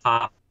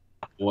hop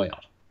oil.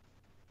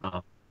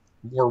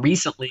 More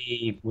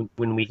recently,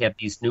 when we have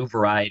these new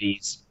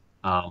varieties,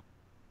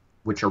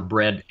 which are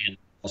bred and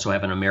also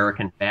have an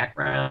American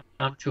background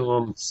to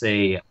them,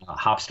 say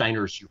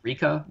Hopsteiner's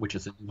Eureka, which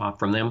is a new hop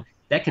from them,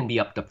 that can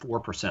be up to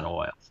 4%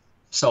 oil.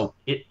 So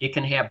it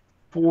can have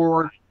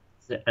four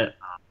to 8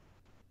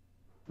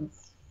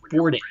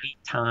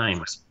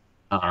 times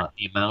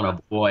the amount of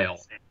oil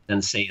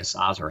than, say, a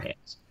Sazer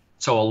has.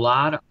 So a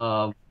lot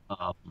of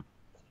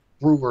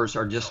brewers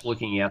are just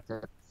looking at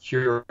the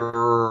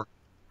pure,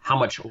 how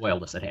much oil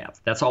does it have?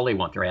 That's all they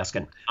want. They're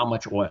asking, how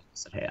much oil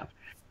does it have?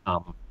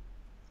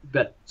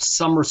 But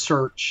some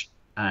research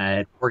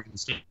at Oregon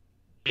State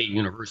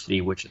University,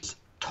 which is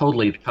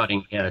totally the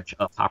cutting edge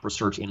of hop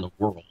research in the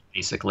world,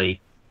 basically,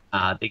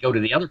 they go to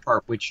the other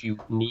part, which you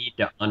need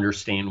to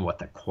understand what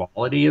the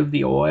quality of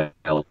the oil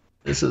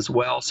is as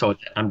well. So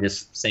I'm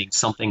just saying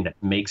something that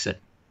makes it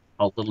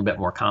a little bit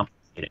more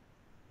complicated.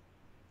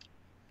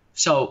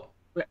 So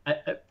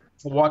to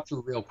walk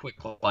through real quick,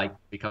 like,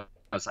 because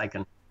I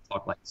can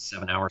talk like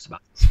 7 hours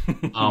about this,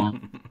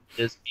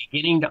 is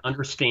beginning to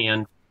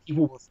understand.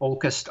 People were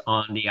focused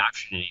on the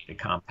oxygenated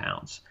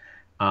compounds.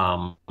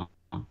 When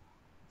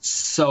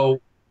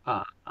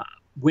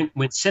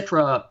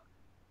Citra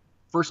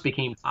first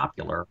became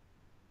popular,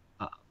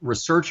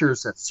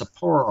 researchers at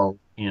Sapporo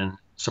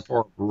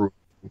Brewery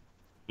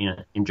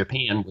in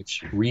Japan,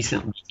 which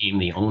recently became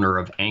the owner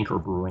of Anchor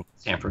Brewing in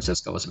San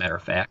Francisco, as a matter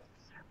of fact,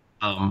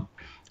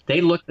 they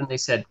looked and they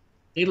said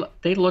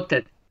they looked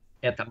at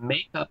the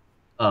makeup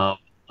of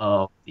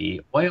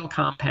the oil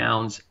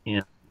compounds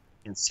in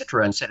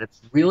Citra and said it's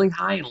really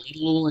high in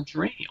linalool and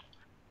geraniol.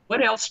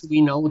 What else do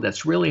we know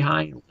that's really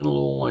high in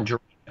linalool and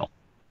geraniol?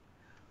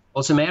 Well,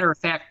 as a matter of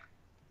fact,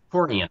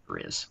 coriander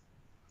is.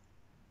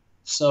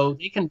 So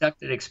they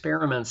conducted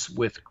experiments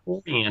with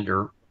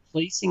coriander,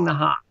 replacing the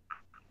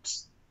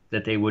hops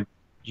that they would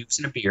use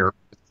in a beer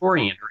with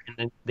coriander, and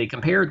then they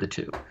compared the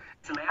two.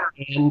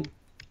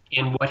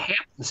 And what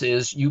happens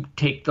is you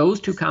take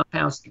those two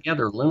compounds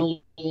together,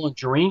 linalool and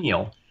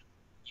geraniol,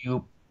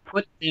 you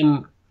put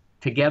them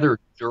together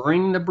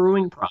during the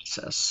brewing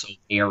process. So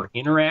they are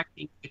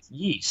interacting with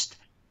yeast,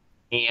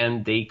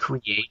 and they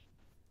create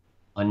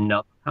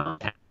another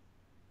compound.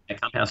 That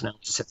compound is known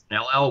as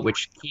citronellal,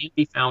 which can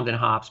be found in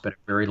hops, but at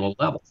very low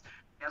levels.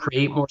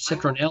 Create more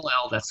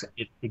citronellal.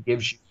 It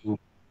gives you,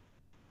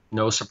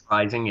 no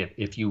surprising,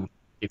 if you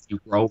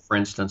grow, for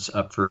instance,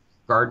 for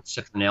garden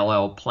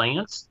citronellal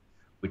plants,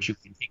 which you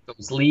can take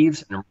those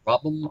leaves and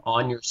rub them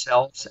on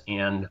yourselves,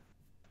 and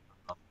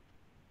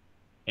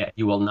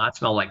you will not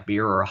smell like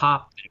beer or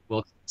hop, and it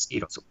will keep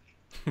mosquitoes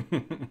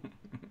away.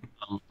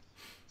 Um,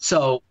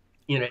 so,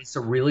 it's a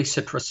really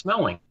citrus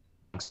smelling.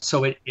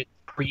 So it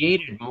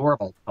created more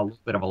of a little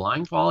bit of a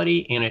lime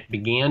quality, and it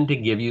began to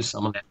give you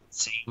some of that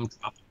same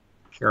tropical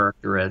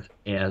character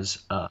as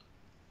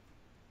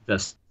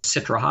the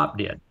Citra hop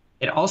did.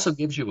 It also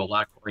gives you a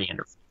lot of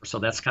coriander flavor, so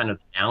that's kind of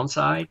the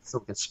downside. So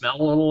it can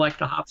smell a little like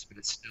the hops, but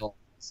it still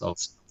also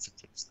smells and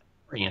tastes like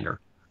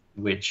coriander,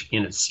 which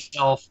in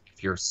itself,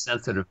 if you're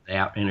sensitive to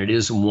that, and it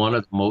is one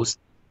of the most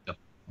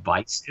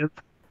divisive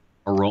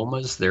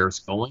aromas there's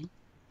going.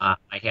 I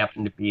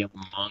happen to be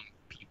among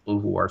people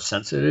who are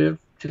sensitive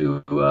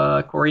to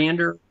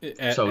coriander.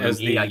 So to As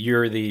the me,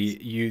 you're the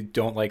you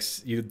don't like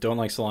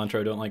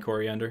cilantro, don't like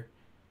coriander.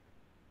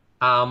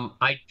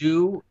 I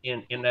do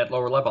in that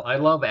lower level. I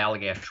love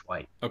Allagash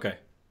White, Okay.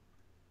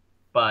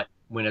 but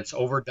when it's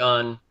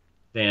overdone,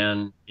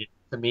 then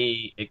to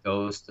me it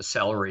goes to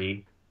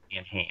celery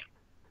and ham.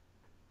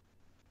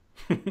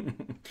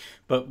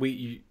 But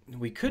we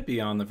could be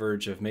on the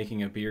verge of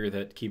making a beer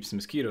that keeps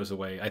mosquitoes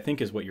away. I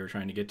think is what you're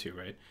trying to get to,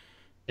 right?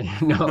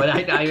 No,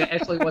 I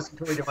actually wasn't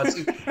worried about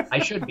soup. I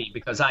should be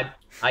because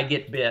I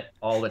get bit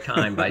all the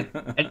time by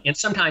and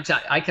sometimes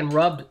I can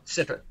rub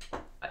citron.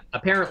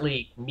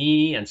 Apparently,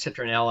 me and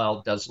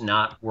citronellal does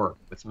not work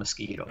with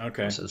mosquitoes,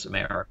 Okay. as a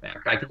matter of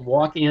fact. I can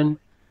walk in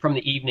from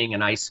the evening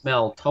and I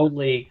smell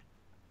totally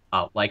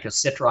like a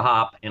citra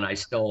hop, and I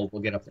still will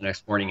get up the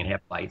next morning and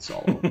have bites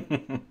all over.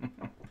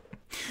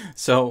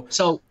 So,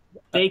 So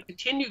they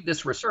continued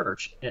this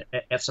research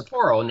at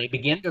Sapporo, and they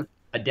began to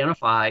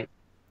identify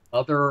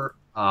other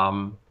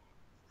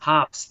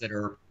hops that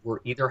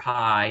were either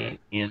high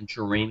in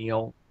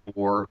geraniol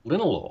or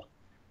linalool.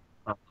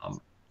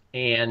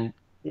 And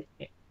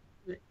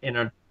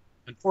and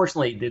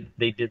unfortunately,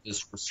 they did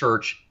this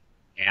research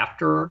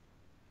after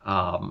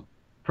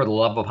For the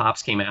Love of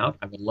Hops came out.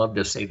 I would love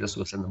to say this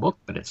was in the book,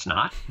 but it's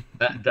not.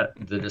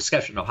 The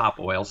discussion of hop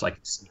oils, like you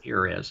see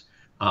here, is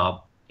uh,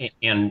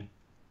 and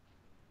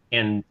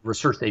and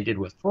research they did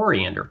with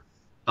coriander.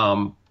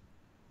 Um,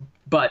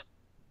 but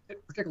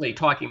particularly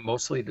talking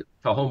mostly to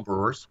home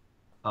brewers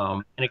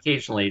and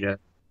occasionally to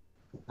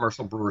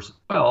commercial brewers as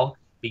well,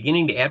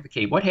 beginning to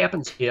advocate what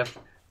happens if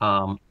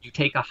you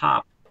take a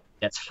hop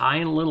that's high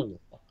in linalool,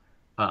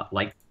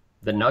 like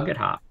the nugget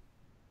hop,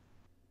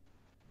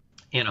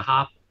 and a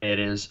hop that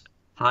is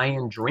high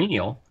in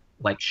geraniol,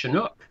 like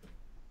Chinook,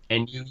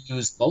 and you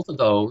use both of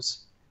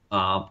those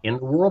in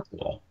the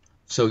whirlpool.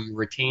 So you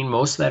retain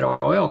most of that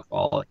oil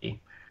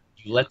quality.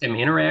 You let them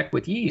interact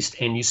with yeast,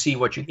 and you see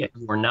what you get.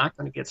 You are not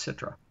going to get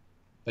citra,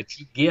 but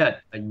you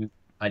get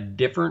a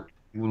different,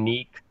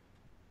 unique,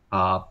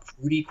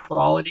 fruity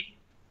quality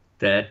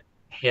that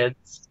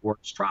heads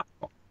towards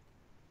tropical.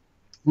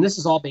 And this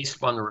is all based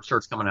upon the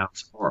research coming out of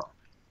Sapporo.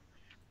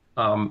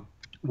 Um,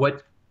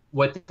 what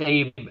what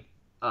they've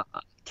uh,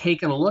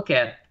 taken a look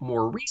at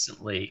more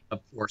recently, of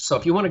course. So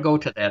if you want to go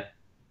to that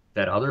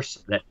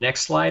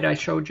next slide I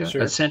showed you, I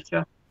sure. sent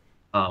you.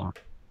 Um,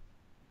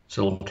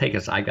 so it'll take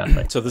us. I got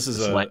the, So the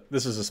slide.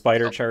 this is a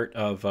spider So chart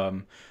of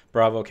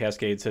Bravo,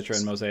 Cascade, Citra,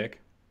 and Mosaic.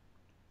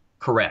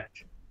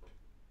 correct.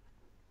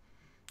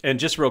 And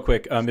just real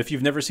quick, if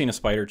you've never seen a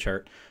spider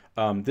chart,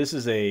 this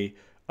is a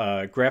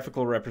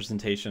graphical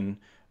representation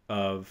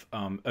of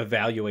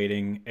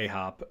evaluating a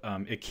hop.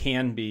 It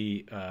can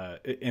be,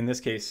 in this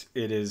case,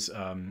 it is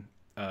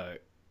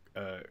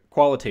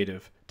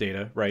qualitative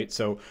data, right?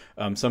 So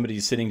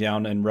somebody's sitting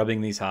down and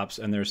rubbing these hops,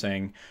 and they're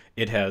saying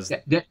it has.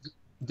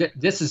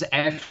 This is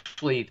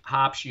actually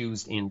hops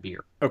used in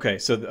beer. Okay,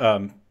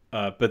 so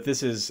but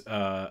this is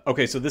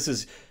okay. So this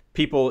is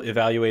people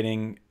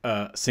evaluating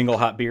single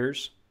hop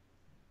beers.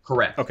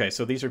 Correct. Okay,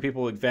 so these are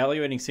people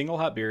evaluating single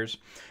hop beers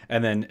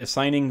and then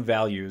assigning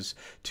values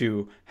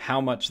to how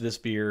much this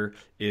beer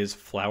is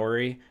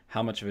flowery,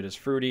 how much of it is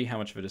fruity, how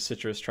much of it is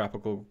citrus,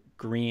 tropical,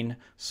 green,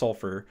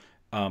 sulfur,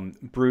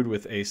 brewed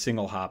with a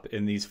single hop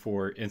in these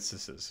four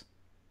instances.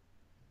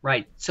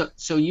 Right.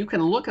 So you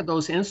can look at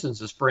those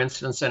instances, for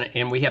instance,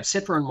 and we have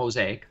Citra and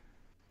Mosaic,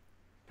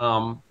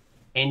 um,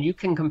 and you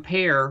can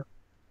compare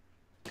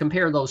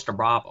those to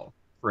Bravo,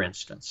 for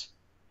instance.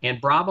 And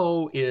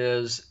Bravo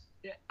is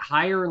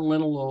higher in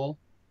linalool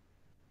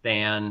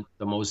than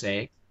the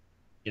Mosaic.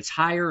 It's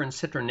higher in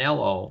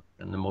citronello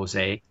than the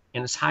Mosaic,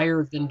 and it's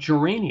higher than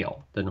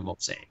geraniol than the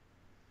Mosaic.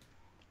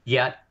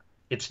 Yet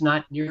it's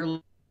not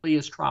nearly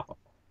as tropical.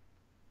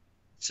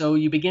 So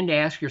you begin to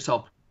ask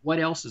yourself, what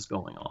else is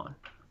going on?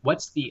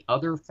 What's the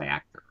other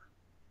factor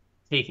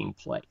taking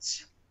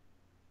place?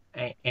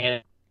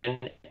 And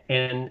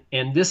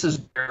and this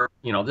is where,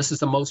 this is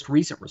the most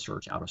recent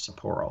research out of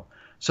Sapporo.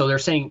 So they're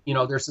saying,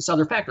 there's this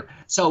other factor.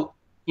 So,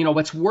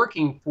 what's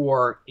working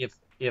for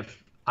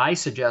if I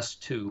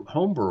suggest to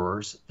home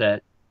brewers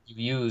that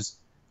you use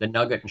the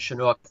Nugget and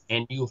Chinook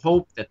and you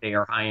hope that they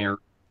are higher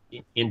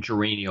in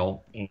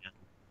geraniol and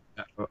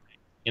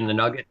in the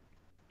Nugget,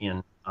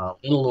 in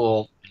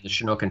linalool the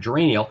Chinook and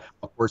Geranial.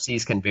 Of course,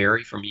 these can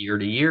vary from year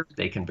to year.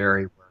 They can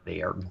vary where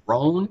they are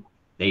grown.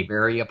 They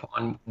vary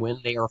upon when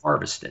they are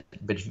harvested.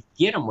 But if you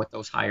get them with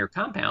those higher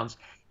compounds,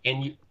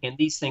 and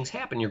these things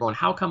happen, you're going,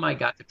 how come I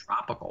got the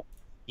tropical?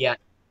 Yet,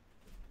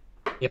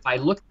 if I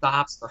look at the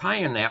hops that are high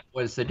in that,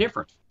 what is the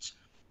difference?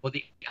 Well,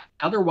 the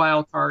other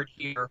wild card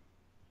here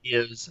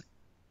is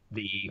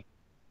the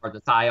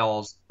the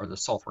thiols or the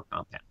sulfur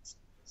compounds.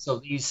 So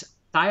these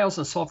thiols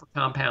and sulfur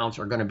compounds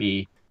are going to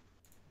be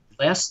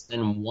less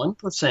than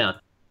 1%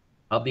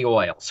 of the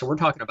oil. So we're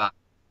talking about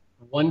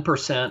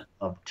 1%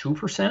 of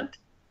 2%,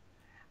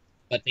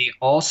 but they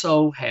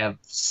also have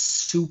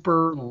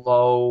super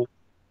low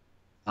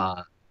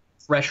uh,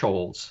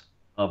 thresholds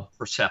of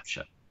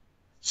perception.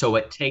 So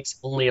it takes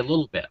only a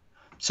little bit.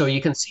 So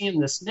you can see in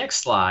this next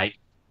slide,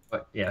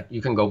 but yeah,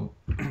 you can go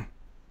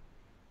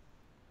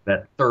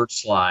that third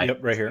slide. Yep,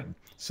 right here.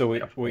 So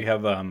we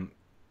have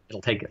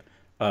It'll take it.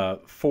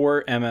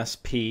 4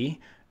 MSP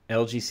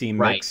LGC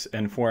Right. mix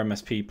and 4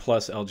 MSP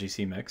plus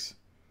LGC mix.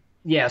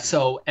 Yeah,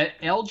 so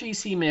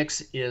LGC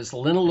mix is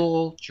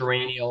linalool,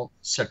 geraniol,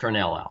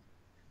 citronellal.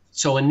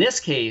 So in this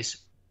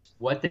case,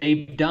 what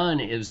they've done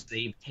is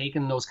they've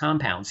taken those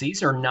compounds.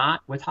 These are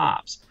not with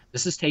hops.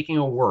 This is taking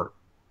a wort,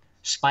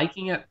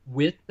 spiking it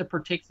with the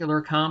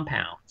particular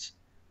compounds.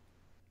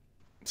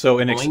 So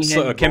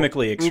a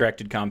chemically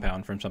extracted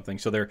compound from something.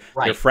 So they're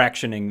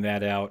fractioning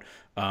that out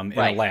in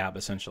a lab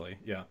essentially.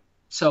 Yeah.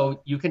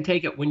 So you can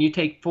take it when you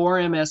take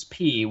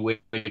 4-MSP,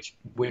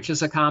 which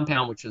is a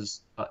compound which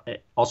is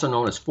also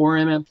known as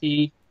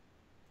 4-MMP.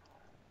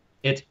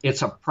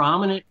 It's a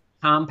prominent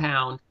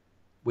compound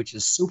which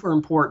is super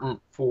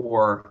important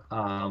for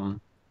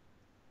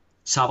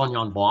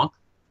Sauvignon Blanc.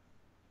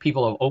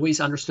 People have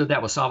always understood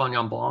that with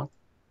Sauvignon Blanc.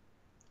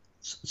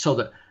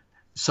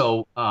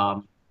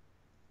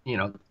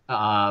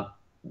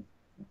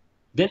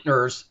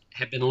 Vintners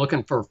have been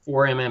looking for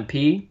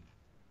 4-MMP.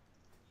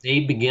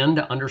 They begin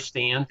to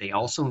understand they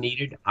also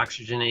needed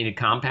oxygenated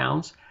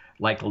compounds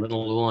like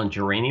linalool and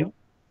geraniol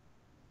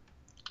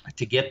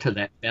to get to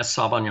that best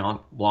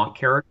Sauvignon Blanc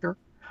character.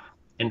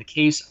 In the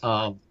case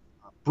of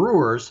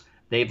brewers,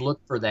 they've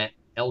looked for that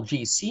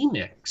LGC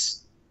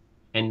mix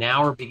and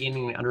now are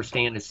beginning to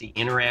understand it's the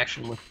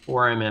interaction with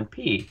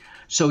 4-MMP.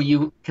 So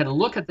you can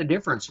look at the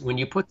difference when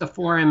you put the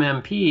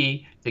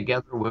 4-MMP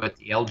together with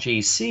the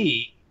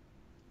LGC,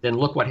 then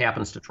look what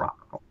happens to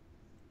tropical.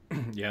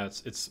 Yeah,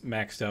 it's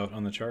maxed out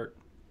on the chart.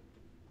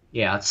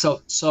 Yeah,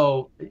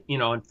 so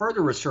in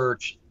further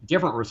research,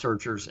 different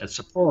researchers at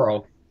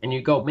Sapporo, and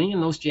you go, man,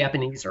 those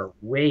Japanese are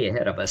way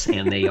ahead of us,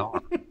 and they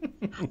are.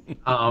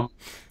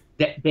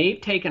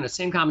 They've taken a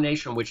same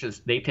combination, which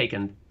is they've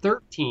taken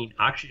 13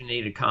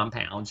 oxygenated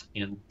compounds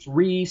and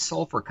 3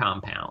 sulfur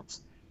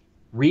compounds,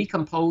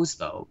 recomposed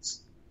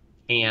those,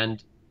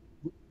 and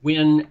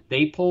when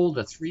they pull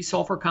the 3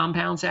 sulfur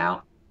compounds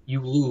out,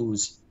 you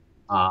lose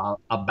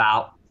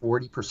about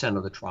 40%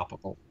 of the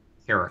tropical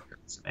character,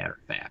 as a matter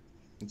of fact.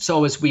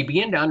 So as we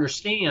begin to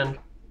understand,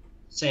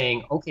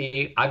 saying,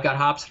 okay, I've got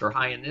hops that are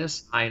high in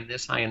this, high in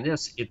this, high in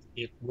this,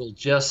 it will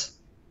just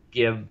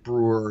give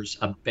brewers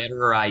a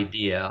better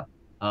idea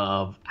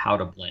of how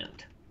to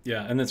blend.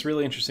 Yeah, and that's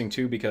really interesting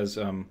too because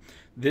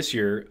this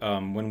year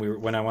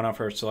when I went off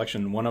our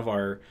selection, one of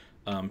our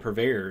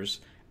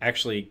purveyors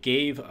actually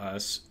gave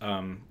us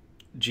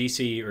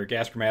GC or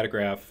gas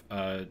chromatograph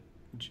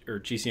or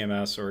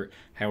GCMS or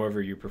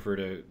however you prefer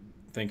to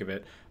think of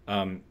it,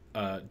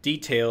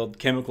 detailed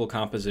chemical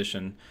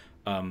composition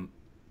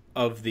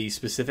of the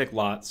specific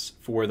lots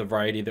for the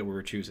variety that we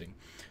were choosing.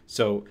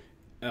 So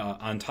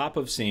on top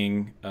of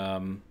seeing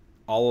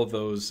all of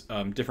those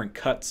different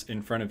cuts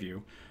in front of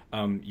you,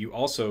 you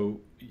also,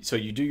 so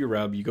you do your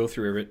rub, you go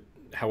through it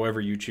however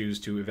you choose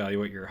to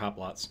evaluate your hop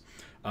lots.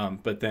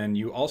 But then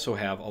you also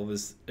have all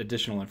this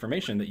additional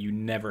information that you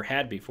never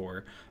had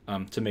before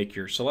to make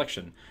your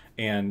selection.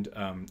 And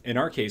in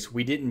our case,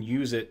 we didn't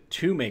use it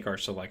to make our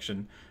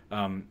selection,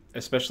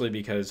 especially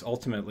because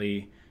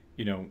ultimately,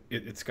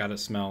 it's got to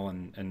smell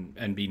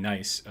and be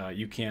nice. I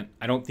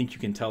don't think you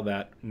can tell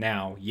that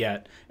now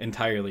yet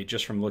entirely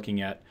just from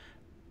looking at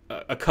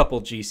a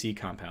couple GC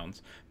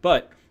compounds.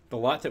 But the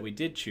lot that we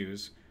did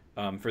choose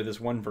for this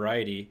one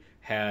variety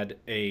had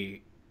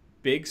a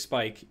big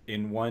spike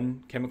in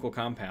one chemical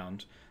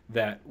compound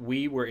that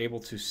we were able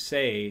to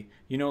say,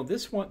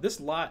 this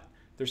lot,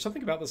 there's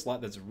something about this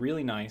lot that's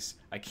really nice.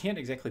 I can't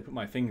exactly put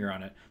my finger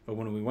on it, but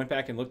when we went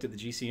back and looked at the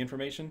GC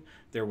information,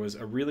 there was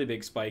a really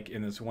big spike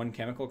in this one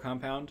chemical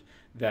compound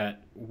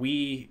that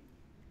we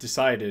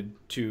decided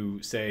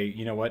to say,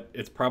 you know what,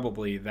 it's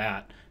probably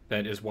that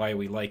is why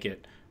we like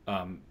it.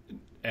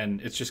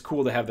 And it's just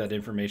cool to have that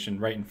information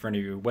right in front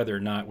of you, whether or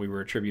not we were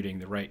attributing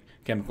the right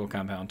chemical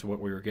compound to what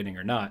we were getting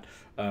or not.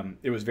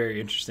 It was very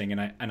interesting,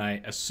 and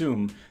I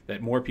assume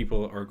that more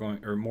people are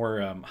going, or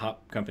more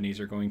hop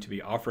companies are going to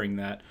be offering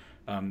that.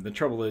 The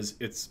trouble is,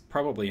 it's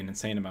probably an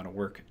insane amount of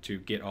work to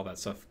get all that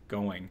stuff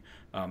going,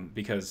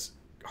 because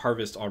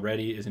harvest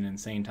already is an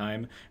insane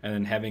time, and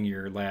then having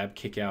your lab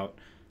kick out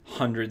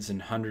hundreds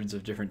and hundreds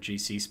of different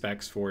GC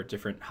specs for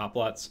different hop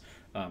lots.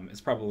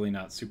 It's probably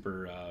not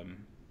super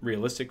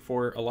realistic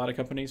for a lot of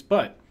companies,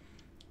 but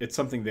it's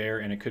something there,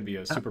 and it could be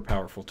a super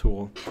powerful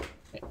tool.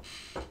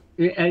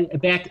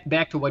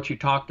 Back to what you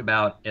talked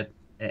about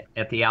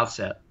at the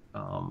outset,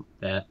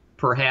 that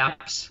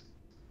perhaps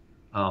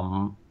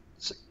um,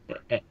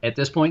 at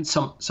this point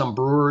some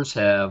brewers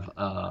have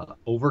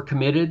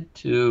overcommitted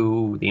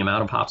to the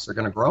amount of hops they're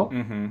going to grow.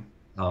 Mm-hmm.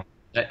 Uh,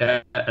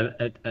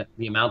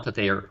 the amount that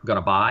they are going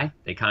to buy,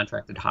 they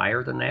contracted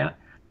higher than that.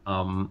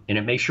 And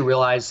it makes you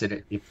realize that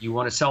if you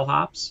want to sell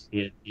hops,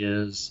 it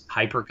is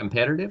hyper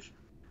competitive,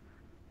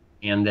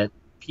 and that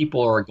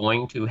people are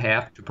going to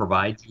have to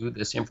provide you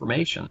this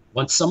information.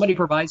 Once somebody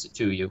provides it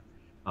to you,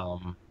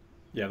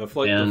 Yeah, the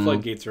then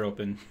floodgates are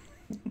open.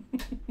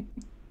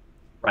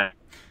 right,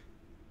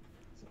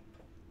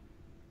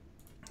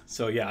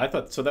 So yeah, I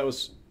thought that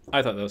was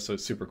so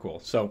super cool.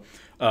 So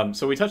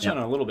so we touched yeah. on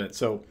it a little bit.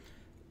 So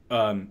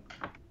um,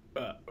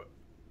 uh,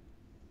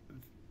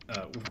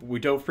 we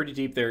dove pretty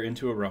deep there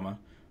into aroma.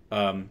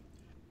 Um,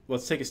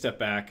 let's take a step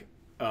back.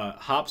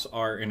 Hops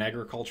are an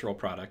agricultural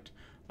product.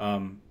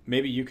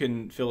 Maybe you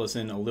can fill us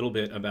in a little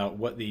bit about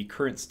what the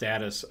current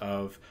status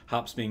of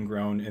hops being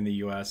grown in the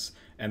U.S.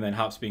 and then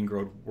hops being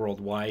grown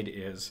worldwide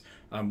is.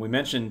 We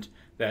mentioned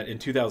that in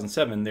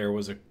 2007 there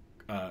was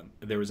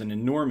an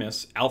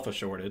enormous alpha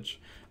shortage,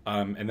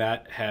 and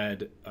that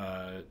had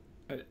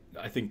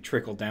I think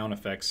trickle down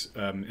effects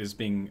is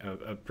being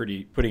a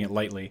pretty putting it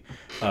lightly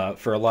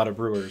for a lot of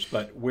brewers.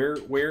 But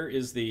where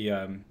is the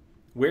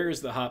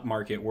hop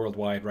market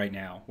worldwide right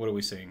now? What are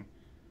we seeing?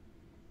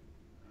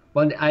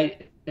 But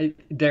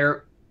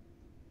there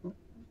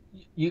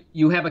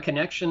you have a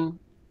connection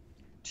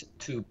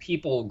to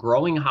people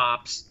growing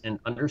hops and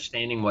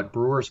understanding what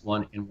brewers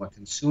want and what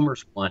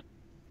consumers want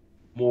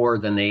more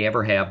than they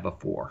ever have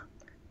before.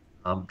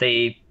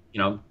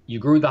 You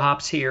grew the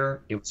hops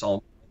here; it was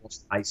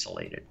almost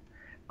isolated,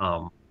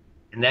 um,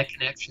 and that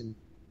connection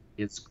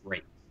is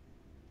great.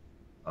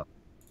 Uh,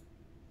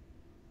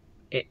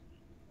 I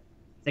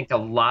think a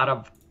lot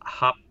of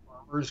hop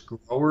farmers,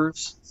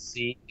 growers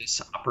see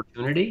this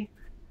opportunity.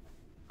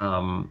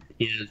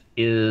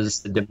 Is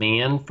the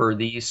demand for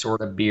these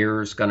sort of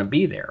beers going to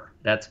be there?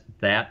 That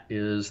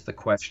is the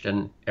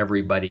question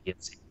everybody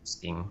is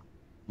asking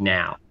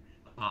now.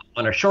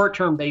 On a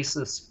short-term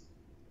basis,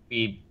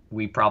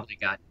 we probably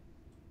got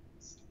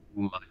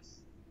too much.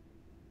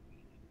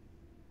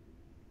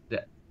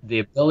 The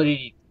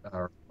ability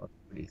or what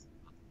do you think?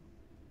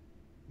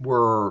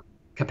 Were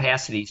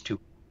capacities too.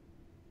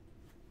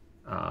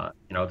 That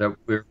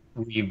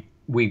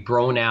we've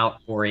grown out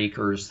more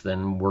acres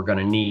than we're going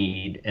to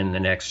need in the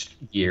next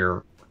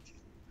year.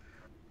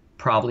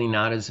 Probably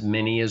not as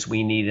many as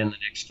we need in the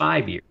next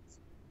 5 years.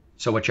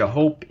 So what you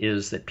hope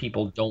is that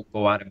people don't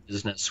go out of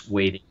business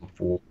waiting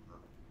for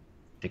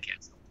to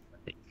catch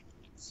up.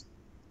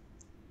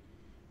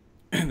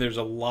 There's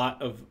a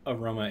lot of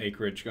aroma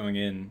acreage going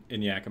in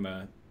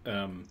Yakima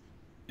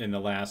in the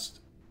last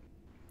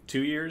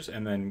 2 years,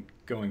 and then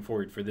going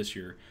forward for this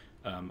year.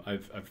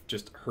 I've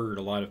just heard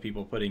a lot of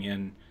people putting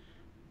in,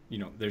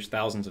 there's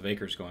thousands of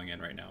acres going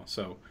in right now.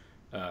 So,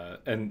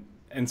 and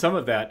some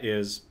of that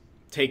is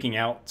taking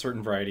out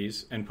certain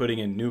varieties and putting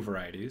in new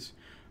varieties.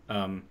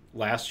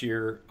 Last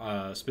year,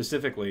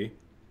 specifically,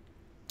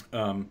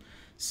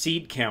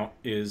 seed count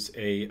is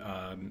a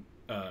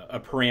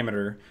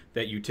parameter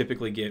that you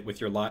typically get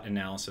with your lot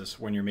analysis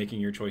when you're making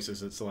your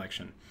choices at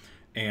selection.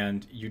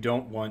 And you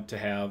don't want to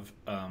have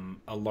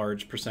a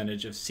large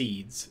percentage of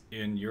seeds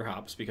in your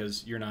hops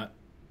because you're not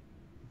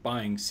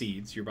buying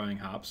seeds, you're buying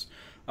hops.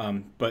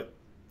 But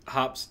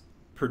hops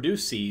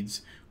produce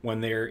seeds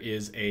when there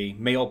is a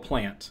male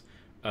plant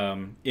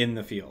in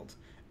the field.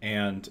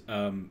 And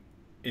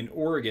in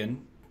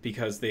Oregon,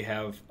 because they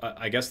have,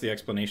 I guess the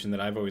explanation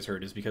that I've always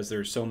heard is because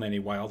there's so many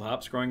wild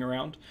hops growing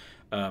around.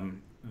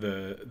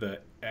 The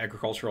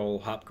agricultural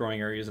hop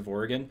growing areas of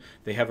Oregon,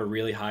 they have a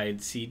really high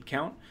seed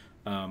count.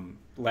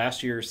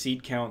 Last year,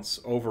 seed counts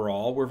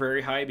overall were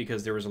very high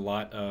because there was a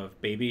lot of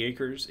baby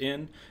acres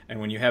in, and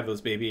when you have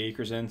those baby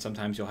acres in,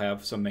 sometimes you'll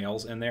have some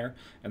males in there,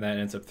 and that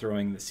ends up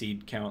throwing the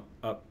seed count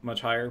up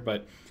much higher.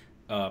 But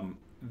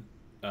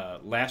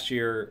last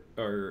year,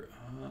 or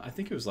I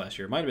think it was last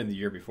year, it might have been the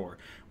year before,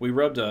 we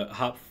rubbed a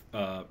hop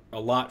a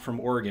lot from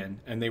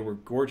Oregon, and they were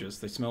gorgeous.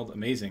 They smelled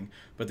amazing,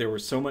 but there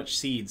was so much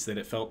seeds that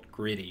it felt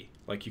gritty.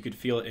 Like you could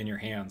feel it in your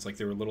hands, like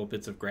there were little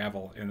bits of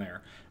gravel in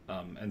there.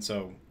 And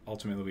so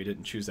ultimately we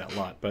didn't choose that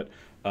lot. But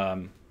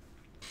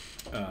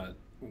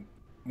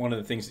one of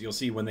the things that you'll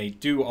see when they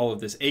do all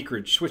of this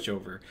acreage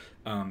switchover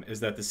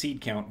is that the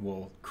seed count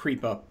will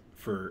creep up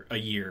for a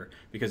year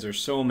because there's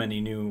so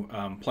many new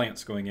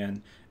plants going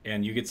in,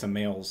 and you get some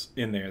males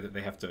in there that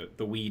they have to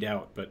the weed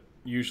out. But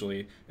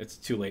usually it's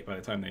too late by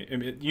the time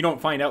you don't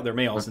find out they're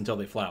males until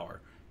they flower.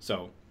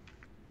 So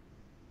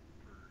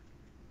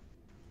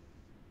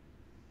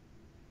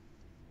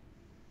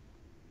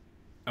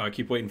Oh, I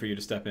keep waiting for you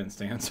to step in,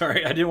 Stan.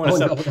 Sorry, I didn't want to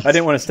Oh step. no, I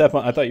didn't want to step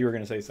on. I thought you were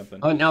going to say something.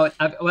 oh no.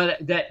 Well,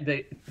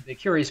 the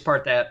curious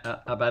part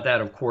that about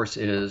that, of course,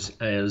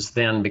 is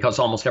then because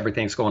almost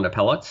everything's going to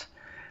pellets,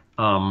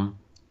 um,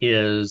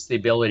 is the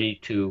ability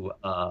to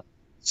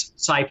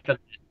siphon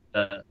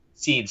the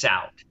seeds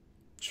out.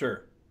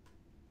 Sure.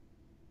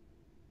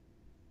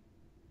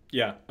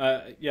 Yeah.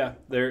 Yeah.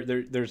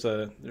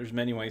 There's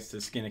many ways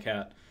to skin a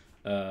cat.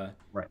 Uh,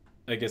 Right.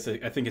 I guess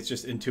I think it's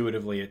just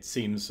intuitively it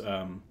seems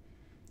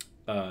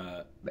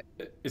uh,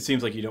 it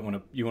seems like you don't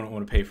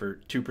want to pay for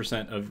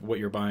 2% of what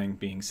you're buying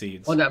being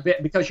seeds. Well, no,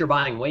 because you're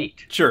buying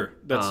weight. Sure.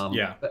 That's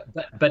yeah.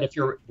 But if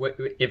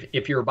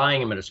you're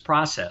buying them in its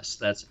process,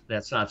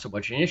 that's not so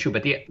much an issue.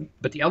 But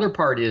the other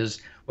part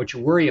is what you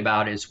worry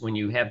about is when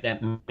you have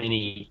that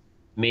many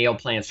male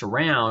plants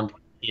around,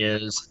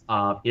 is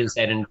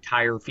that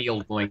entire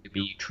field going to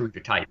be true to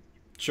type?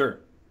 Sure.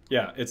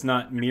 Yeah, it's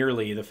not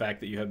merely the fact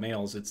that you have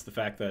males, it's the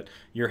fact that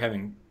you're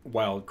having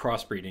wild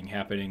crossbreeding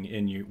happening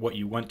in what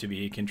you want to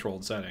be a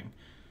controlled setting.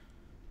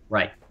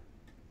 Right.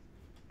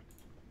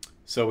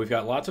 So we've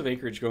got lots of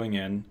acreage going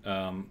in.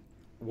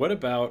 What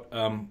about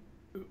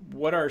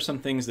what are some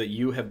things that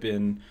you have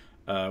been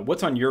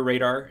what's on your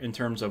radar in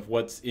terms of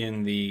what's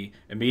in the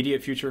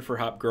immediate future for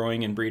hop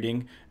growing and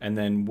breeding, and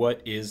then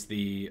what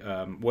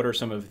are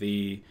some of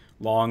the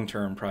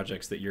long-term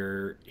projects that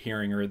you're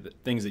hearing or the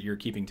things that you're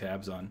keeping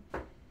tabs on?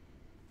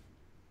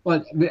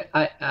 Well,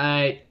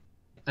 I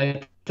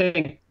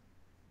think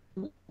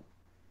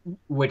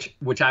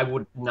which I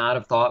would not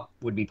have thought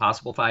would be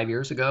possible 5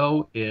 years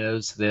ago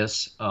is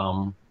this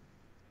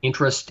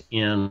interest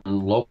in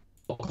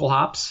local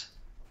hops.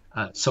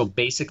 So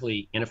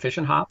basically,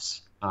 inefficient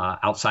hops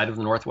outside of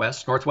the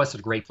Northwest. Northwest is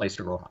a great place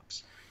to grow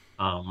hops.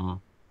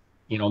 Um,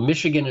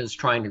 Michigan is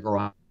trying to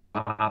grow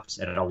hops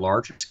at a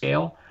larger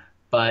scale,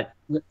 but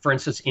for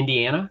instance,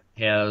 Indiana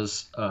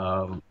has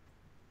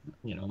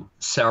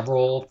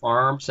several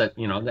farms that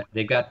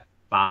they've got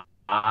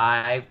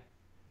five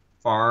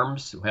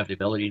farms who have the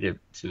ability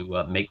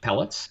to make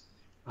pellets.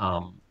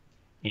 Um,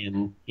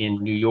 in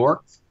New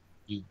York,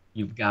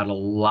 you've got a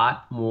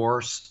lot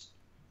more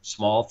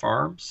small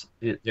farms.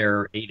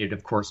 They're aided,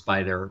 of course,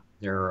 by their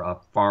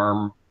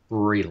farm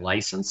brewery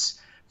license.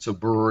 So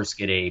brewers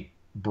get a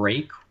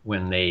break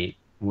when they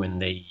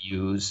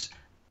use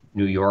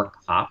New York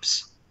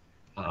hops,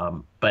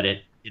 but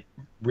it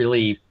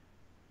really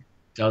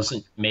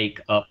doesn't make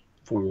up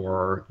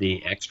for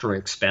the extra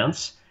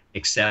expense,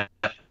 except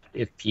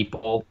if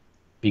people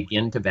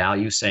begin to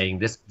value saying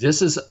this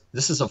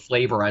is a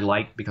flavor I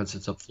like because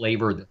it's a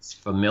flavor that's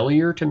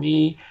familiar to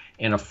me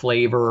and a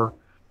flavor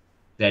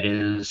that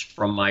is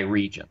from my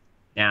region.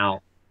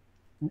 Now,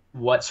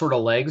 what sort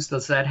of legs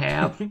does that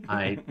have?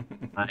 I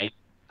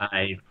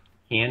I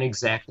can't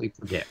exactly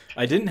predict.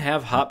 I didn't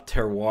have hop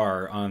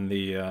terroir on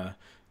the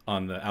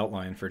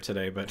outline for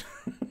today, but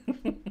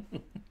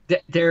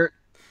There,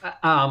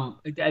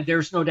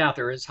 there's no doubt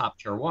there is hop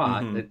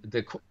terroir. hmm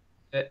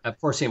Of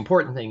course, the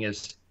important thing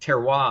is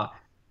terroir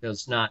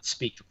does not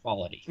speak to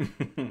quality.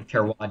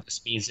 Terroir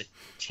just means it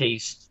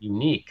tastes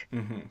unique.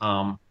 hmm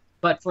Um,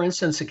 but for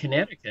instance, in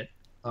Connecticut,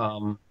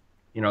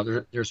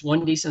 there's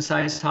one decent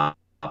sized hop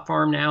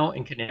farm now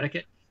in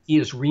Connecticut. He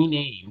has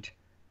renamed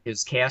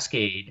his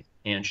Cascade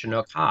and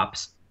Chinook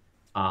hops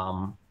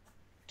um,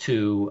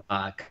 to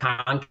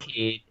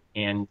Concade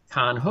and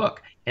Con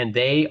Hook, and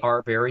they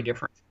are very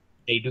different.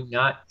 They do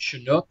not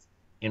Chinook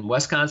in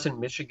Wisconsin,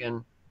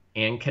 Michigan,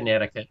 and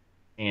Connecticut,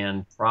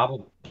 and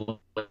probably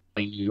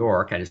New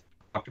York. I just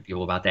talked to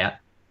people about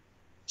that.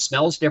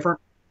 Smells different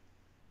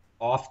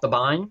off the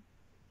vine,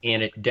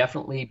 and it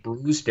definitely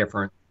brews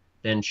different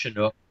than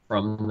Chinook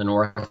from the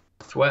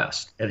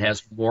Northwest. It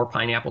has more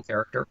pineapple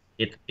character.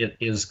 It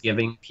is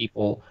giving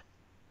people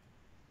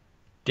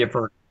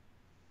different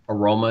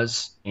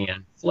aromas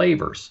and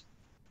flavors.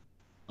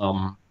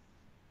 Um,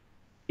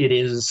 it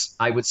is,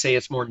 I would say,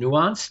 it's more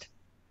nuanced.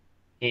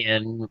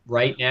 And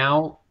right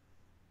now,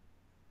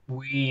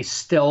 we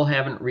still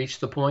haven't reached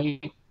the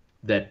point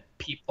that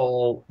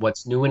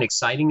what's new and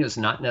exciting is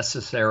not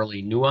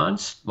necessarily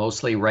nuanced.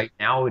 Mostly right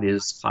now, it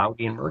is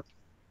cloudy and murky.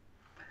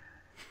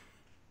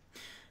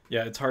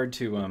 yeah, it's hard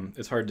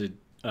to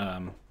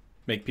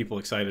make people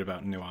excited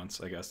about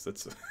nuance. I guess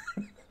that's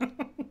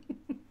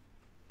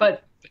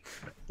But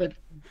but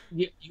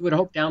you would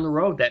hope down the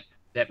road that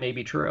that may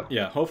be true.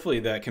 yeah. Hopefully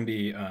that can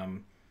be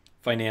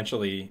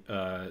financially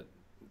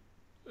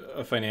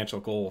a financial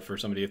goal for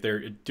somebody if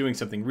they're doing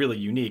something really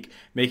unique,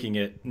 making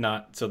it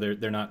not so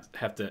they're not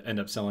have to end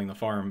up selling the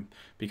farm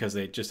because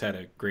they just had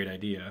a great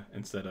idea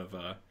instead of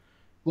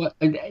Well,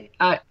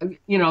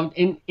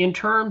 in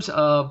terms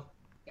of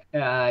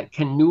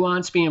can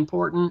nuance be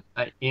important?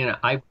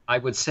 I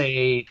would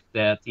say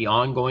that the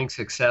ongoing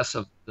success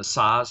of the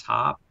Saz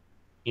hop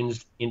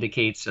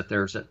indicates that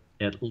there's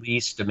at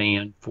least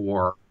demand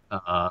for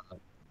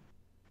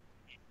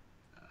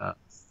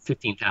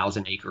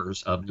 15,000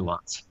 acres of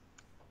nuance.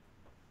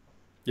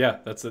 yeah.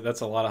 That's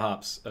a lot of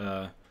hops.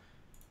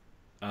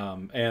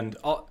 And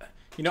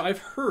I've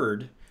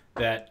heard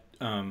that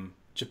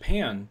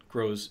Japan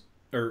grows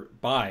or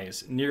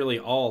buys nearly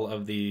all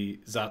of the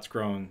Zatz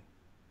grown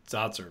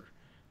Zatzer.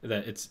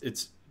 That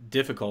it's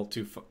difficult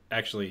to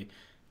actually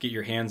get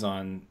your hands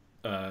on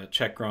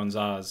Czech grown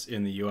Zaz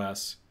in the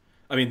U.S.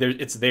 I mean,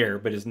 it's there,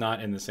 but it's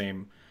not in the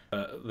same.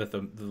 That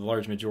the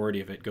large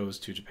majority of it goes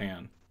to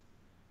Japan.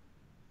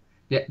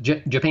 Yeah,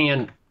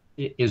 Japan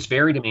is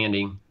very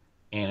demanding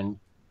and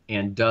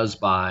does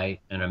buy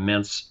an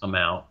immense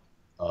amount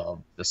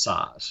of the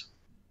size.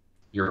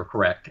 You're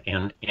correct,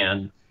 and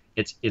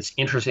it's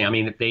interesting. I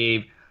mean,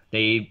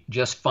 they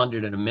just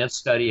funded an immense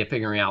study of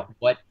figuring out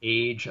what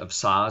age of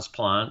size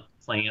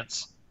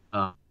plants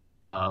uh,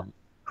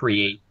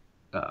 create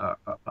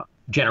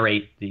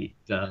generate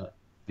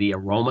the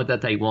aroma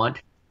that they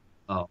want.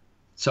 Uh,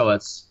 so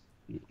it's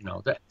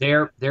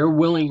their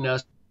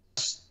willingness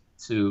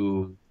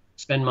to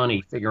spend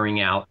money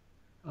figuring out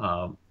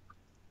um,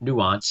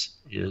 nuance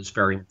is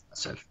very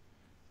impressive.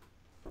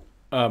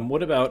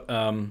 What about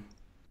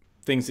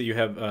things that you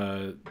have,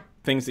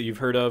 things that you've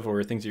heard of,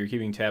 or things that you're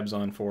keeping tabs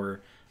on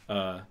for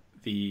uh,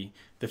 the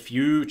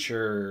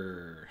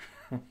future?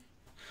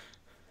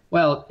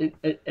 Well,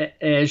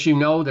 as you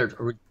know, there's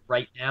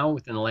right now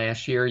within the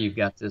last year, you've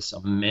got this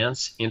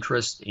immense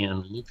interest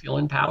in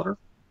lupulin powder,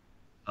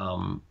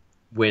 um,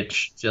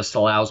 which just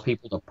allows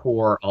people to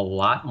pour a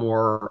lot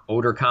more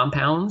odor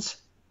compounds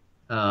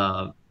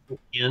uh,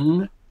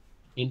 in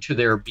into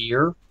their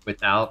beer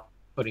without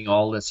putting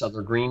all this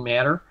other green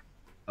matter.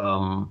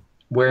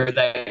 Where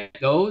that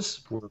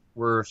goes,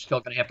 we're still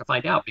going to have to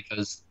find out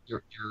because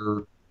you're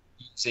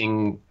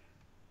using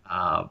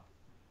uh,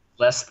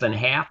 less than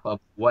half of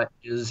what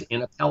is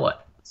in a pellet.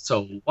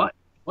 So what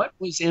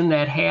was in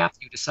that half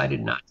you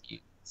decided not to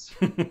use?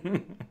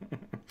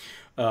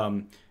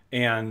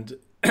 And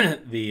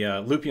the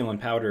lupulin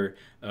powder,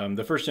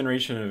 the first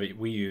generation of it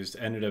we used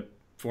ended up,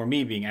 for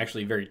me, being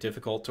actually very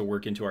difficult to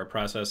work into our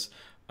process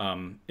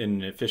in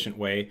an efficient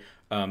way.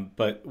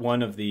 But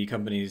one of the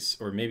companies,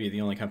 or maybe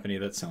the only company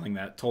that's selling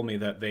that, told me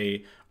that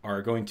they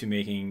are going to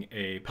making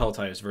a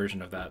pelletized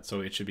version of that,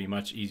 so it should be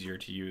much easier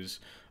to use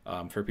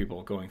for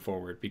people going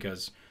forward.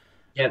 Because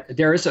Yeah,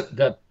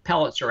 the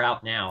pellets are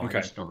out now. I okay,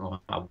 just don't know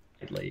how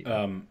widely.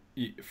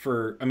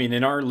 I mean,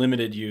 in our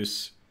limited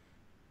use,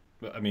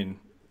 I mean,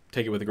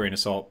 take it with a grain of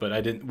salt,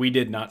 but we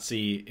did not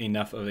see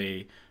enough of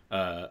a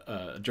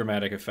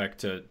dramatic effect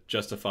to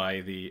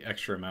justify the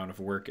extra amount of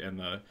work and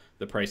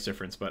the price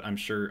difference. But I'm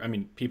sure, I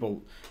mean,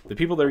 the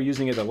people that are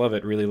using it that love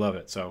it really love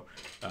it. So,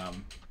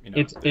 you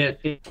know,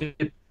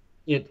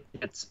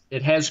 It's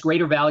it has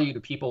greater value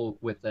to people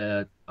with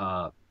that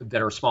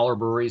are smaller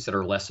breweries that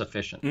are less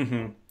efficient.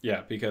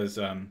 yeah, because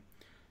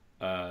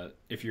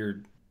if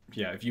you're,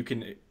 yeah, if you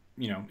can,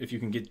 if you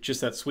can get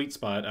just that sweet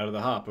spot out of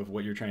the hop of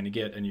what you're trying to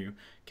get, and you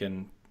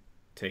can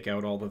take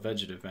out all the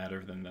vegetative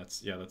matter, then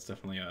that's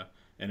definitely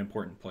an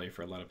important play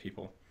for a lot of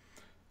people.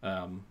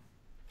 Um,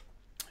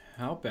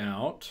 how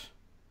about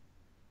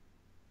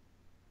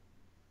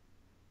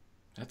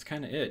that's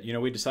kind of it.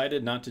 We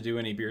decided not to do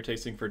any beer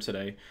tasting for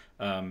today,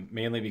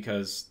 mainly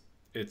because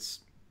it's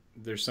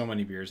there's so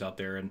many beers out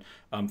there,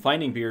 and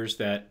finding beers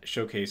that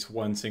showcase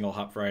one single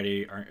hop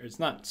variety it's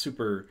not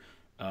super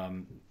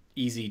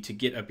easy to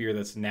get a beer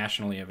that's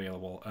nationally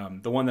available.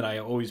 The one that I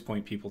always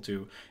point people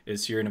to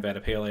is Sierra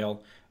Nevada Pale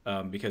Ale,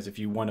 because if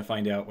you want to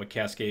find out what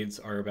Cascades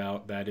are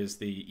about, that is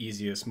the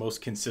easiest,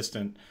 most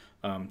consistent,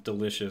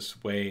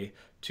 delicious way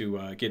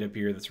to get a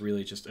beer that's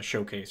really just a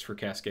showcase for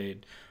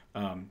Cascade.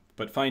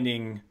 But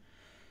finding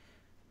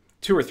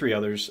two or three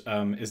others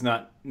is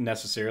not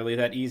necessarily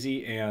that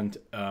easy, and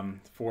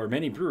for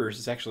many brewers,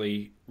 it's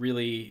actually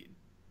really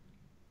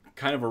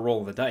kind of a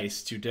roll of the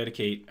dice to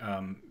dedicate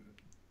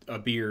a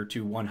beer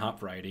to one hop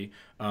variety.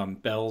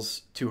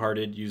 Bell's Two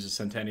Hearted uses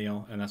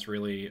Centennial, and that's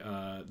really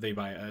they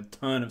buy a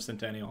ton of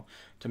Centennial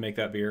to make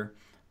that beer,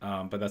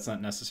 but that's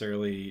not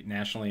necessarily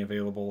nationally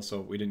available,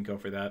 so we didn't go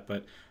for that.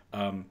 But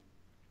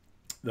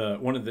the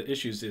one of the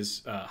issues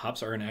is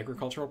hops are an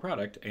agricultural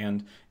product,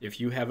 and if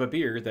you have a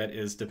beer that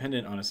is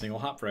dependent on a single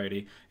hop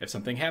variety, if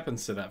something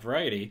happens to that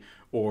variety,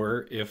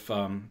 or if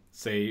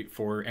say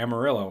for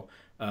Amarillo,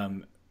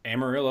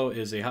 Amarillo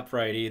is a hop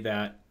variety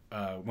that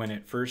when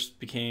it first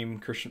became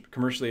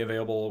commercially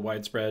available,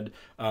 widespread,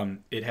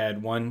 it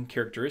had one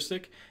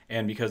characteristic,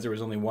 and because there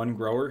was only one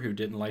grower who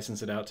didn't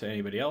license it out to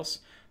anybody else,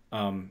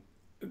 um,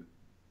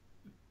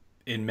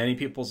 in many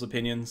people's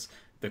opinions,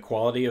 the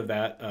quality of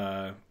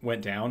that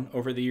went down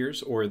over the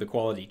years, or the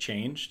quality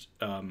changed,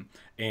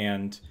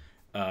 and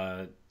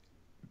uh,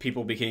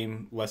 people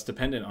became less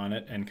dependent on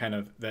it, and kind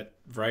of that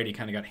variety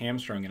kind of got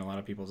hamstrung in a lot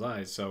of people's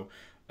eyes. So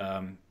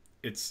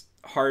it's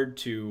hard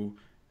to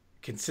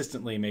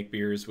consistently make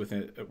beers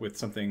with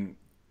something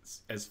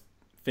as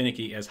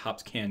finicky as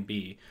hops can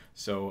be.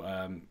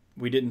 So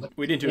we didn't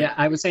do it. Yeah,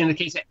 I would say in the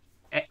case of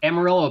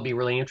Amarillo would be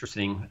really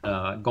interesting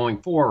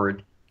going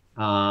forward.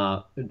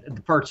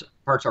 The parts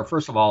are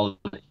first of all,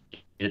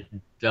 it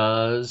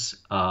does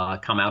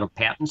come out of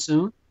patent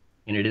soon,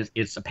 and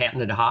it's a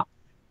patented hop.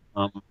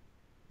 Um,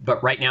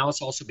 but right now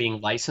it's also being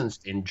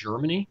licensed in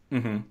Germany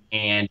Mm-hmm.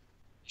 and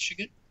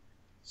Michigan.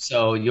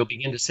 So you'll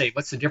begin to say,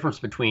 what's the difference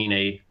between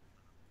a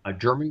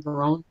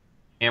German-grown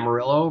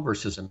Amarillo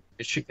versus a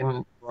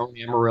Michigan-grown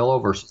Amarillo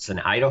versus an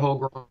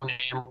Idaho-grown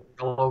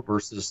Amarillo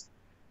versus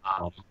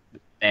um,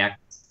 back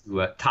to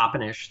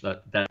Toppenish,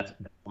 the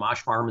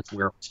Mosh farm is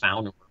where it was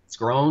found and where it was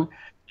grown,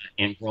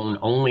 and grown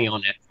only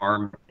on that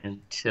farm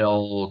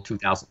until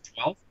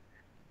 2012.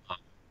 Um,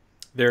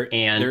 There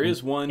and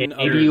is one maybe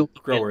other you'll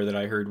begin grower to that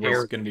I heard was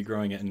compare going to be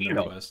growing it in the the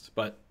Northwest,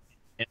 but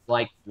and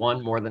like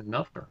one more than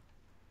another.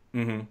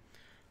 mhm.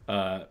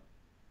 uh,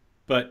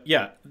 but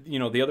yeah,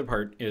 the other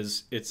part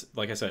is it's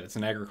like I said, it's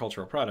an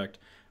agricultural product,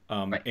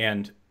 Right.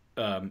 and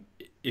um,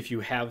 if you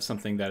have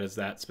something that is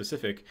that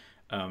specific,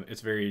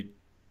 it's very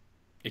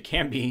it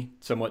can be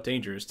somewhat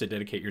dangerous to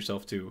dedicate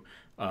yourself to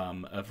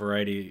a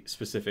variety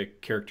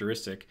specific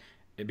characteristic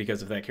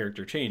because if that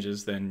character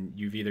changes, then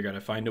you've either got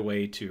to find a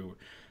way to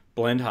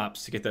blend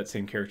hops to get that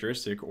same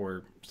characteristic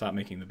or stop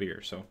making the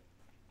beer. So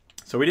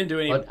we didn't do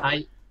any. But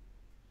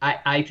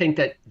I think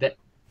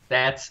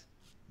that's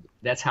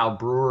that's how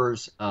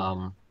brewers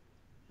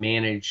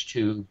manage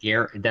to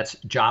that's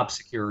job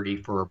security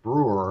for a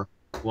brewer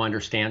who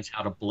understands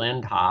how to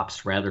blend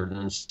hops rather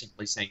than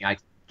simply saying I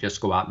can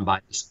just go out and buy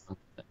this one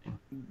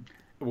thing.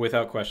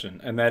 Without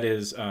question, and that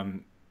is,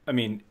 I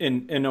mean,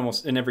 in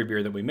almost in every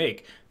beer that we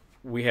make,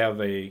 we have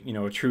a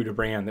true to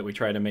brand that we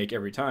try to make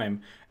every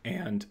time,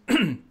 and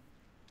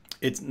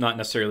it's not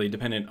necessarily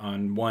dependent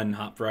on one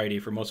hop variety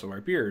for most of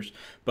our beers,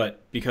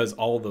 but because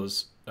all of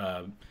those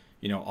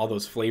all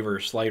those flavor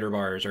slider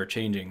bars are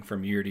changing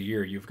from year to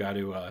year, you've got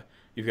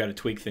to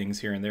tweak things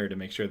here and there to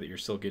make sure that you're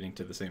still getting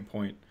to the same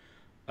point.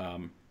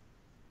 Um,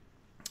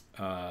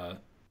 uh,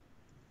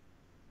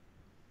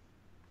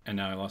 and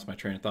now I lost my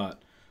train of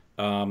thought.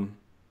 Um,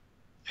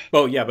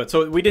 Oh yeah, but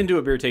so we didn't do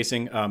a beer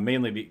tasting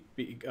mainly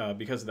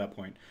because of that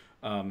point.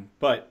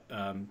 But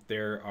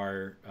there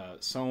are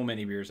so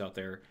many beers out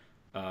there,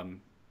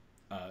 um,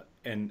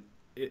 and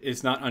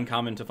it's not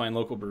uncommon to find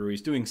local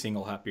breweries doing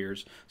single hop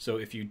beers. So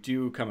if you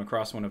do come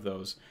across one of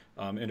those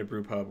in a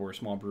brew pub or a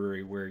small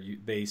brewery where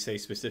they say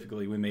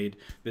specifically we made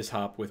this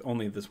hop with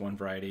only this one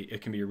variety,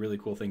 it can be a really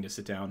cool thing to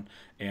sit down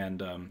and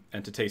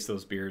to taste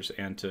those beers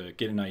and to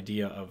get an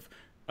idea of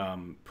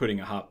putting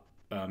a hop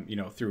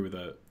through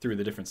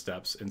the different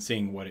steps and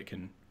seeing what it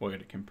can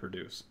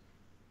produce.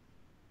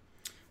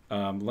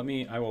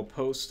 I will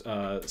post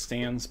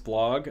Stan's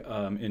blog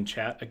in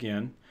chat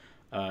again,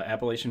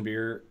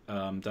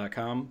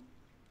 AppalachianBeer.com.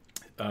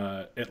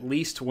 At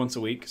least once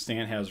a week,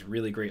 Stan has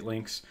really great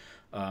links.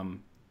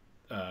 Um,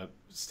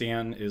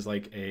 Stan is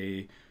like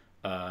a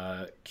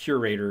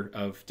curator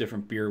of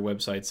different beer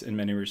websites in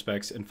many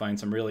respects and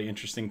finds some really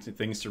interesting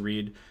things to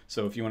read.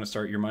 So if you want to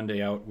start your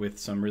Monday out with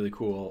some really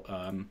cool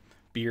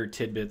beer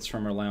tidbits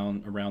from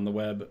around the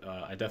web,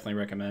 I definitely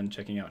recommend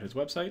checking out his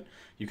website.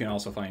 You can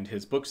also find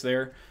his books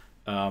there.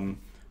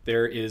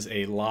 There is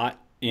a lot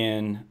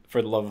in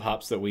For the Love of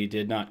Hops that we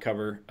did not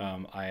cover.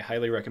 I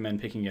highly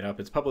recommend picking it up.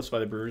 It's published by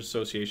the Brewers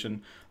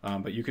Association,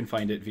 but you can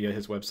find it via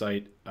his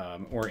website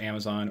or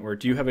Amazon. Or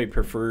do you have a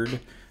preferred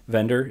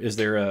vendor? Is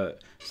there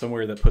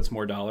somewhere that puts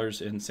more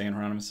dollars in Stan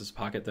Hieronymus's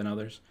pocket than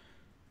others?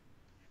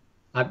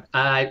 I'm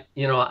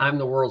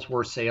the world's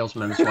worst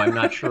salesman, so I'm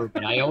not sure,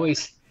 but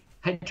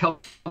I tell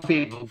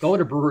people go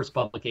to Brewers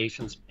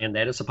Publications, and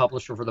that is a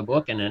publisher for the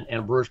book,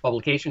 and Brewers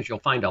Publications, you'll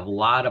find a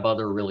lot of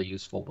other really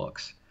useful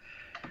books.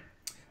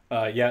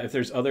 Yeah, if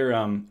there's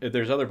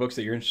other books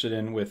that you're interested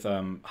in with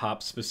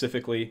hops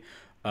specifically,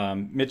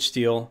 Mitch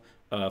Steele,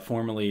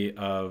 formerly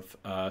of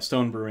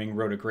Stone Brewing,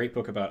 wrote a great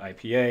book about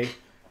IPA.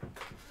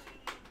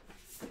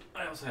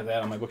 I also have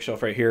that on my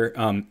bookshelf right here.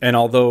 And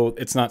although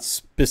it's not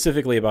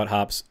specifically about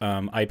hops,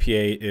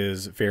 IPA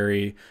is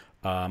very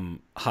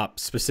hop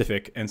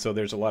specific, and so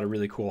there's a lot of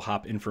really cool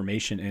hop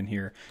information in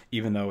here,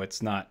 even though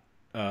it's not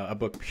a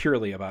book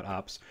purely about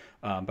hops.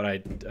 But I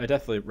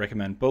definitely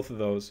recommend both of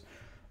those.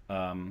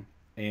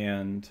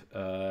 And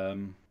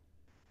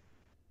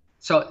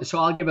So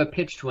I'll give a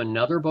pitch to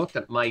another book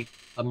that might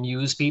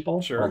amuse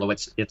people, Sure. although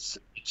it's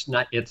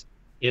not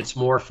it's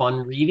more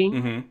fun reading,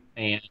 Mm-hmm.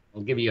 and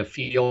I'll give you a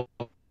feel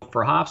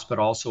for hops, but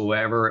also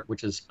whoever,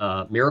 which is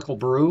Miracle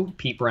Brew,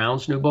 Pete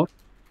Brown's new book.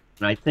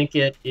 And I think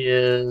it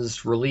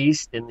is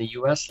released in the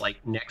U.S.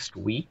 like next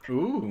week.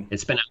 Ooh.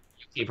 It's been out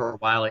in the UK for a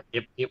while.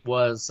 It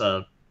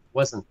wasn't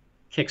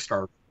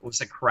Kickstarter. It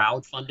was a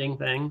crowdfunding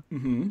thing.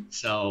 Mm-hmm.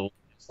 So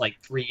it's like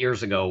 3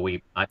 years ago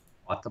I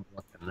bought the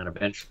book, and then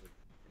eventually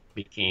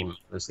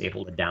was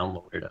able to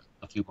download it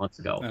a few months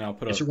ago. And I'll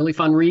It's a really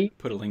fun read.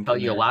 put a link Tell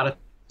in you a there. lot of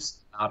things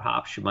about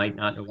hops you might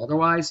not know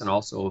otherwise, and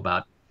also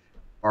about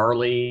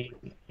barley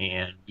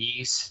and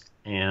yeast,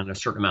 and a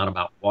certain amount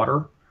about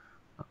water.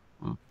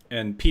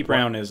 And Pete Well,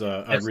 Brown is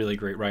a That's really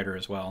great writer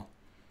as well.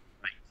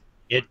 right.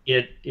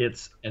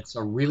 It's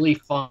a really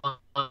fun,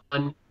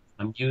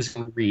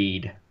 amusing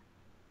read.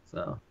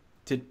 So,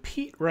 Did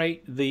Pete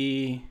write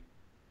the?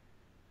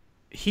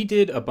 He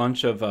did a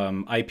bunch of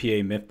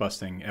IPA myth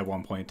busting at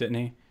one point, didn't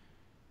he?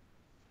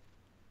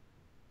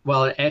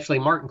 well, actually,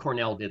 Martin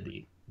Cornell did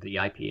the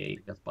IPA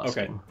myth Okay.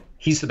 busting.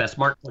 He's the best.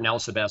 Martin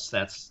Cornell's the best.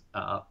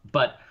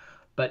 But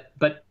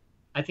but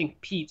I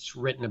think Pete's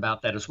written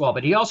about that as well.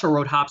 But he also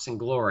wrote Hops and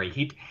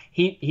Glory.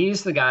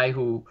 He's the guy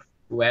who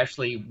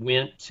actually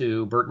went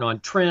to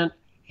Burton-on-Trent,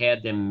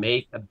 had them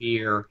make a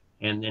beer,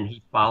 and then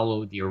he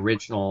followed the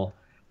original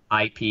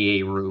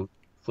IPA route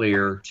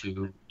clear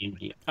to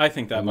India I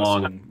think that must have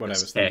along been what I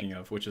this was keg. thinking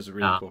of, which is a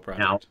really cool Now,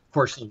 project. of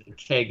course, the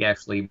keg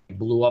actually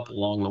blew up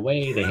along the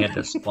way. They had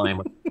to supply him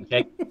with a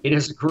keg.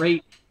 It's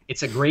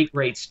a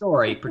great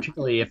story,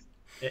 particularly if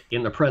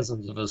in the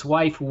presence of his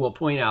wife, who will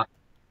point out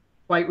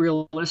quite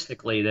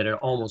realistically that it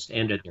almost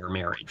ended their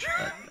marriage.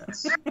 But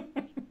that's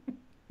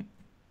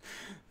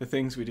The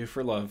things we do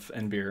for love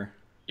and beer.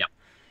 yeah.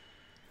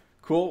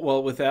 Cool.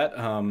 Well, with that,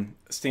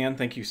 Stan,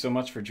 thank you so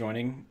much for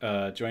joining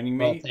Well,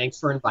 me. thanks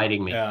for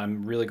inviting me.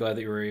 I'm really glad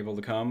that you were able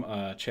to come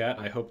chat.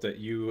 I hope that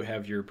you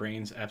have your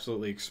brains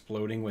absolutely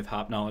exploding with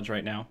hop knowledge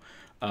right now.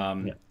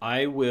 Yeah.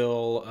 I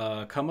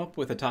will come up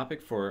with a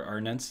topic for our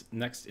next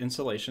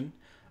installation.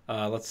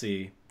 Let's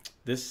see.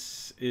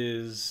 This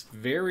is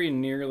very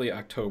nearly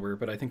October,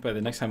 but I think by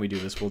the next time we do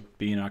this, we'll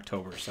be in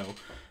October. So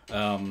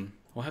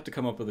we'll have to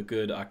come up with a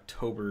good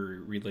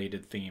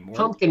October-related theme.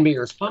 Pumpkin Yeah, I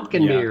beers,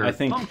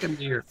 think. pumpkin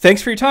beer.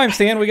 Thanks for your time,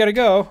 Stan. We got to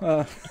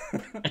go.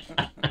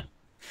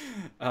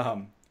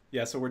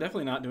 Yeah, so we're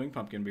definitely not doing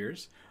pumpkin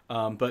beers,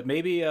 but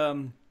maybe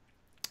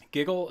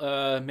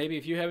Giggle. Maybe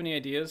if you have any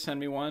ideas, send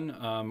me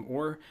one,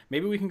 or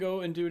maybe we can go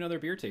and do another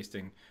beer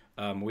tasting.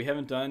 We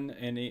haven't done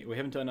any. We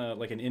haven't done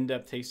like an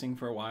in-depth tasting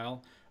for a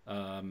while.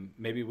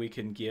 Maybe we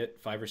can get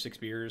 5 or 6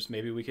 beers.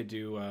 Maybe we could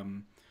do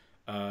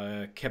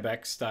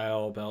Quebec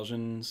style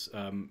Belgians.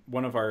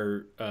 One of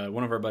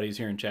our buddies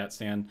here in chat,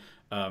 Stan,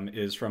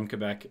 is from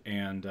Quebec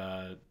and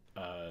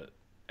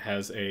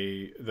has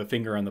the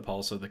finger on the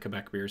pulse of the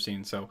Quebec beer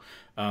scene. So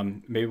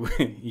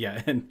maybe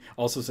yeah, and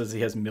also says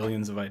he has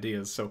millions of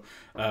ideas. So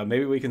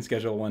maybe we can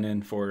schedule one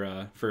in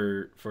for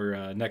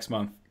next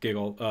month,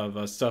 Giggle,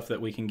 of stuff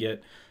that we can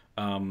get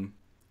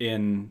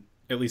in,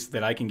 at least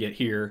that I can get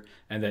here,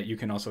 and that you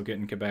can also get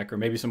in Quebec, or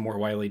maybe some more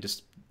widely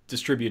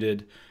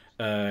distributed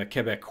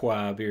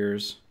Quebecois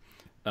beers.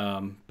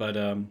 But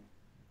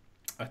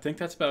I think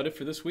that's about it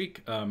for this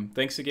week.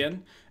 Thanks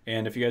again,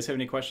 and if you guys have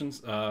any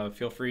questions,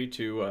 feel free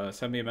to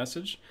send me a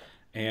message,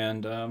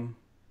 and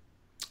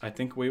I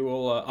think we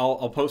will.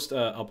 I'll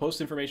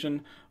post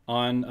information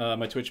on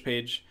my Twitch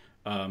page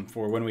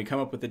for when we come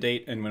up with the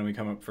date and when we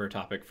come up for a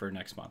topic for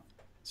next month.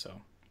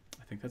 So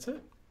I think that's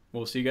it.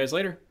 We'll see you guys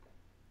later.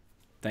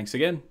 Thanks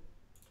again.